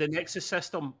 the Nexus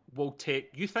system will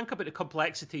take. You think about the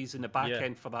complexities in the back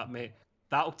end for that, mate.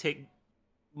 That'll take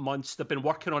months. They've been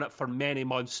working on it for many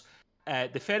months.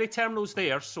 The ferry terminal's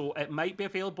there, so it might be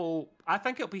available. I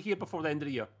think it'll be here before the end of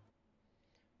the year.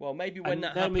 Well, maybe when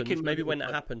that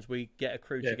happens, we get a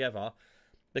crew together,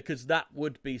 because that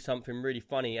would be something really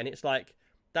funny. And it's like,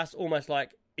 that's almost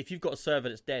like if you've got a server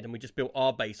that's dead and we just built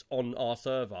our base on our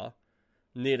server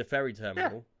near the ferry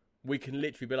terminal, we can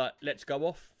literally be like, let's go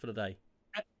off for the day.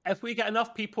 If we get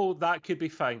enough people, that could be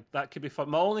fine. That could be fun.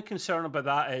 My only concern about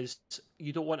that is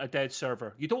you don't want a dead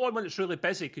server. You don't want one that's really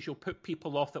busy because you'll put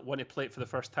people off that want to play it for the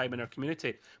first time in our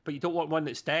community. But you don't want one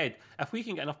that's dead. If we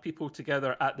can get enough people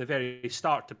together at the very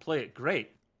start to play it,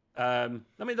 great. I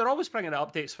mean, they're always bringing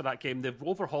out updates for that game. They've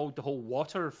overhauled the whole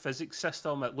water physics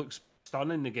system. It looks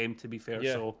stunning, the game, to be fair.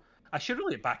 Yeah. So I should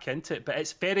really get back into it. But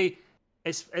it's very...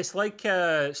 It's like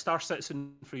Star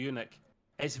Citizen for you, Nick.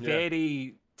 It's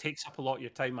very... takes up a lot of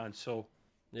your time, man. So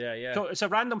so it's a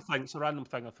random thing.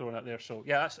 I'm throwing out there. So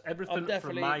yeah, that's everything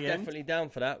from my end. Definitely down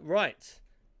for that. Right.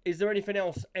 Is there anything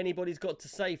else anybody's got to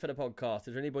say for the podcast?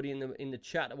 Is there anybody in the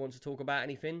chat that wants to talk about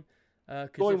anything?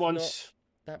 Going once.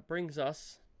 That brings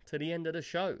us to the end of the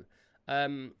show.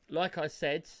 Like I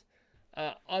said,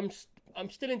 I'm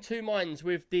still in two minds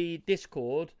with the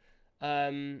Discord.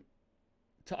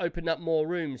 To open up more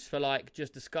rooms for like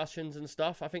just discussions and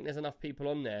stuff. I think there's enough people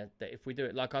on there that if we do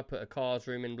it, like I put a cars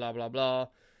room in, blah blah blah.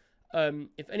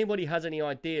 If anybody has any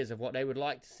ideas of what they would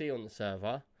like to see on the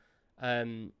server,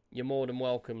 you're more than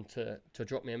welcome to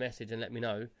drop me a message and let me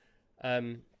know,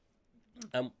 and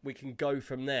we can go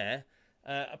from there.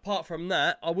 Apart from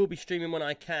that, I will be streaming when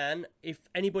I can. If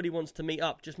anybody wants to meet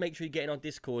up, just make sure you get in our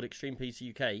Discord, Extreme PC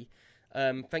UK.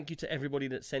 Thank you to everybody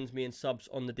that sends me in subs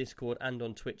on the Discord and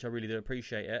on Twitch. I really do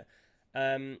appreciate it.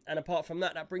 And apart from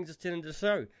that, that brings us to the end of the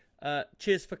show.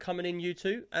 Cheers for coming in, you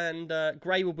two. And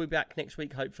Gray will be back next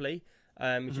week, hopefully.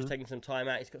 He's just taking some time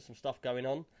out. He's got some stuff going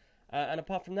on. And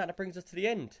apart from that, that brings us to the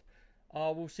end.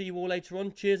 We'll see you all later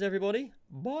on. Cheers, everybody.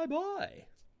 Bye-bye.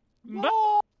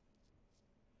 Bye.